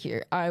invited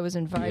here. I was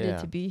invited Yeah.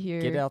 to be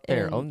here. Get out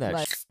there, and, own that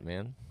like, shit,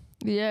 man.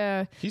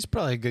 Yeah. he's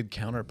probably a good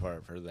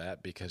counterpart for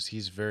that because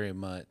he's very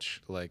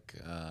much like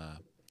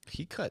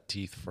he cut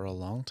teeth for a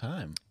long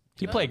time.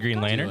 He played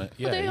Green Lantern.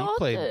 Yeah, they he all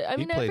played. did. I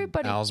mean, he played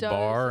everybody Al's does.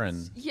 Bar,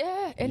 It's- and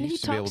yeah, and he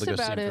used to be able talks to go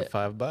about sing it for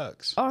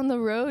 $5. on the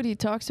road. He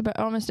talks about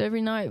almost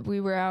every night we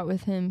were out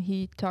with him.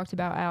 He talked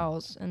about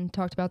Al's and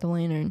talked about the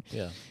Lantern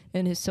Yeah,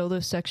 and his solo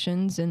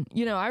sections. And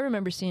I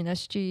remember seeing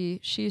SG.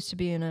 She used to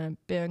be in a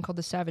band called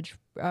the Savage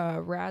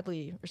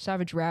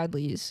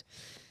Radleys.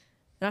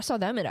 And I saw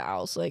them at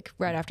Al's like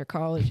right after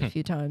college a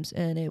few times,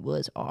 and it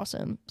was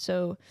awesome.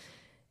 So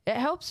it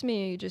helps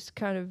me just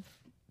kind of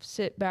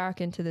sit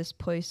back into this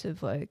place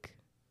of like,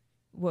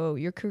 whoa,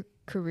 your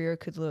career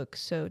could look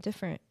so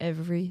different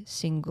every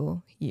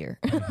single year.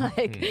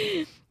 Like,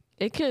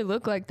 it could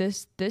look like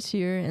this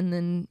year and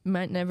then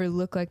might never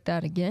look like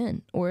that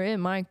again. Or it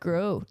might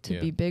grow to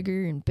be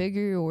bigger and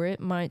bigger, or it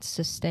might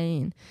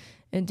sustain.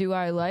 And do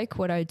I like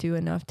what I do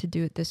enough to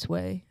do it this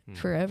way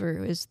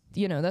forever? Is,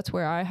 that's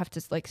where I have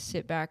to like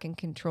sit back and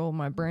control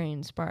my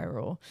brain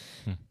spiral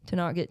to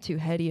not get too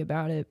heady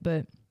about it.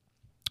 But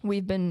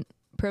we've been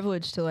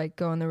privileged to like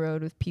go on the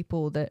road with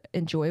people that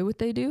enjoy what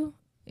they do,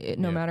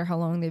 no matter how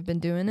long they've been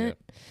doing it,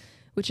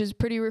 which is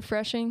pretty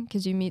refreshing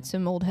because you meet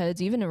some old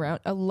heads, even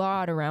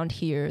around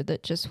here,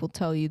 that just will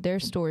tell you their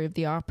story of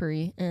the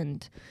Opry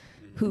and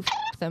who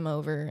f***ed them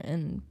over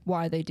and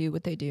why they do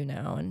what they do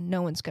now, and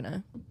no one's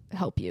gonna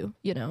help you,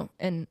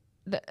 and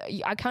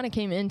I kind of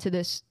came into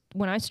this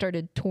when I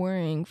started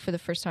touring for the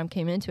first time,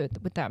 came into it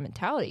with that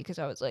mentality, because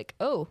I was like,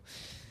 oh,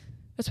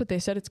 that's what they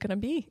said it's going to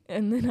be.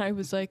 And then I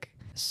was like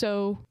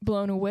so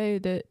blown away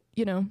that,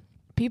 you know,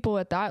 people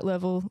at that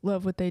level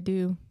love what they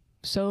do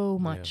so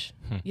much,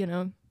 you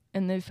know,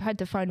 and they've had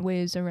to find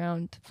ways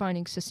around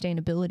finding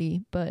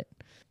sustainability, but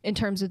in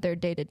terms of their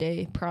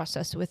day-to-day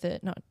process with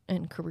it, not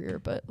in career,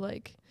 but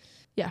like,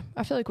 yeah,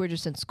 I feel like we're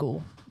just in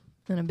school,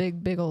 in a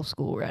big old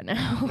school right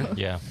now.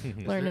 Yeah.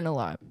 Learning a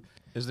lot.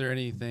 Is there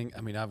anything,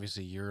 I mean,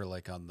 obviously you're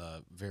like on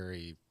the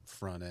very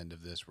front end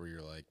of this where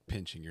you're like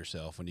pinching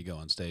yourself when you go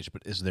on stage,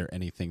 but is there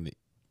anything that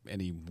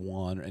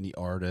anyone or any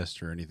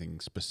artist or anything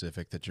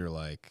specific that you're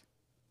like,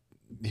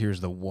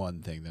 here's the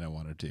one thing that I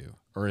want to do?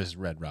 Or is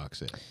Red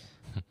Rocks it?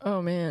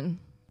 Oh, man.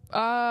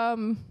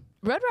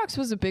 Red Rocks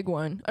was a big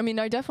one. I mean,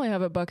 I definitely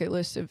have a bucket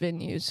list of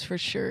venues for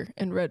sure,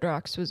 and Red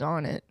Rocks was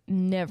on it.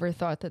 Never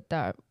thought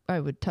that I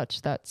would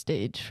touch that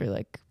stage for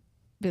like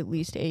at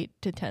least 8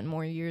 to 10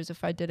 more years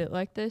if I did it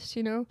like this,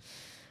 you know?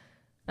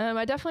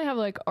 I definitely have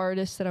like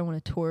artists that I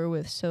want to tour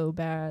with so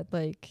bad.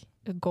 Like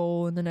a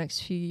goal in the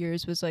next few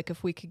years was like,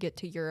 if we could get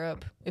to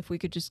Europe, if we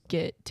could just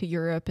get to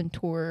Europe and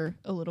tour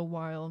a little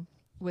while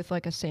with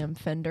like a Sam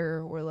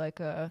Fender or like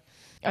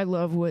I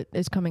love what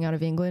is coming out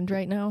of England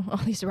right now. All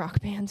these rock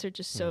bands are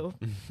just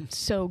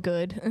so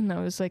good. And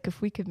I was like,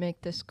 if we could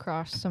make this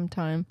cross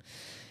sometime.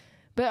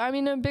 But I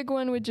mean, a big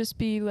one would just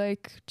be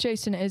like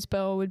Jason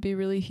Isbell would be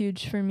really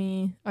huge for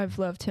me. I've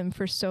loved him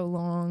for so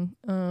long.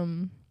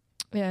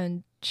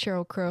 And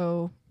Sheryl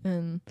Crow,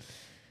 and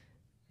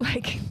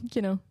like,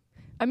 you know,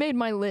 I made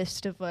my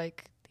list of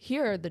like,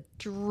 here are the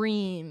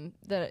dream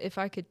that if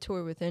I could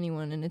tour with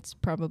anyone, and it's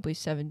probably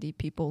 70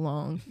 people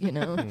long, you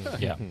know?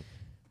 Yeah.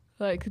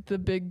 Like the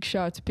big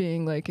shots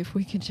being like, if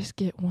we could just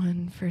get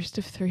one first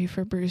of 3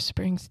 for Bruce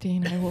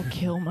Springsteen, I will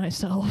kill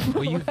myself.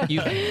 Well,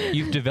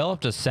 you've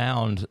developed a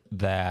sound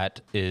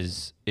that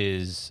is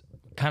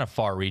kind of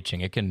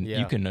far-reaching. It can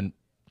you can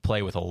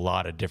play with a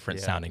lot of different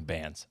sounding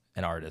bands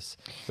and artists,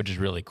 which is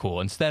really cool.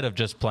 Instead of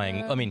just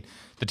playing, I mean,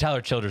 the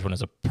Tyler Childers one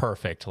is a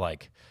perfect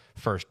like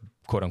first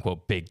quote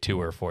unquote big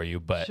tour for you,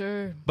 but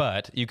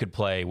but you could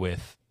play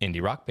with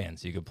indie rock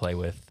bands. You could play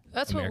with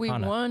That's Americana.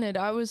 what we wanted.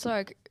 I was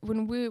like,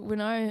 when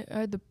I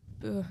had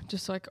the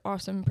just like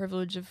awesome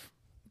privilege of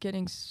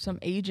getting some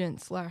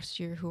agents last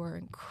year who are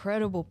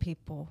incredible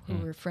people who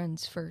were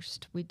friends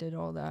first. We did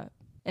all that.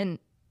 And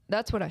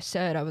that's what I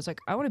said. I was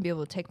like, I want to be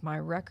able to take my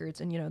records,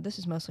 and you know, this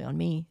is mostly on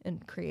me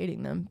and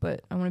creating them,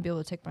 but I want to be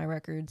able to take my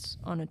records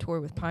on a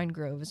tour with Pine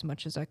Grove as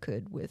much as I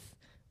could with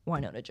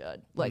Wynonna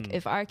Judd. Like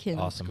if I can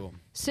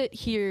sit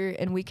here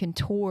and we can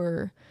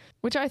tour,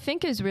 which I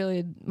think is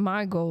really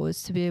my goal,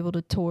 is to be able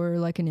to tour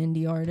like an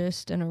indie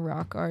artist and a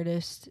rock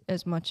artist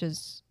as much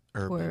as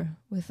tour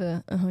with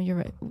a, you're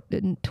right,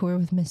 didn't tour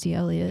with Missy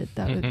Elliott.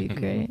 That would be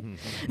great.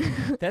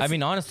 I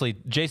mean, honestly,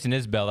 Jason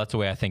Isbell, that's the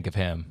way I think of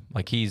him.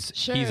 Like he's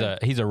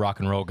a rock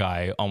and roll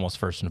guy almost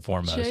first and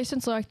foremost.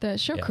 Jason's like that.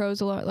 Sheryl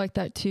Crow's a lot like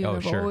that too.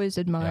 I've always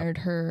admired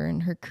her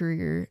and her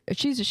career.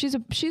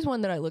 She's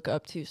one that I look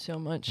up to so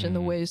much in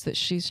the ways that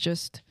she's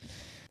just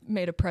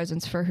made a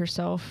presence for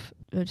herself.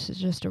 It's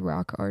just a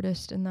rock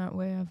artist in that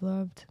way I've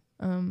loved.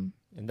 And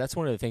that's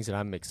one of the things that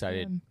I'm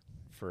excited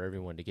for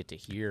everyone to get to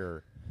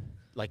hear.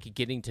 Like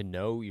getting to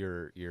know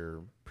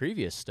your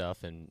previous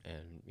stuff and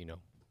you know,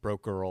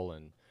 Broke Girl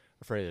and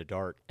Afraid of the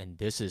Dark, and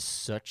this is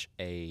such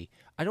a,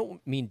 I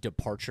don't mean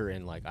departure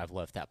in like I've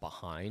left that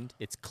behind.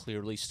 It's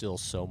clearly still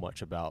so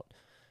much about,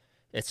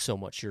 it's so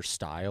much your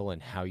style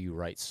and how you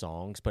write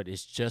songs, but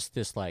it's just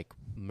this like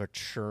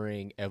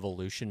maturing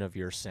evolution of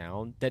your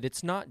sound that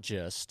it's not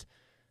just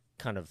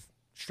kind of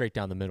straight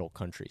down the middle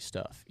country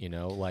stuff, you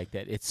know, like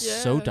that it's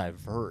so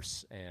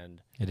diverse.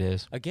 And it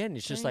is. Again,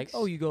 it's just like,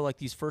 oh, you go like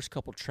these first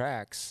couple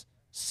tracks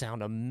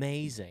sound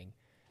amazing.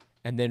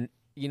 And then,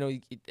 you know,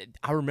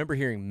 I remember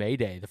hearing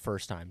Mayday the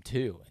first time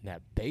too, and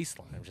that bass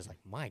line, I'm just like,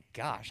 my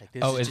gosh, like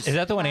this is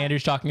that the one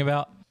Andrew's talking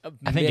about?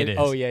 I think it is.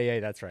 Oh yeah,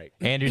 that's right.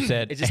 Andrew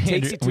said it just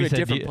takes you to a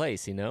different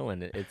place, you know,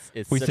 and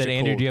it's we such said, a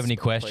Andrew, cool do you have any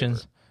questions?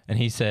 flavor. And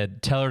he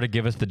said, tell her to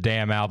give us the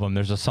damn album.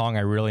 There's a song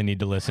I really need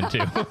to listen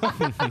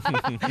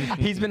to.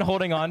 He's been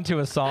holding on to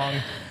a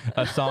song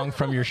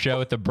from your show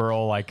at the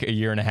Burl like a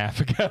year and a half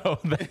ago.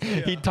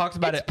 He talks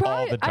about it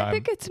all the time. I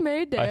think it's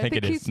Mayday. I think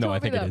it he's is. No, I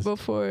told me think it that is.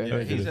 before.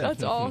 Yeah,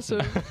 that's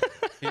awesome.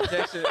 He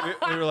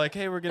texted, we were like,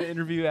 hey, we're going to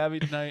interview Abby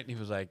tonight. And he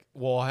was like,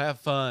 well, have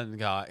fun,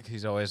 guy.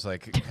 He's always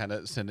like kind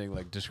of sending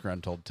like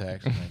disgruntled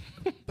texts.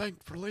 Like,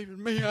 thanks for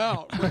leaving me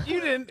out. Like, you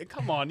didn't,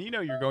 come on, you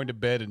know you're going to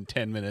bed in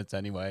 10 minutes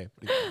anyway.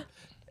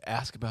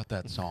 Ask about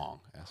that song.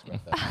 Ask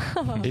about that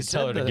song. He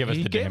tell her to give us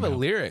the He gave damn a album.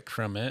 lyric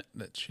from it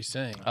that she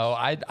sang. Oh,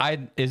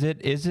 is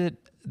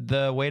it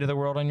the weight of the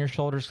world on your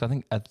shoulders? 'Cause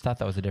I thought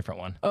that was a different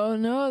one. Oh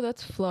no,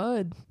 that's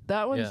Flood.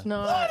 That one's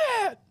not.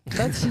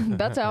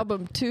 That's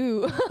album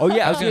 2. Oh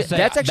yeah, I was gonna gonna say,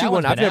 that's actually that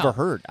one one's I've been never out.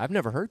 heard. I've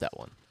never heard that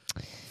one.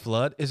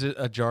 Flood? Is it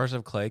a Jars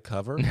of Clay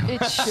cover?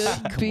 It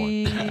should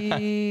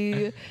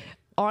be.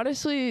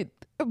 Honestly,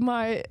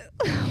 my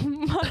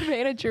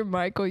manager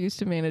Michael used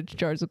to manage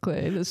Jars of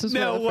Clay. This is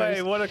No one of the way!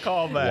 First, What a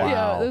callback! Wow.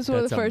 yeah, this is one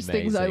of the that's first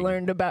things I amazing.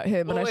 learned about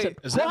him, and I said,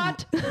 Is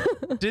 "What?"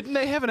 that, didn't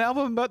they have an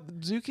album about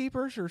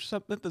zookeepers or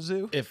something at the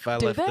zoo? If I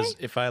Did left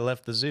they? if I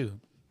left the zoo.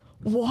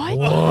 What?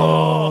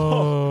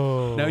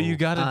 No, you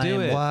got to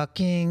do it.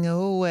 Walking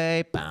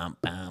away. Bum,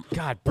 bum.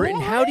 God,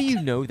 Britton, how do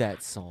you know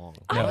that song?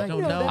 I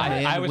don't know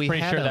that. I was we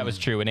pretty had sure that him. was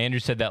true. When Andrew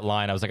said that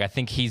line, I was like, I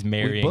think he's We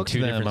marrying booked two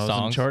them. different I was in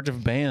songs. charge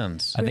of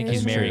bands. I think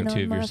he's marrying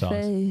two of your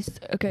songs.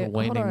 Okay, We're hold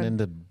waiting on.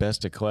 into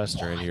Best of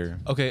Quest right here.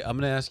 Okay, I'm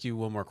gonna ask you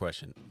one more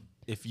question.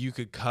 If you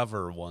could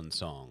cover one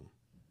song,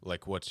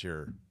 like what's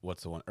the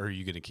one? Or are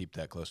you gonna keep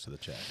that close to the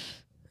chest?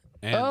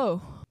 And,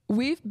 Oh,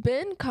 we've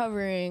been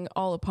covering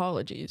All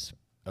Apologies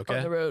on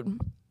okay. the road,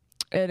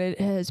 and it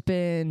has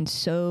been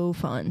so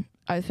fun.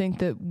 I think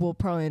that we'll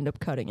probably end up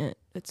cutting it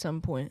at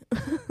some point.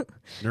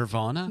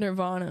 Nirvana.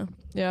 Nirvana,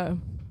 yeah.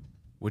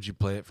 Would you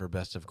play it for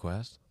Best of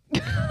Quest?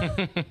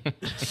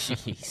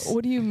 Jeez.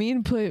 What do you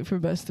mean play it for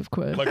Best of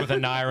Quest? Like with a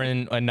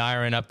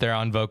Nyron up there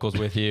on vocals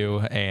with you,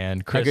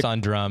 and Chris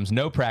on drums.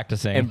 No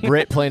practicing. And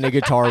Britt playing a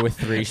guitar with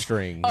 3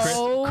 strings.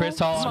 oh Chris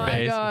Hall on my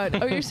bass. God!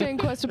 Oh, you're saying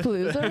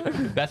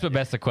Questapalooza? That's what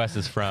Best of Quest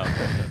is from.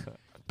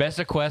 Best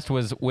of Quest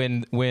was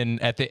when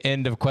at the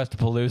end of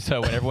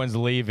Questapalooza, when everyone's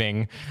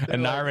leaving,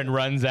 and Nyron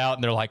runs out,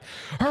 and they're like,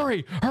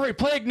 "Hurry,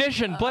 play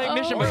Ignition, we're Oh,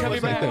 coming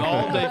Like back." the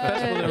all-day God.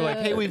 festival. They're like,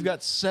 hey, we've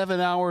got 7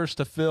 hours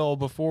to fill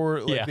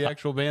before Yeah. the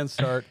actual band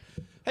start.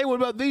 Hey, what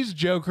about these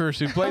jokers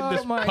who played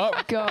this Oh my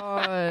pop?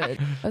 God,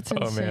 that's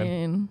man.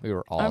 insane. We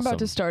were awesome. I'm about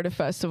to start a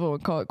festival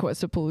and call it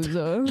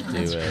Questapalooza.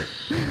 do it.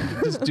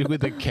 Just do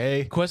with a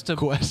K. Questa.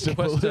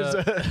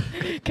 KW.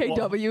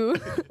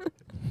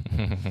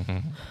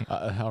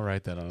 I'll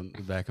write that on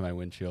the back of my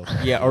windshield.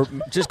 Yeah, or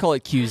just call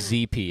it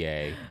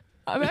QZPA.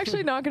 I'm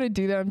actually not going to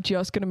do that. I'm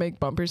just going to make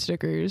bumper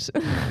stickers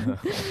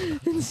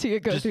and see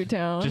it go through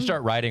town. Just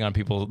start writing on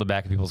the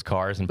back of people's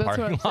cars and That's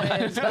parking what I'm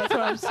saying. lots. That's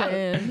what I'm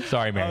saying.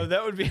 Sorry, Mary. Oh,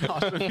 that would be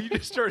awesome. If you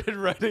just started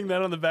writing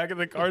that on the back of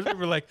the cars. People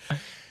were like,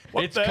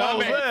 what It's the hell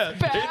is coming. that?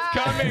 Back.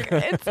 coming.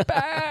 It's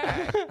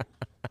back.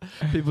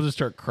 People just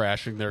start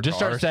crashing their Just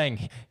cars. start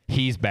saying,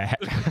 "He's back.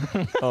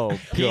 Oh,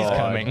 He's God.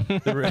 coming."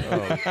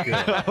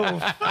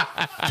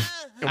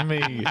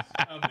 Me.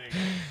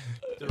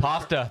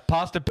 Pasta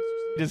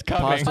is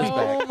coming. Pasta's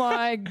Oh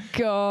my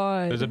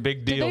God. There's a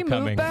big Did deal they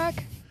coming. move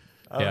back?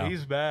 Oh, Yeah.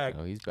 he's back.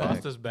 Oh, he's back.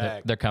 Pasta's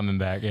back. They're coming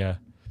back. Yeah,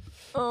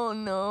 Oh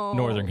no.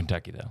 Northern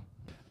Kentucky though.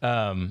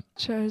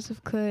 Jars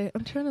of Clay.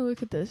 I'm trying to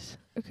look at this.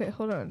 Okay,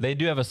 hold on. They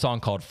do have a song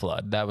called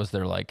 "Flood." That was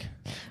their like.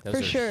 Those For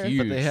are sure. huge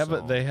But they have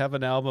songs. they have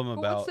an album But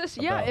about. what's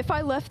this? Yeah, about- if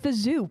I left the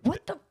zoo.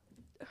 What the?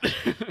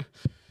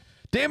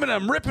 Damn it!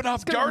 I'm ripping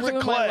off It's gonna jars of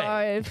ruin my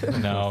clay. life.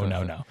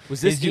 No. Was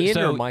this Is you- Ian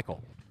so- or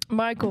Michael?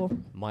 Michael.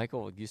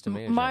 Michael used to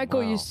manage him. Michael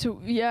Wow. used to,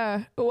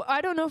 yeah. Well,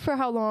 I don't know for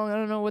how long. I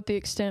don't know what the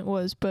extent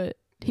was, but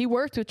he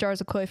worked with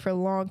Jars of Clay for a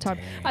long time.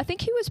 I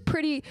think he was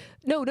pretty.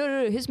 No.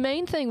 His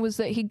main thing was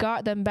that he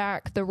got them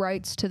back the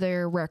rights to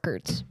their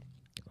records.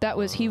 That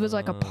was he was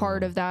like a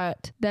part of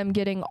that. Them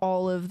getting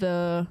all of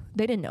the.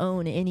 They didn't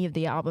own any of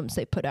the albums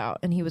they put out,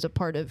 and he was a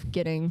part of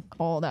getting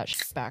all that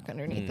shit back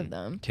underneath of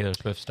them. Taylor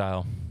Swift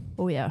style.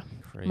 Oh yeah,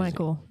 Crazy.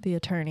 Michael, the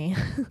attorney.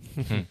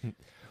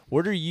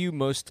 What are you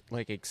most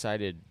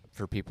excited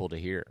for people to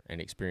hear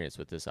and experience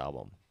with this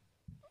album?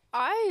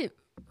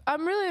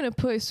 I'm really in a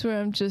place where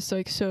I'm just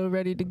so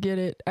ready to get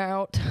it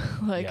out.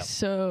 Yeah.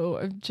 So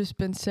I've just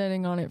been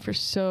sitting on it for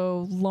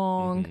so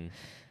long. Mhm.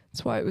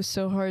 That's why it was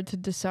so hard to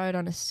decide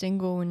on a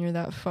single when you're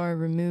that far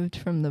removed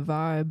from the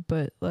vibe.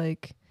 But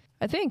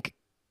I think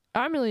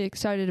I'm really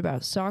excited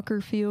about Soccer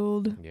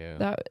Field.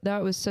 Yeah.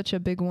 That was such a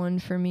big one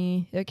for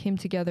me. It came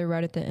together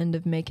right at the end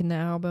of making the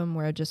album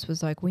where I just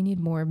was like, we need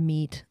more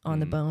meat on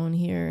the bone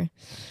here.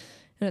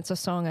 And it's a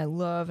song I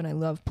love and I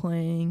love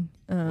playing.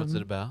 What's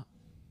it about?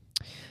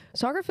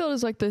 Soccer Field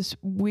is like this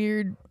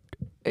weird.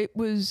 It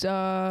was.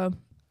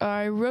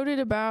 I wrote it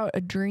about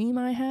a dream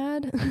I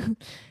had,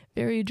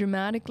 very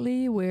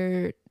dramatically,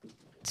 where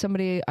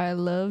somebody I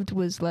loved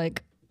was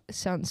like.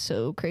 Sounds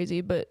so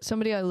crazy, but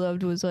somebody I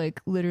loved was like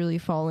literally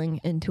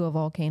falling into a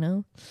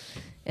volcano,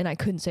 and I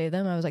couldn't save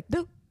them. I was like,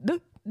 duh,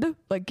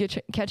 like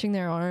catching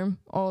their arm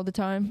all the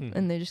time,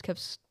 and they just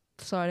kept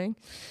sliding.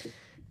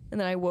 And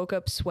then I woke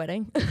up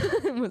sweating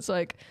and was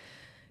like,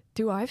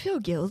 do I feel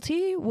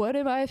guilty? What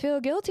do I feel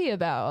guilty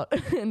about?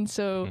 And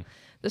so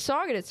the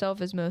song in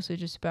itself is mostly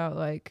just about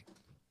like,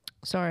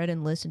 sorry I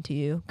didn't listen to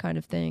you kind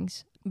of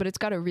things. But it's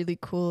got a really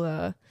cool,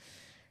 I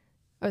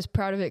was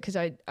proud of it because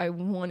I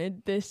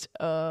wanted this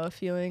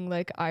feeling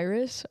like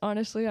Iris,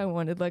 honestly. I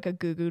wanted like a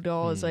Goo Goo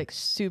Dolls, like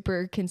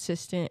super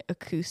consistent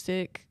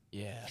acoustic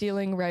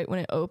feeling right when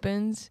it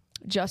opens.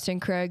 Justin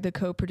Craig, the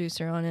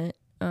co-producer on it,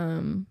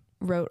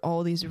 wrote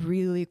all these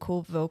really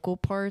cool vocal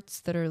parts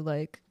that are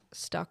like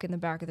stuck in the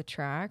back of the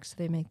track. So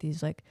they make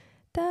these like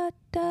da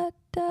da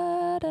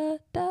da da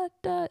da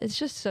da. It's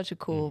just such a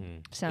cool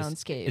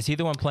soundscape. Is he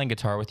the one playing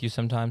guitar with you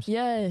sometimes?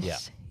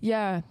 Yes.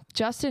 Yeah.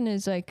 Justin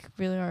is like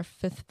really our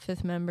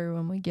fifth member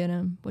when we get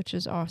him, which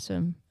is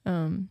awesome.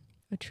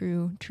 a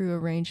true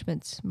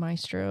arrangements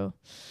maestro.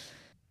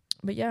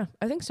 But yeah,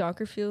 I think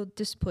Soccer Field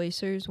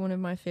Displacer is one of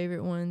my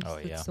favorite ones. Oh,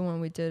 yeah. That's the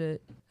one we did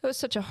it. It was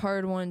such a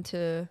hard one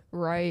to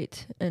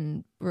write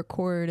and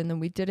record, and then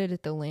we did it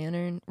at the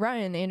Lantern.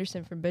 Ryan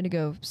Anderson from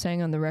Bendigo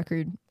sang on the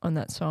record on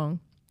that song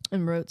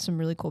and wrote some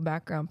really cool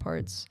background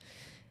parts.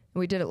 And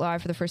we did it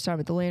live for the first time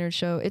at the Lantern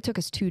show. It took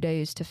us 2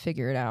 days to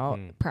figure it out,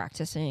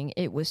 practicing.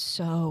 It was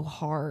so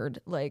hard.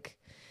 Like,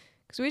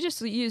 because we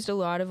just used a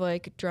lot of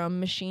like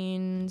drum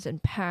machines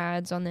and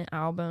pads on the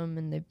album,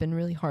 and they've been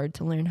really hard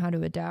to learn how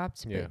to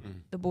adapt. Yeah. But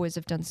the boys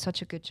have done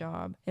such a good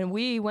job. And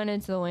we went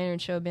into the Lantern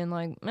show being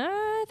like,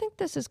 I think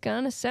this is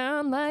going to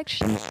sound like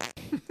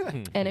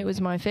and it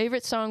was my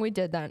favorite song we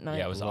did that night.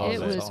 Yeah, it was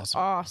awesome. It was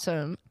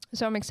awesome.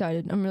 So I'm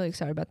excited. I'm really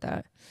excited about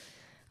that.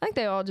 I think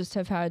they all just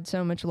have had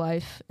so much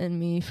life in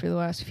me for the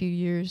last few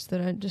years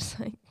that I just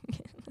like,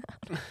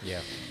 Yeah.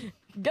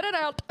 get it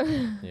out.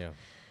 Yeah.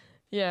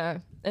 Yeah.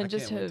 And I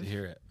just can't wait have, to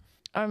hear it.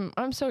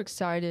 I'm so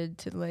excited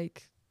to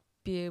like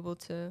be able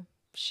to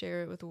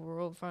share it with the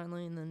world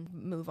finally, and then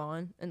move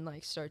on and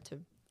like start to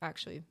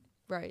actually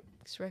write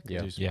this record.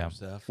 Yeah. Do some Yeah. more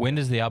stuff. When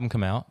does the album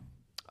come out?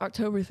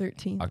 October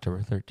 13th.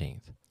 October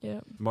 13th. Yeah.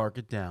 Mark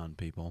it down,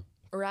 people.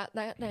 Write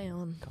that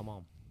down. Come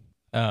on.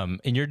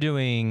 And you're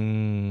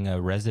doing a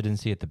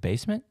residency at the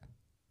Basement?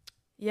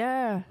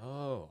 Yeah.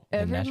 Oh,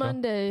 Every Nashville?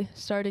 Monday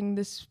starting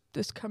this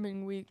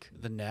coming week.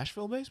 the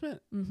Nashville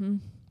basement? Mm-hmm.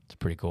 It's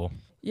pretty cool.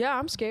 Yeah,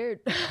 I'm scared.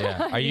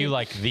 Yeah. Are you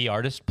like the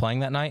artist playing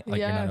that night? Like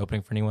you're Yeah. not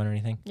opening for anyone or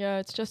anything? Yeah,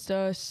 it's just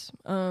us.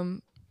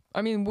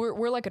 I mean,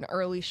 we're like an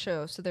early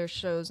show, so there's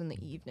shows in the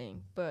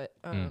evening, but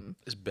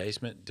Is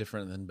Basement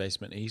different than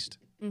Basement East?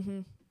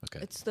 mhm.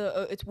 Okay.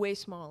 It's way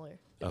smaller.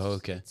 It's, Oh,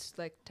 okay. It's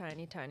like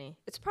tiny.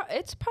 It's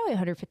probably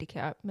 150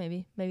 cap,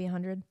 maybe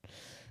 100.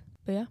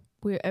 But yeah,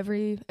 we're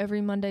every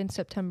Monday in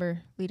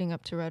September leading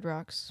up to Red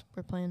Rocks,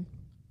 we're playing.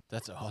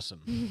 That's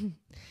awesome.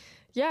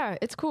 Yeah,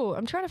 it's cool.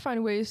 I'm trying to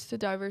find ways to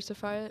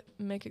diversify it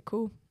and make it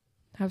cool.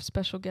 Have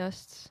special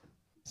guests.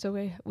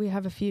 So we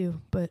have a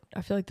few, but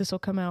I feel like this will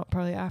come out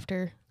probably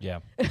after Yeah.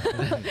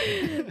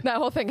 that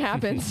whole thing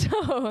happens.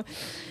 So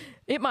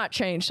it might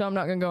change. So I'm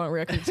not gonna go on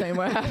record saying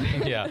what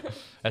happened. Yeah.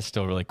 That's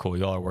still really cool.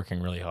 Y'all are working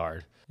really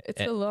hard. It's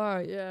And- a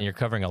lot, yeah. And you're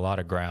covering a lot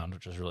of ground,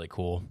 which is really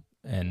cool.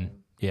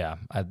 And yeah,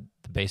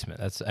 the Basement.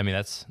 That's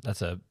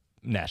a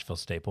Nashville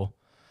staple.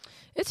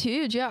 It's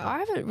huge, yeah. I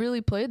haven't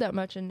really played that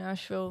much in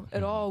Nashville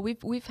at all.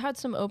 We've had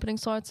some opening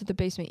slots at the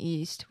Basement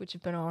East, which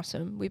have been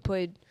awesome. We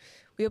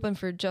opened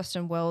for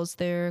Justin Wells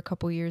there a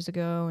couple years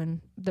ago,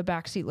 and the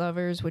Backseat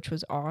Lovers, which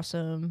was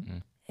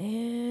awesome.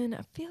 And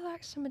I feel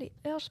like somebody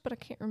else, but I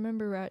can't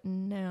remember right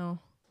now.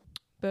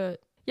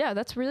 But yeah,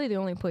 that's really the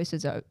only place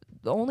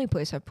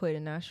I've played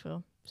in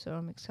Nashville. So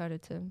I'm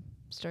excited to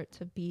start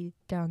to be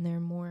down there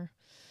more.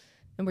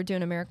 And we're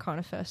doing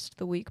Americana Fest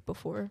the week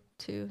before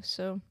too,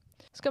 so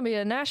it's gonna be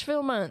a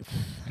Nashville month.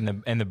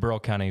 And the Burrell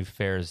County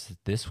Fair is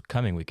this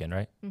coming weekend,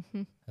 right?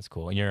 Mm-hmm. That's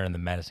cool. And you're in the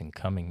Madison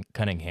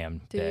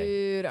Cunningham Day.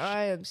 Dude,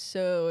 I am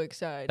so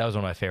excited. That was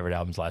one of my favorite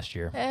albums last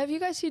year. Have you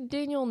guys seen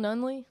Daniel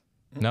Nunley?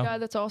 The No, guy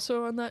that's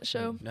also on that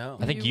show. No.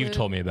 I think You you've would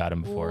told me about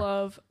him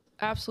before.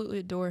 Absolutely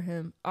adore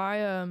him.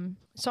 I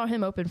saw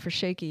him open for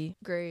Shaky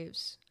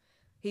Graves.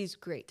 He's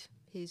great.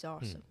 He's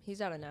awesome. He's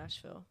out of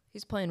Nashville.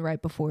 He's playing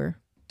right before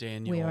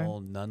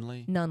Daniel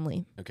Nunley?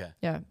 Nunley. Okay.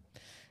 Yeah.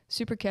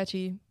 Super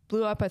catchy.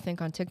 Blew up, I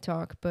think, on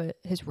TikTok, but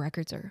his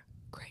records are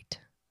great.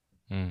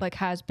 Like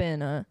has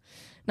been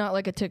not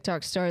like a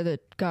TikTok star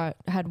that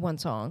had one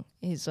song.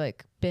 He's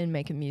like been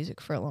making music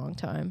for a long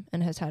time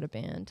and has had a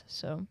band.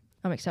 So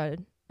I'm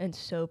excited and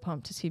so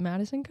pumped to see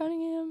Madison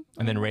Cunningham.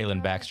 And then Oh my Raylan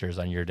God. Baxter's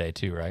on your day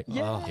too, right?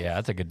 Yeah. Yeah,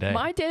 that's a good day.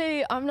 My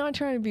day, I'm not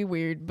trying to be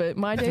weird, but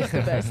my day is the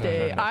best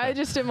day. I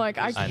just am like,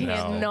 I I know.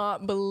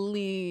 cannot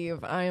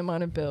believe I am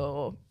on a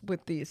bill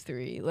with these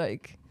three.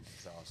 Like,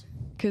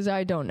 because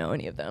I don't know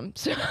any of them.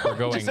 So We're I'm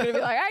going- just going to be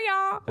like, hey,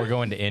 y'all. We're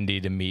going to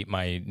Indy to meet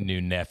my new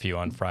nephew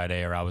on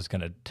Friday, or I was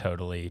gonna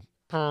totally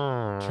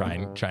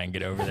try and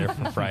get over there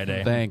for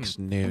Friday. Thanks,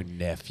 new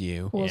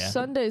nephew. Well, Yeah.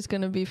 Sunday's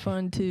going to be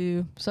fun,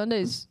 too.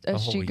 Sunday's The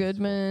SG whole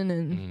Goodman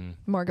and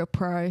Margot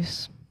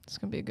Price. It's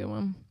going to be a good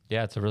one.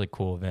 Yeah, it's a really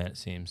cool event. It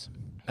seems.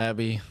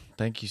 Abby,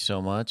 thank you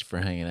so much for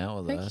hanging out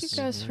with Thank us. you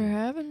guys for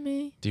having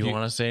me. Do you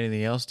want to say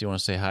anything else? Do you want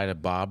to say hi to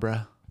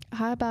Barbara?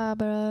 Hi,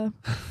 Barbara.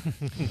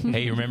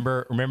 Hey,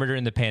 remember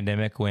during the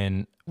pandemic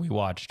when we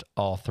watched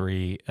all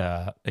three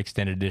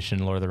extended edition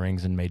Lord of the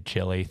Rings and made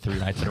chili 3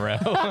 nights in a row?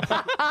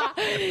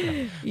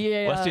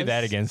 Yeah. Let's do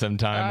that again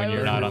sometime when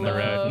you're not on the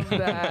road. love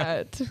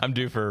that. I'm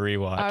due for a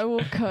rewatch. I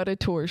will cut a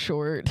tour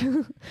short.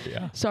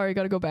 Yeah. Sorry,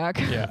 got to go back.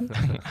 Yeah.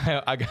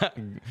 I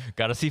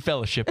got to see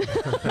Fellowship.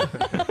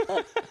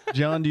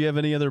 John, do you have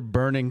any other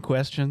burning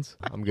questions?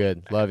 I'm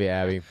good. Love you,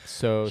 Abby.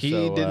 He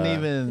didn't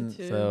even. Me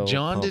too. So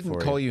John pumped didn't for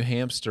call you. you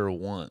hamster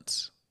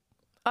once.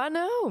 I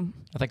know.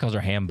 I think those are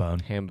ham bone.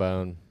 Ham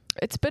bone.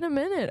 It's been a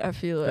minute, I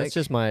feel like. That's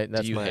just my.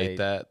 That's Do you my, hate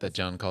that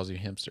John calls you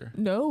Hipster?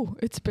 No,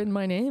 it's been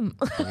my name.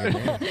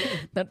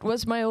 That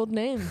was my old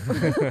name.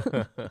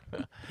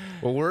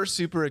 Well, we're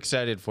super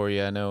excited for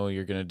you. I know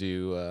you're going to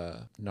do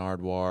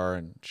Nardwar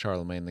and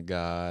Charlemagne the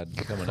God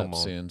coming up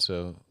soon.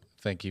 So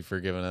thank you for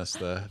giving us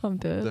the I'm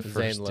dead. the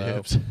first Zane Lowe.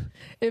 tips.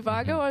 If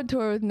I go on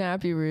tour with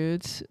Nappy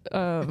Roots,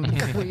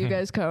 will you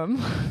guys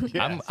come?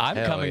 I'm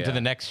Hell coming to yeah.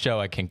 the next show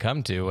I can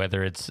come to,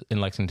 whether it's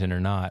in Lexington or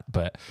not.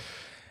 But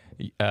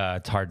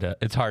it's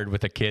hard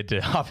with a kid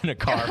to hop in a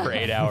car for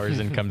 8 hours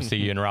and come see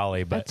you in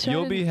Raleigh. But Try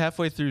You'll to- be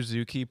halfway through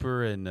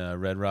Zookeeper and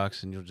Red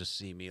Rocks, and you'll just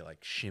see me like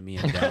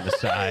shimmying down the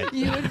side.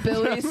 You and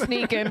Billy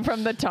sneak in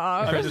from the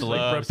top. Chris Just like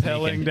loves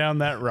rappelling sneaking. down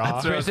that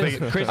rock. Chris's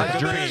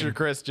dream.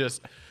 Chris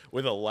just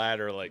with a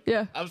ladder, like,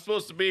 Yeah. I'm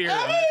supposed to be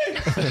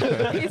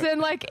here. He's in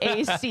like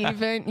AC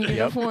vent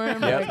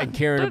uniform. Yep, like, and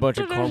carrying a bunch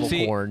of caramel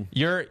See, corn.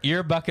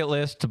 your bucket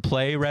list to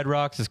play Red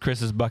Rocks is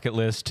Chris's bucket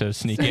list to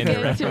sneak into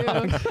Red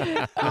Rocks.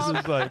 This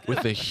is like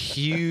With a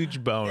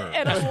huge boner.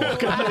 and a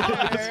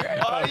ladder.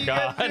 Oh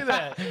God!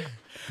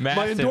 my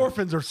Massive.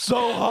 endorphins are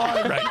so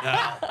high right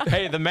now.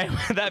 Hey, that man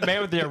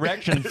with the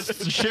erection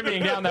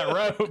shimmying down that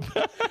rope.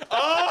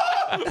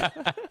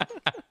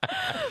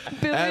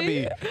 Billy,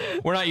 Abby,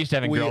 We're not used to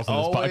having we girls on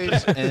this always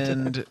podcast.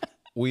 end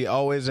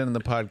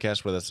the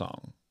podcast with a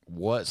song.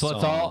 What So song?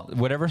 it's all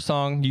whatever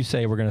song you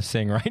say we're gonna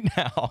sing right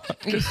now.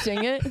 you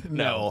sing it.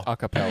 No.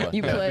 Acapella.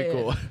 You play That'd be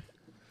cool. it.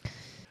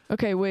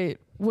 Okay, wait.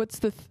 What's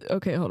the?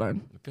 Okay, hold on.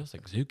 It feels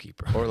like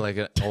Zookeeper. Or like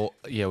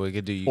yeah, we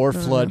could do. Or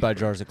Flood by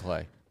Jars of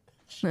Clay.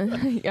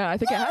 Yeah, I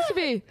think it has to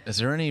be. Is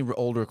there any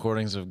old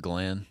recordings of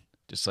Glenn?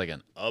 Just like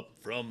an up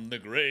from the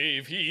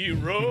grave he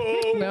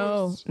rose.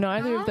 No,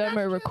 neither of them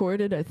are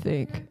recorded. I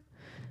think.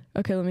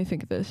 Okay, let me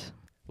think of this.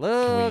 we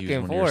use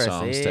Looking one of for your a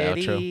songs to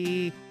city.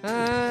 You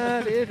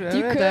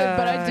could,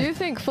 but I do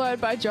think "Flood"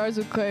 by Jars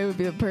of Clay would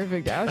be the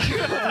perfect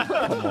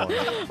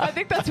outro. I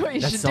think that's what you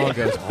That should song do.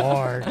 goes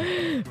hard.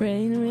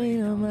 Rain,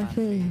 rain on my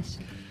face.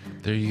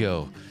 There you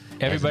go.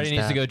 Everybody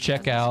needs to go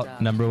check out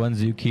 #1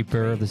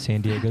 Zookeeper of the San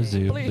Diego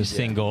Zoo, the Please.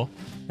 single,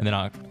 and then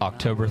on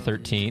October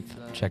 13th,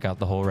 check out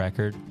the whole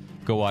record.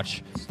 Go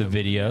watch the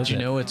videos. Do you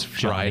know it's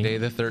Johnny. Friday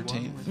the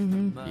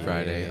 13th?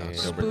 Friday,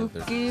 October the 13th.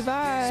 Spooky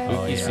vibes.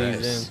 Oh, yeah.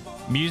 Season.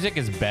 Music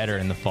is better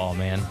in the fall,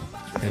 man.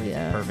 It's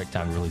Yeah. the perfect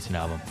time to release an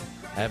album.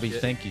 Abby,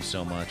 thank you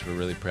so much. We're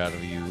really proud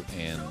of you,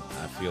 and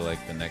I feel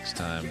like the next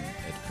time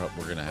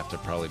we're gonna have to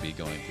probably be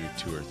going through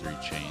 2 or 3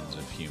 chains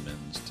of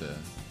humans to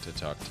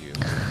talk to you,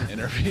 and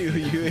interview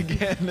you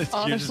again.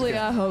 Honestly,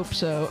 I hope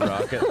so.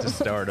 rocket to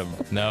stardom.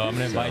 No, I'm going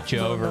to invite you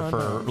No, over no,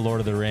 for no. Lord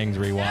of the Rings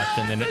rewatch,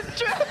 and then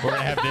we're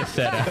going to have this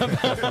set up.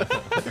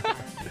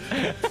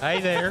 Hey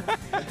there.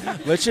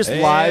 Let's just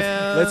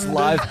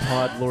live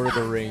pod Lord of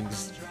the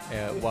Rings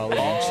while we're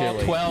eating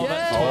chili. 12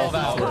 Yes,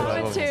 hours.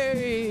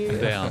 commentary.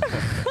 Down.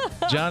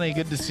 Johnny,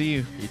 good to see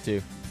you. You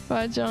too.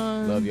 Bye,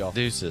 John. Love y'all.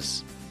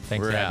 Deuces.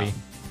 Thanks, We're Abby. out.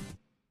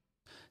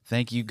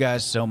 Thank you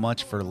guys so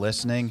much for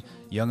listening.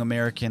 Young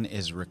American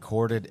is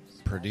recorded,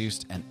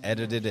 produced, and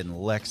edited in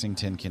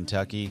Lexington,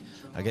 Kentucky.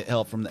 I get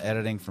help from the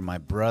editing from my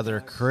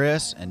brother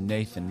Chris and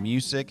Nathan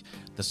Music.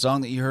 The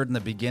song that you heard in the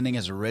beginning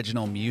is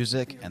original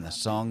music, and the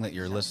song that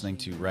you're listening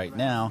to right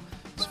now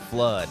is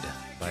Flood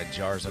by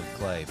Jars of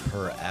Clay,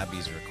 per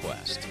Abby's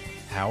request.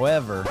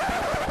 However,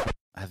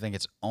 I think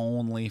it's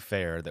only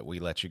fair that we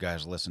let you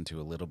guys listen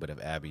to a little bit of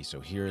Abby.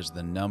 So here's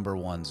the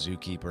 #1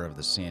 Zookeeper of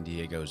the San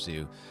Diego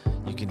Zoo.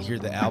 You can hear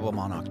the album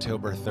on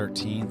October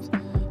 13th,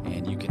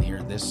 and you can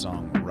hear this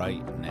song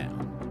right now.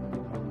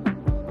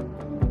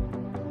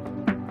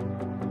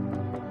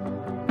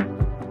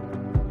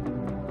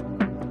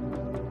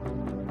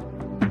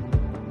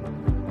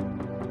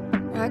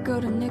 I go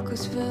to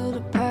Nicholasville to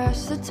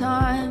pass the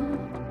time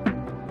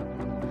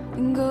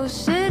and go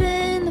sit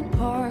in the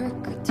park.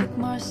 I took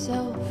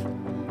myself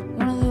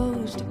one of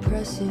those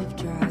depressive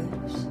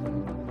drives.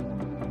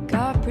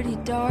 Got pretty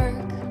dark,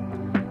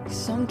 'cause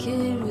some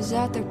kid was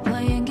out there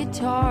playing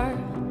guitar,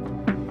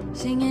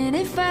 singing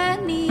 "If I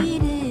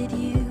Needed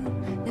You."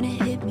 Then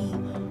it hit me,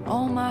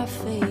 all my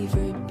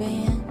favorite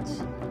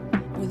bands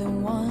were the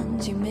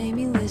ones you made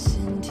me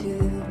listen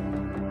to.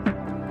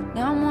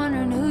 Now I'm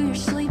wondering who you're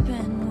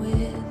sleeping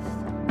with.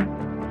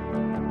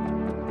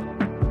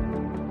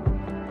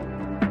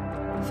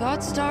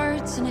 Thought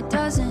starts and it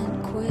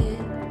doesn't quit.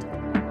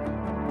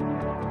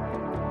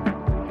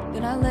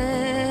 Then I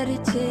let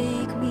it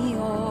take me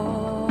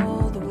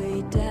all the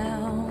way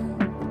down.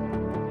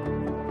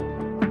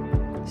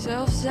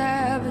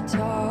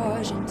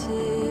 Self-sabotage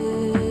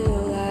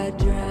until I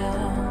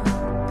drown.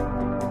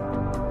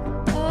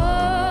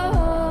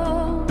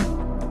 Oh,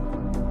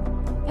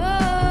 oh.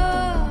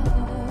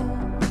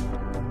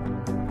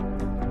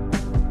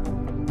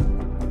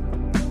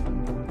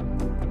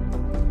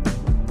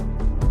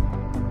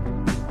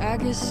 I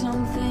guess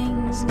some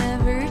things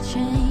never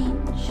change.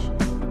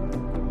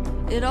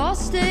 It all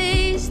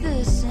stays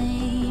the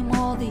same.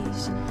 All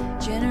these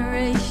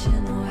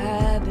generational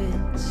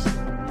habits,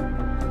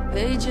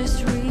 they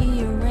just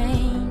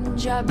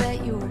rearrange. I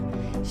bet your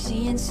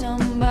seeing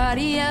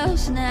somebody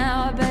else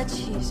now. I bet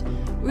she's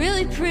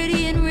really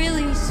pretty and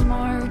really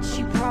smart.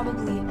 She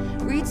probably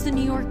reads the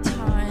New York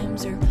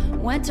Times or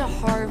went to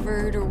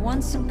Harvard or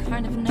won some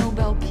kind of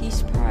Nobel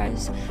Peace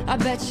Prize. I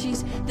bet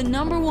she's the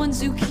 #1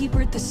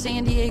 zookeeper at the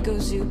San Diego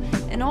Zoo,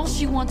 and all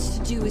she wants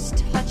to do is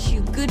touch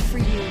you. Good for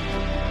you.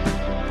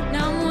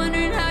 Now I'm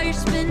wondering how you're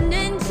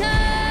spending time.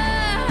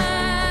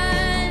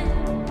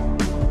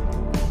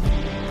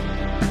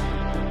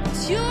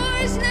 It's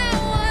yours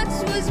now,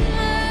 once was mine.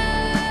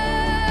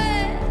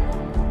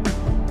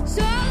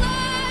 So I'll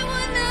lie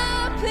one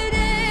up at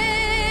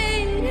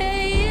 8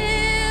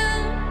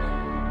 a.m.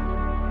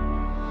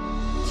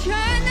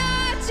 Try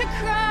not to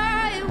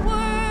cry at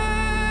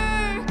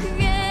work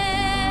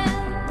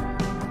again.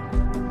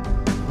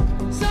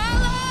 So I'll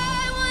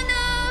lie one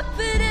up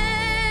at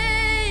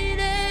 8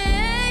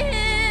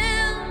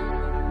 a.m.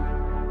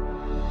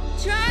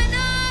 Try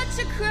not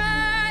to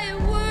cry at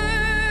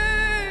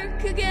work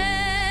again.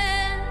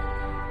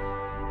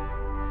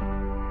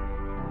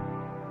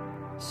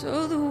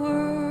 So the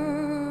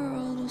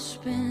world will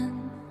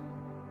spin,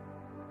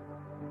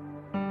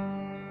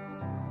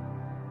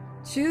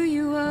 chew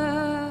you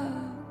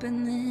up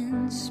and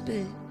then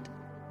spit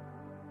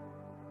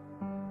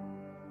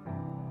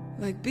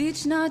like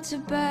beach nut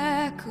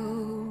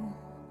tobacco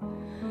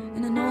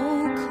in an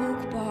old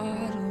Coke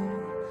bottle,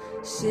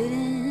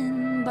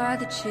 sitting by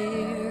the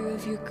chair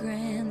of your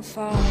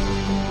grandfather.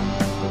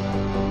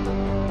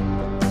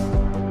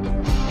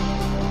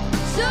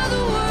 So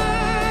the world